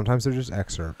 sometimes they're just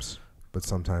excerpts, but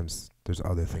sometimes there's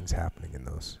other things happening in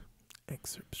those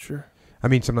excerpts. Sure. I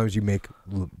mean, sometimes you make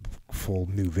full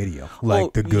new video,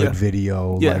 like the good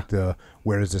video, like the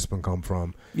where does this one come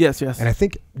from? Yes. And I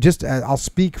think I'll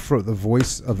speak for the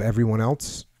voice of everyone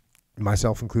else,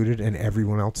 myself included, and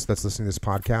everyone else that's listening to this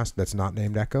podcast that's not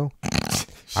named Echo.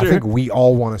 Sure. I think we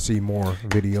all want to see more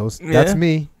videos. Yeah. That's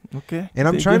me. Okay. And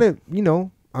I'm trying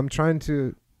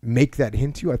to make that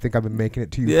hint to you. I think I've been making it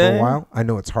to you for a while. I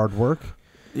know it's hard work.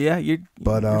 Yeah, you're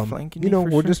flanking me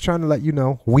we're just trying to let you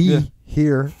know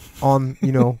here on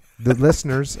the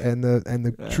listeners and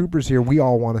the troopers here, we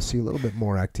all want to see a little bit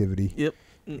more activity. Yep.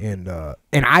 And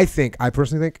I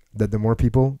personally think that the more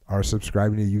people are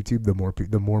subscribing to YouTube,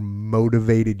 the more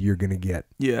motivated you're gonna get.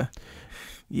 Yeah.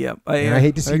 Yeah. I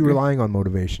hate to see you relying on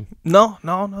motivation. No.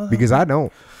 Because I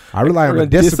don't. I rely on the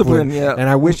discipline. And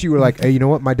I wish you were like, hey, you know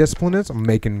what my discipline is? I'm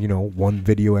making, one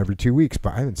video every 2 weeks,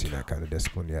 but I haven't seen that kind of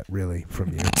discipline yet, really,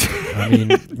 from you. I mean,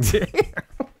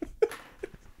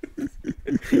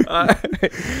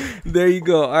 there you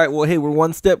go. All right. Well, hey, we're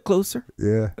one step closer.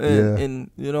 Yeah. And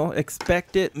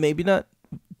expect it. Maybe not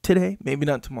today, maybe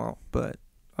not tomorrow, but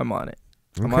I'm on it.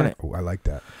 I'm on it. Oh, I like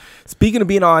that. Speaking of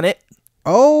being on it.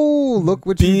 Oh, look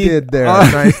what you did there.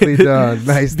 Nicely done.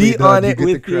 Nicely done. Be on it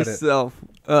with yourself.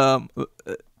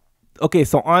 Okay,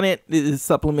 so Onnit is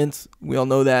supplements. We all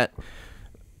know that.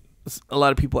 A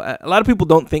lot of people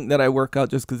don't think that I work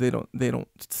out just because they don't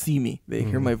see me. They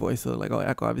hear my voice, so they're like, oh,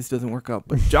 Jocko obviously doesn't work out.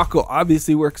 But Jocko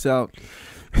obviously works out.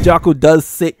 Jocko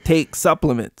does take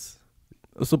supplements.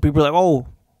 So people are like, oh,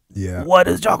 yeah, what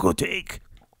does Jocko take?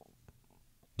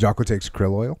 Jocko takes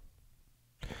krill oil.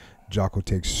 Jocko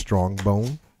takes strong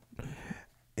bone.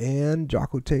 And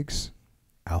Jocko takes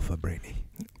Alpha Brainy.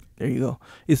 There you go.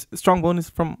 Is Strong Bone is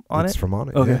from Onnit? It's from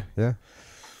Onnit. Okay. Yeah.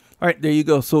 All right, there you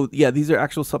go. So, yeah, these are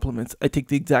actual supplements. I take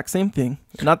the exact same thing.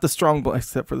 Not the Strong Bone,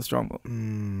 except for the Strong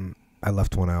Bone. I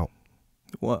left one out.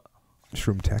 What?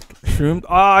 Shroom Tech. Shroom?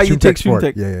 You take Shroom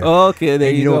Tech. Yeah. Oh, okay,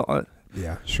 there you go.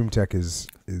 Yeah, Shroom Tech is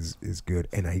good.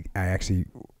 And I actually,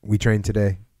 we trained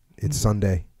today. It's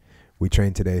Sunday. We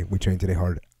trained today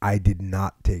hard. I did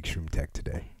not take Shroom Tech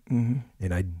today. And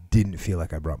I didn't feel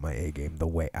like I brought my A game the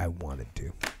way I wanted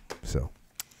to. So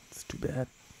it's too bad.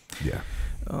 Yeah.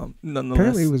 Nonetheless,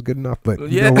 apparently it was good enough, but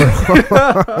yeah. All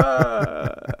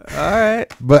right.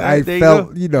 But I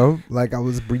felt, like I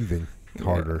was breathing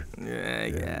harder.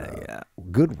 Yeah.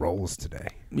 Good rolls today.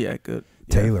 Yeah, good.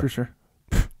 Taylor, for sure.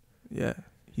 Yeah,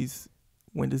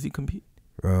 when does he compete?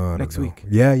 Next week.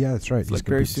 Yeah, that's right. He's like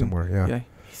very soon. Somewhere. Yeah,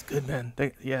 he's good, man.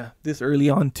 This early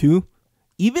on too.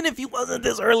 Even if he wasn't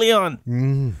this early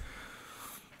on.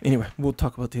 Anyway, we'll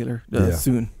talk about Taylor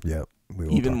soon. Yeah, we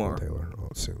will even talk more about Taylor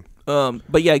soon.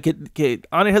 But yeah,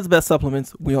 Onnit has the best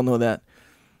supplements. We all know that.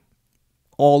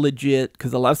 All legit,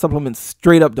 because a lot of supplements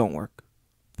straight up don't work.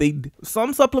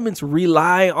 Some supplements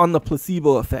rely on the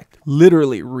placebo effect.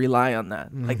 Literally rely on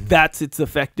that. Like that's its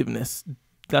effectiveness.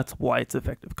 That's why it's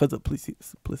effective, because of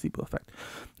placebo effect.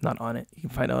 Not on it. You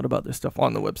can find out about this stuff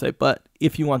on the website. But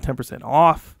if you want 10%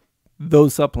 off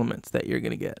those supplements that you're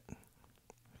gonna get,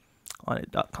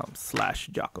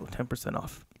 onnit.com/Jocko, 10%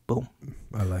 off. Boom.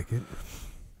 I like it.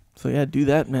 So yeah, do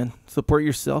that, man. Support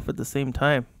yourself at the same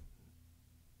time.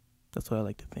 That's what I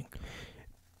like to think.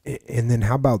 And then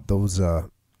how about those? How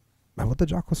about the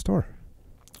Jocko store?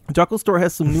 Jocko store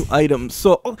has some new items.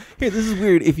 So here, this is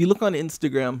weird. If you look on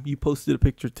Instagram, you posted a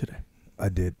picture today. I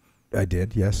did.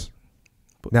 Yes.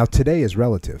 Now today is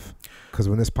relative, because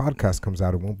when this podcast comes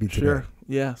out, it won't be today. Sure.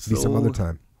 Yeah. It'll be some other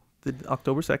time. The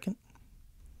October 2nd.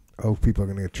 Oh, people are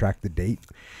gonna track the date.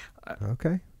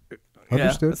 Okay.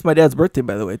 Understood. Yeah, it's my dad's birthday,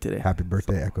 by the way, today. Happy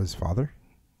birthday, Echo's father.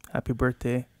 Happy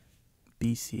birthday,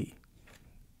 BC.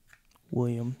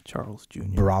 William Charles Jr.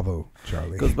 Bravo,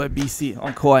 Charlie. Goes by BC.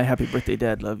 On Kauai, happy birthday,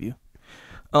 Dad. Love you.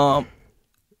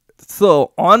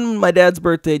 So on my dad's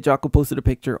birthday, Jocko posted a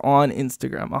picture on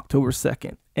Instagram, October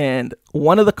 2nd. And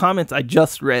one of the comments, I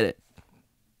just read it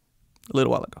a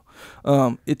little while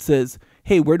ago. It says,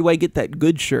 hey, where do I get that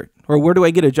good shirt? Or where do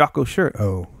I get a Jocko shirt?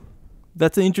 Oh.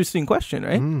 That's an interesting question,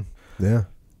 right? Yeah.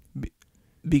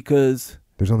 Because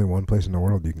there's only one place in the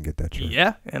world you can get that shirt.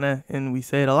 Yeah, and we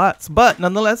say it a lot. But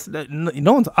nonetheless,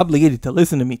 no one's obligated to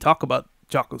listen to me talk about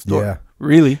Jocko's store. Yeah.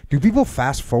 Really. Do people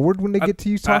fast forward when they get to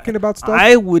you talking about stuff?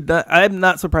 I would not. I'm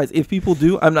not surprised. If people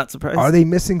do, I'm not surprised. Are they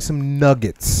missing some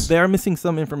nuggets? They are missing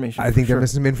some information. I think they're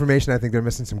missing some information. I think they're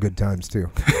missing some good times too.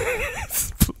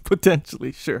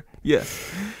 Potentially, sure.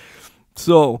 Yes.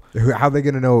 So how are they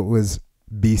going to know it was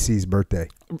BC's birthday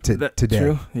today?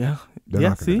 True. Yeah. They're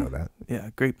not going to know that. Yeah.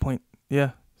 Great point.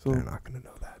 Yeah. So they're not going to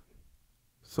know that.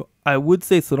 So I would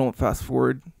say, so don't fast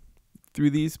forward through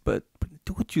these, but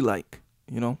do what you like.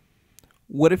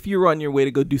 What if you're on your way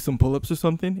to go do some pull-ups or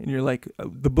something, and you're like,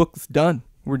 the book's done.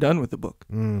 We're done with the book.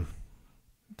 Time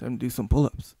to do some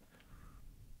pull-ups.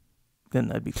 Then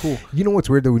that'd be cool. You know what's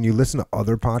weird though? When you listen to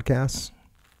other podcasts,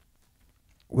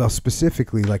 well,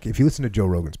 specifically, like if you listen to Joe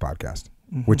Rogan's podcast,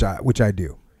 which I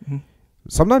do,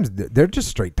 sometimes they're just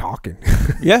straight talking.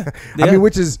 Yeah. I mean,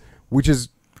 which is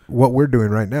what we're doing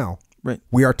right now. Right.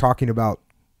 We are talking about.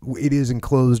 It is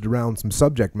enclosed around some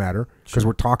subject matter because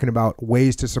we're talking about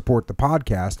ways to support the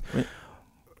podcast. Right.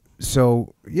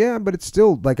 So yeah, but it's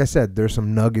still, like I said, there's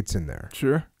some nuggets in there.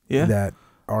 Sure. Yeah. That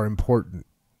are important.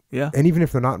 Yeah. And even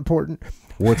if they're not important,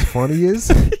 what's funny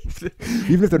is,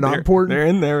 even if they're not important, they're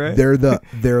in there, right? They're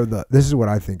the. This is what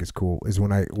I think is cool is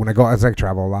when I go, I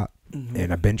travel a lot,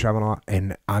 and I've been traveling a lot,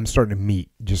 and I'm starting to meet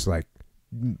just like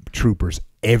troopers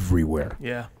everywhere.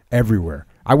 Yeah. Everywhere.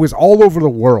 I was all over the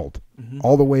world.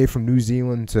 All the way from New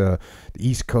Zealand to the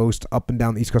East Coast, up and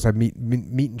down the East Coast. I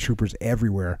meeting troopers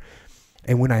everywhere.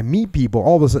 And when I meet people,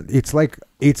 all of a sudden, it's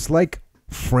like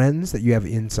friends that you have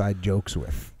inside jokes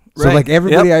with. Right. So like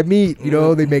everybody I meet,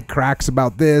 they make cracks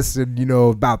about this and,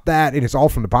 about that. And it's all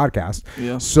from the podcast.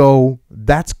 Yeah. So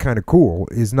that's kind of cool.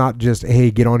 It's not just,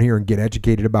 hey, get on here and get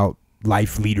educated about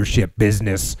life, leadership,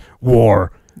 business,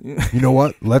 war. You know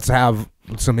what? Let's have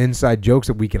some inside jokes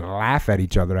that we can laugh at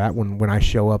each other at when I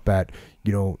show up at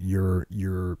your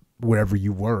wherever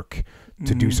you work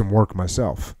to do some work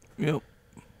myself. Yep.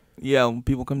 Yeah, when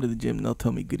people come to the gym, they'll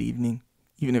tell me good evening,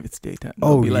 even if it's daytime.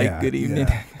 They'll be like, good evening.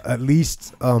 Yeah. At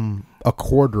least a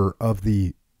quarter of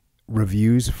the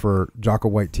reviews for Jocko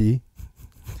White Tea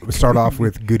start off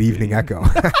with "Good evening, Echo."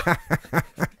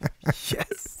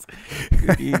 Yes.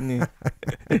 Good evening.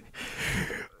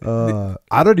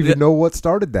 I don't even know what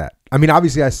started that. I mean,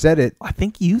 obviously, I said it. I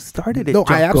think you started it. No,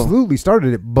 Jocko. I absolutely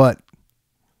started it, but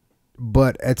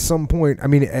at some point, I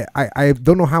mean, I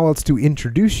don't know how else to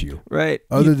introduce you, right?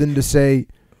 Other than to say,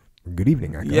 "Good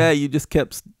evening, Echo." Yeah, you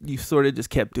sort of just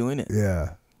kept doing it.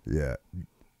 Yeah, yeah.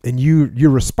 And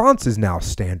your response is now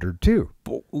standard too.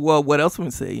 Well, what else would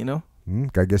I say? You know.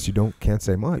 I guess you can't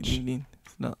say much. Good evening.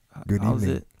 It's not. Good how's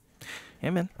evening. it? Yeah,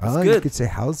 man. That's You good. could say,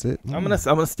 "How's it?" I'm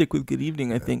gonna stick with good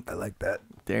evening. I think I like that.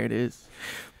 there it is.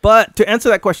 But to answer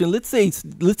that question, let's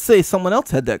say someone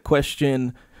else had that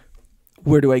question.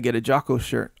 Where do I get a Jocko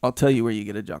shirt? I'll tell you where you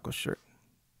get a Jocko shirt.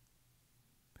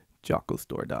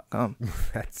 JockoStore.com.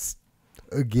 That's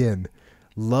again.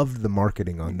 Loved the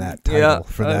marketing on that title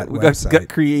for that we website. got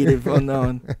creative on that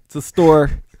one. It's a store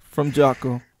from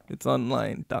Jocko. It's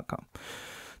online.com.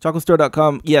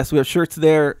 JockoStore.com. Yes, we have shirts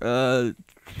there.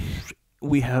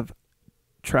 We have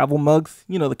travel mugs.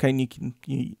 You know, the kind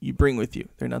you bring with you.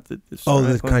 They're not the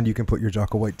kind you can put your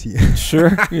Jocko white tea in.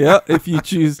 Sure. Yeah, if you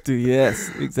choose to. Yes,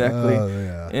 exactly.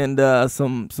 Yeah. And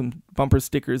some bumper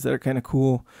stickers that are kind of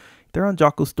cool. They're on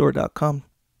JockoStore.com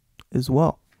as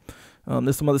well.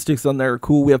 There's some other sticks on there that are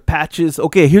cool. We have patches.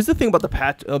 Okay, here's the thing about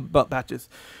about patches.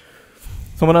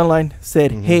 Someone online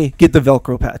said, "Hey, get the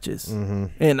Velcro patches."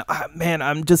 And man,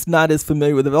 I'm just not as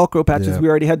familiar with the Velcro patches. Yeah. We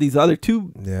already had these other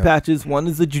two patches. One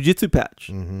is the jiu-jitsu patch.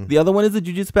 The other one is the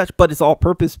jiu-jitsu patch, but it's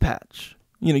all-purpose patch.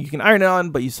 You know, you can iron it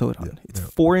on, but you sew it on. It's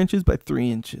 4 inches by 3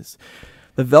 inches.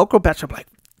 The Velcro patch, I'm like,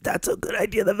 that's a good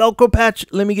idea. The Velcro patch.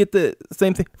 Let me get the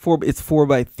same thing. It's 4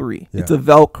 by 3. Yeah. It's a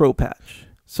Velcro patch.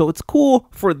 So it's cool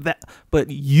for that. But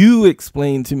you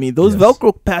explained to me those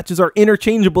Velcro patches are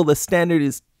interchangeable. The standard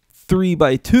is 3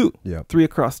 by 2. Yeah. 3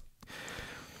 across.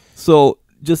 So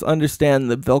just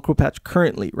understand the Velcro patch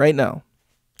currently, right now,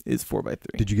 is 4 by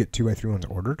 3. Did you get 2 by 3 ones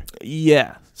ordered?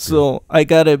 Yeah. So I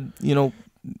gotta,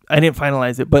 I didn't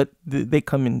finalize it, but they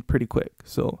come in pretty quick.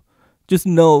 So just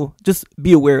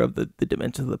be aware of the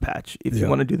dimensions of the patch. If you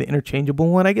want to do the interchangeable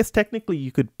one, I guess technically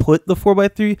you could put the 4 by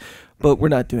 3, but we're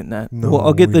not doing that. No, well,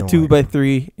 I'll get the 2 by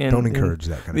 3. And don't encourage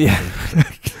that kind of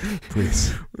thing.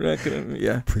 Please. We're not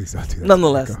gonna, Please don't do that.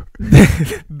 Nonetheless,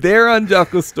 they're on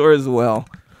Jocko Store as well.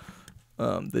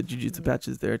 The jiu-jitsu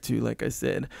patches there too, like I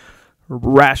said.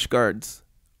 Rash guards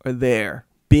are there,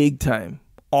 big time,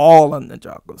 all on the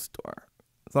Jocko Store.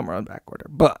 Some are on back order,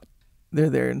 but they're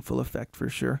there in full effect for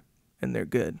sure, and they're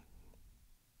good.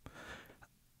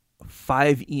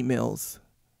 5 emails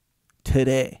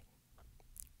today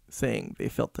saying they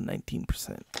felt the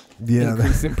 19%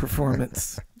 increase in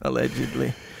performance,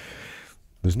 allegedly.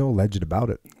 There's no alleged about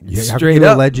it. Straight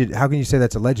up. How can you say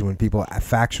that's alleged when people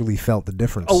factually felt the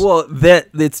difference? Oh, well,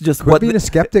 it's just Quit being a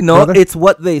skeptic, No, brother. it's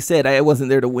what they said. I wasn't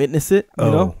there to witness it, you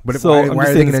know? But So why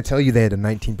are they going to tell you they had a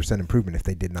 19% improvement if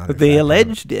they did not? They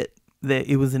alleged it, that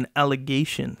it was an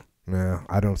allegation. No,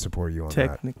 I don't support you on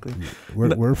Technically.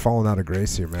 that. We're falling out of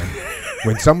grace here, man.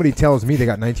 When somebody tells me they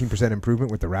got 19%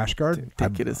 improvement with the rash guard,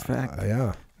 Ridiculous fact.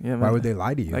 Yeah. Yeah, Why would they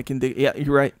lie to you? I can dig. Yeah,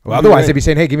 you're right. Well, otherwise they'd be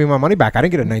saying, "Hey, give me my money back. I didn't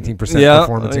get a 19%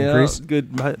 performance increase."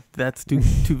 Good. That's two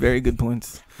very good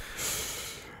points.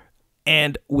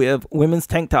 And we have women's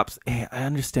tank tops. Hey, I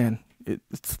understand.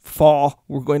 It's fall.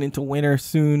 We're going into winter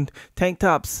soon. Tank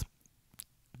tops.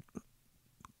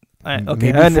 Maybe I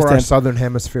understand. for our southern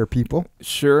hemisphere people.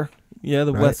 Sure. Yeah,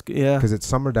 the west. Yeah, because it's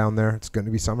summer down there. It's going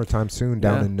to be summertime soon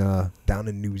down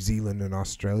in New Zealand and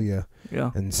Australia. Yeah.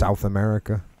 And South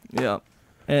America. Yeah.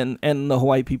 And the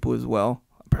Hawaii people as well.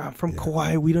 I'm from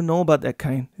Kauai. We don't know about that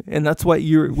kind. And that's why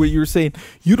you're saying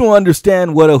you don't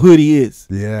understand what a hoodie is.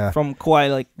 Yeah. From Kauai,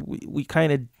 like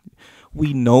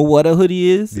we know what a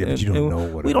hoodie is. Yeah, but you don't know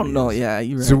what we don't know. Yeah,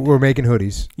 you're right. So we're making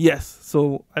hoodies. Yes.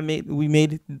 So we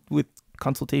made it with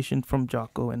consultation from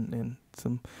Jocko and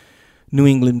some New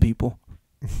England people.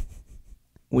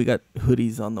 We got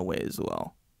hoodies on the way as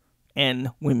well.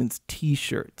 And women's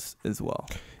t-shirts as well.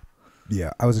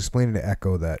 Yeah, I was explaining to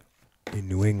Echo that in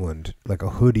New England, like a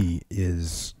hoodie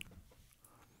is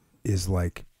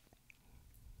like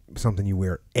something you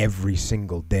wear every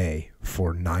single day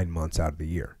for 9 months out of the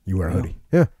year. You wear a hoodie.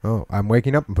 Yeah. Oh, I'm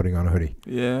waking up and putting on a hoodie.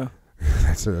 Yeah.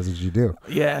 that's what you do.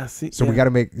 Yeah. We're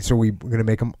gonna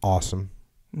make them awesome,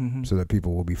 so that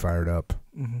people will be fired up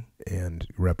and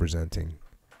representing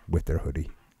with their hoodie,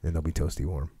 and they'll be toasty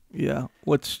warm. Yeah.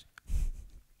 What's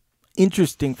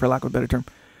interesting, for lack of a better term,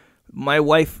 my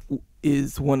wife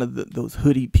is one of those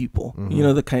hoodie people. You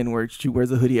know, the kind where she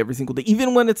wears a hoodie every single day,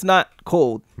 even when it's not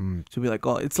cold. She'll be like,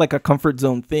 "Oh, it's like a comfort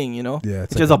zone thing," you know. Yeah,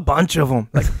 it's just a bunch of them.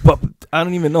 Like, but I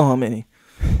don't even know how many.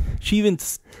 She even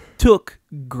took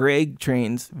Greg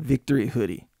Train's victory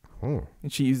hoodie. Oh.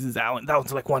 And she uses that one. That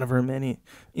was like one of her many.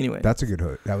 Anyway. That's a good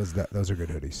hood. Those are good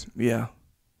hoodies. Yeah.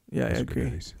 Yeah, Those I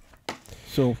agree.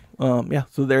 So, yeah.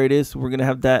 So there it is. We're going to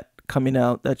have that coming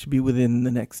out. That should be within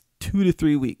the next 2 to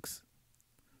 3 weeks.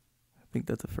 I think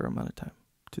that's a fair amount of time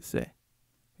to say.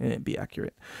 And it'd be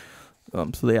accurate.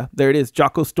 So yeah, there it is.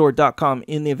 JockoStore.com.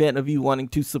 In the event of you wanting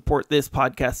to support this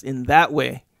podcast in that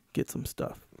way, get some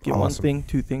stuff. Get awesome. 1 thing,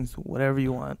 2 things, whatever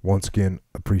you want. Once again,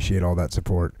 appreciate all that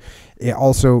support.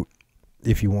 Also,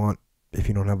 if you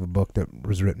don't have a book that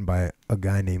was written by a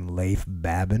guy named Leif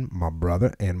Babin, my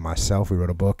brother, and myself, we wrote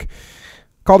a book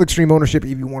called Extreme Ownership.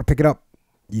 If you want to pick it up,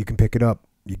 you can pick it up.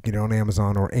 You can get it on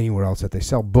Amazon or anywhere else that they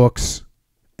sell books.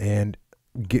 And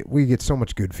we get so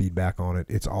much good feedback on it.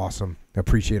 It's awesome. I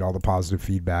appreciate all the positive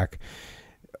feedback.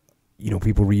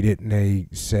 People read it and they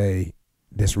say,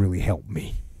 this really helped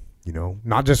me.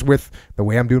 Not just with the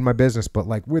way I'm doing my business, but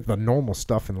like with the normal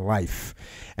stuff in life.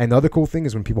 And the other cool thing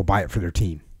is when people buy it for their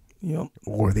team. Yep.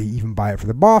 Or they even buy it for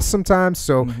the boss sometimes.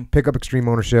 So pick up Extreme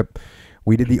Ownership.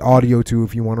 We did the audio too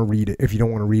if you want to read it. If you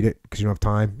don't want to read it because you don't have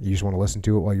time, you just want to listen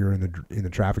to it while you're in the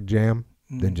traffic jam,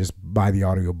 then just buy the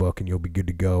audio book and you'll be good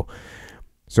to go.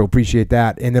 So appreciate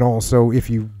that. And then also, if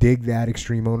you dig that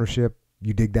Extreme Ownership,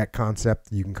 you dig that concept,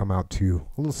 you can come out to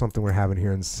a little something we're having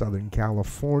here in Southern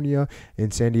California,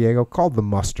 in San Diego, called the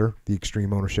Muster, the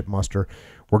Extreme Ownership Muster.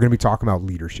 We're going to be talking about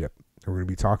leadership. We're going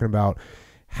to be talking about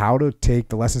how to take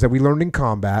the lessons that we learned in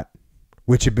combat,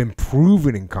 which have been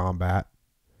proven in combat,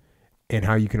 and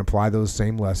how you can apply those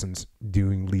same lessons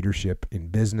doing leadership in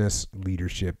business,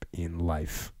 leadership in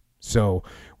life. So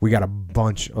we got a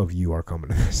bunch of you are coming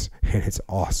to this, and it's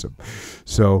awesome.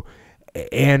 So,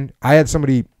 and I had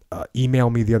somebody email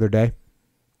me the other day,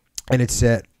 and it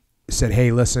said,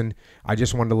 hey, listen, I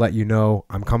just wanted to let you know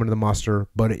I'm coming to the Muster,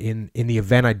 but in the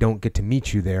event I don't get to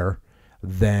meet you there,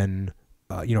 then,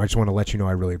 I just want to let you know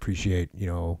I really appreciate,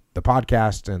 the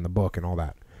podcast and the book and all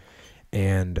that.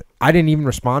 And I didn't even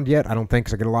respond yet, I don't think,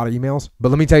 because I get a lot of emails. But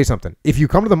let me tell you something. If you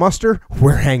come to the Muster,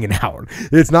 we're hanging out.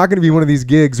 It's not going to be one of these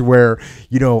gigs where,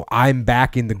 I'm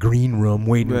back in the green room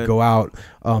waiting to go out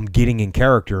getting in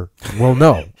character. Well,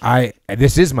 no.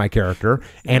 This is my character,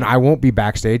 and I won't be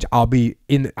backstage. I'll be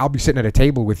sitting at a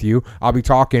table with you. I'll be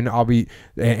talking.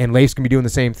 And Leif's going to be doing the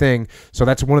same thing. So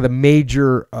that's one of the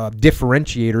major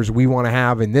differentiators we want to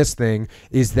have in this thing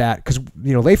is that, because,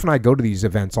 Leif and I go to these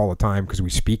events all the time because we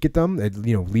speak at them.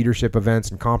 Leadership events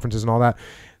and conferences and all that.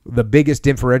 The biggest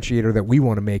differentiator that we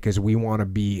want to make is we want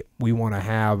to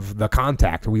have the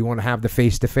contact. We want to have the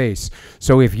face-to-face.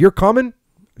 So if you're coming,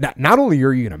 not only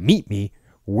are you going to meet me,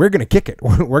 we're going to kick it.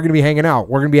 We're going to be hanging out.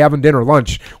 We're going to be having dinner,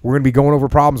 lunch. We're going to be going over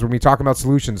problems. We're going to be talking about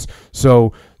solutions.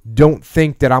 So don't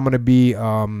think that I'm going to be,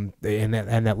 and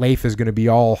that Leif is going to be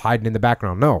all hiding in the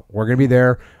background. No, we're going to be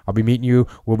there. I'll be meeting you.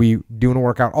 We'll be doing a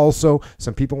workout. Also,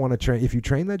 some people want to train. If you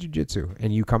train that jiu-jitsu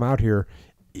and you come out here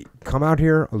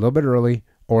a little bit early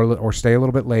or stay a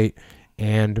little bit late,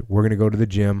 and we're going to go to the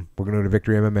gym. We're going to go to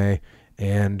Victory MMA,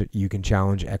 and you can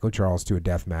challenge Echo Charles to a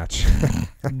death match.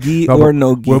 Gi or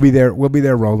no gi. We'll be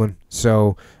there rolling.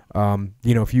 So,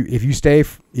 if you stay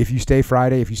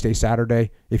Friday, if you stay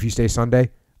Saturday, if you stay Sunday,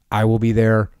 I will be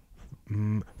there.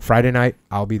 Friday night,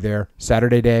 I'll be there.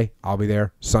 Saturday day, I'll be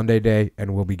there. Sunday day,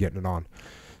 and we'll be getting it on.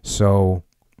 So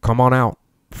come on out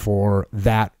for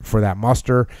that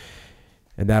muster,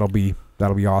 and that'll be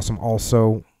awesome.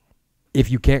 Also, if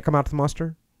you can't come out to the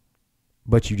muster,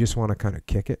 but you just want to kind of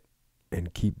kick it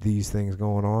and keep these things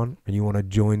going on, and you want to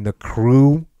join the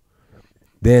crew,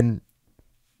 then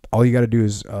all you got to do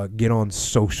is get on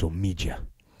social media.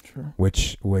 Sure.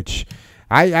 Which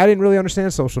I didn't really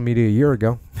understand social media a year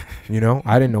ago.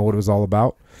 I didn't know what it was all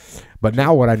about. But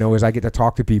now what I know is I get to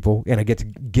talk to people, and I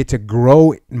get to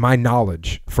grow my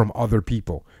knowledge from other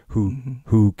people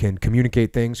who can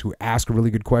communicate things, who ask really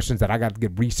good questions that I got to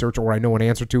get research or I know an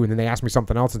answer to, and then they ask me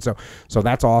something else. And so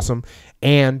that's awesome.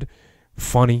 And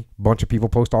funny, bunch of people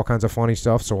post all kinds of funny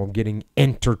stuff, so I'm getting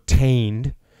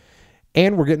entertained.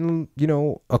 And we're getting,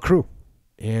 a crew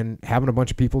and having a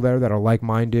bunch of people there that are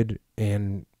like-minded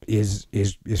and is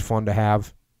fun to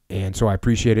have. And so I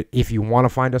appreciate it. If you want to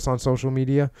find us on social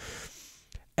media,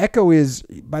 Echo is,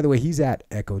 by the way, he's at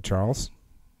Echo Charles,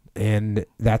 and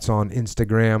that's on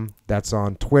Instagram, that's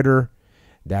on Twitter,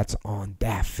 that's on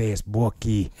that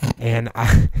Facebook, and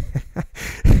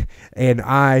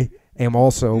I am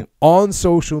also on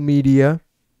social media,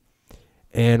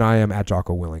 and I am at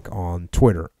Jocko Willink on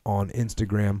Twitter, on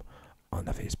Instagram, on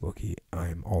the Facebook. I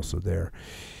am also there.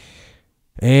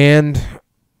 And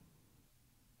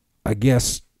I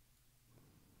guess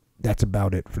that's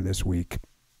about it for this week.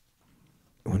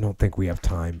 I don't think we have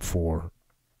time for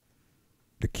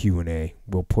the Q&A.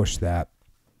 We'll push that.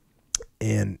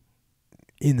 And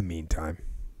in the meantime,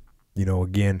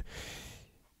 again,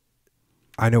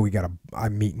 I know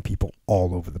I'm meeting people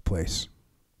all over the place.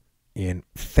 And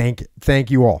thank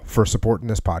you all for supporting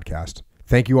this podcast.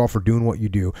 Thank you all for doing what you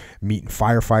do. Meeting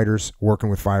firefighters, working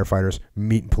with firefighters,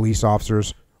 meeting police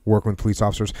officers, working with police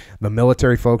officers, the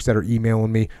military folks that are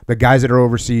emailing me, the guys that are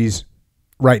overseas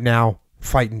right now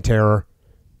fighting terror.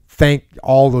 Thank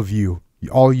all of you,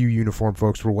 all you uniform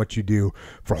folks, for what you do,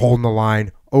 for holding the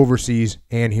line overseas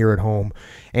and here at home.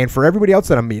 And for everybody else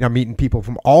that I'm meeting people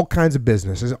from all kinds of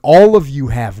businesses. All of you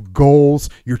have goals.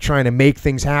 You're trying to make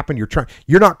things happen.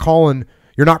 You're not calling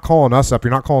us up.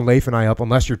 You're not calling Leif and I up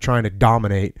unless you're trying to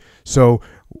dominate. So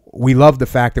we love the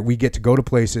fact that we get to go to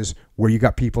places where you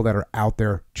got people that are out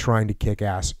there trying to kick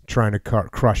ass, trying to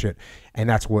crush it. And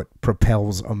that's what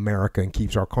propels America and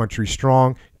keeps our country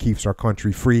strong, keeps our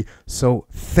country free. So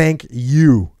thank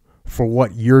you for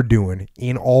what you're doing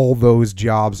in all those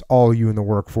jobs, all you in the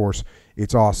workforce.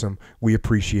 It's awesome. We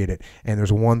appreciate it. And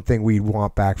there's one thing we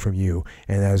want back from you,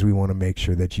 and that is we want to make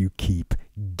sure that you keep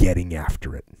getting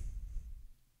after it.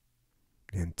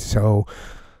 And so,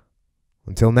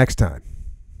 until next time,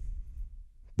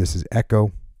 this is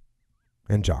Echo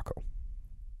and Jocko.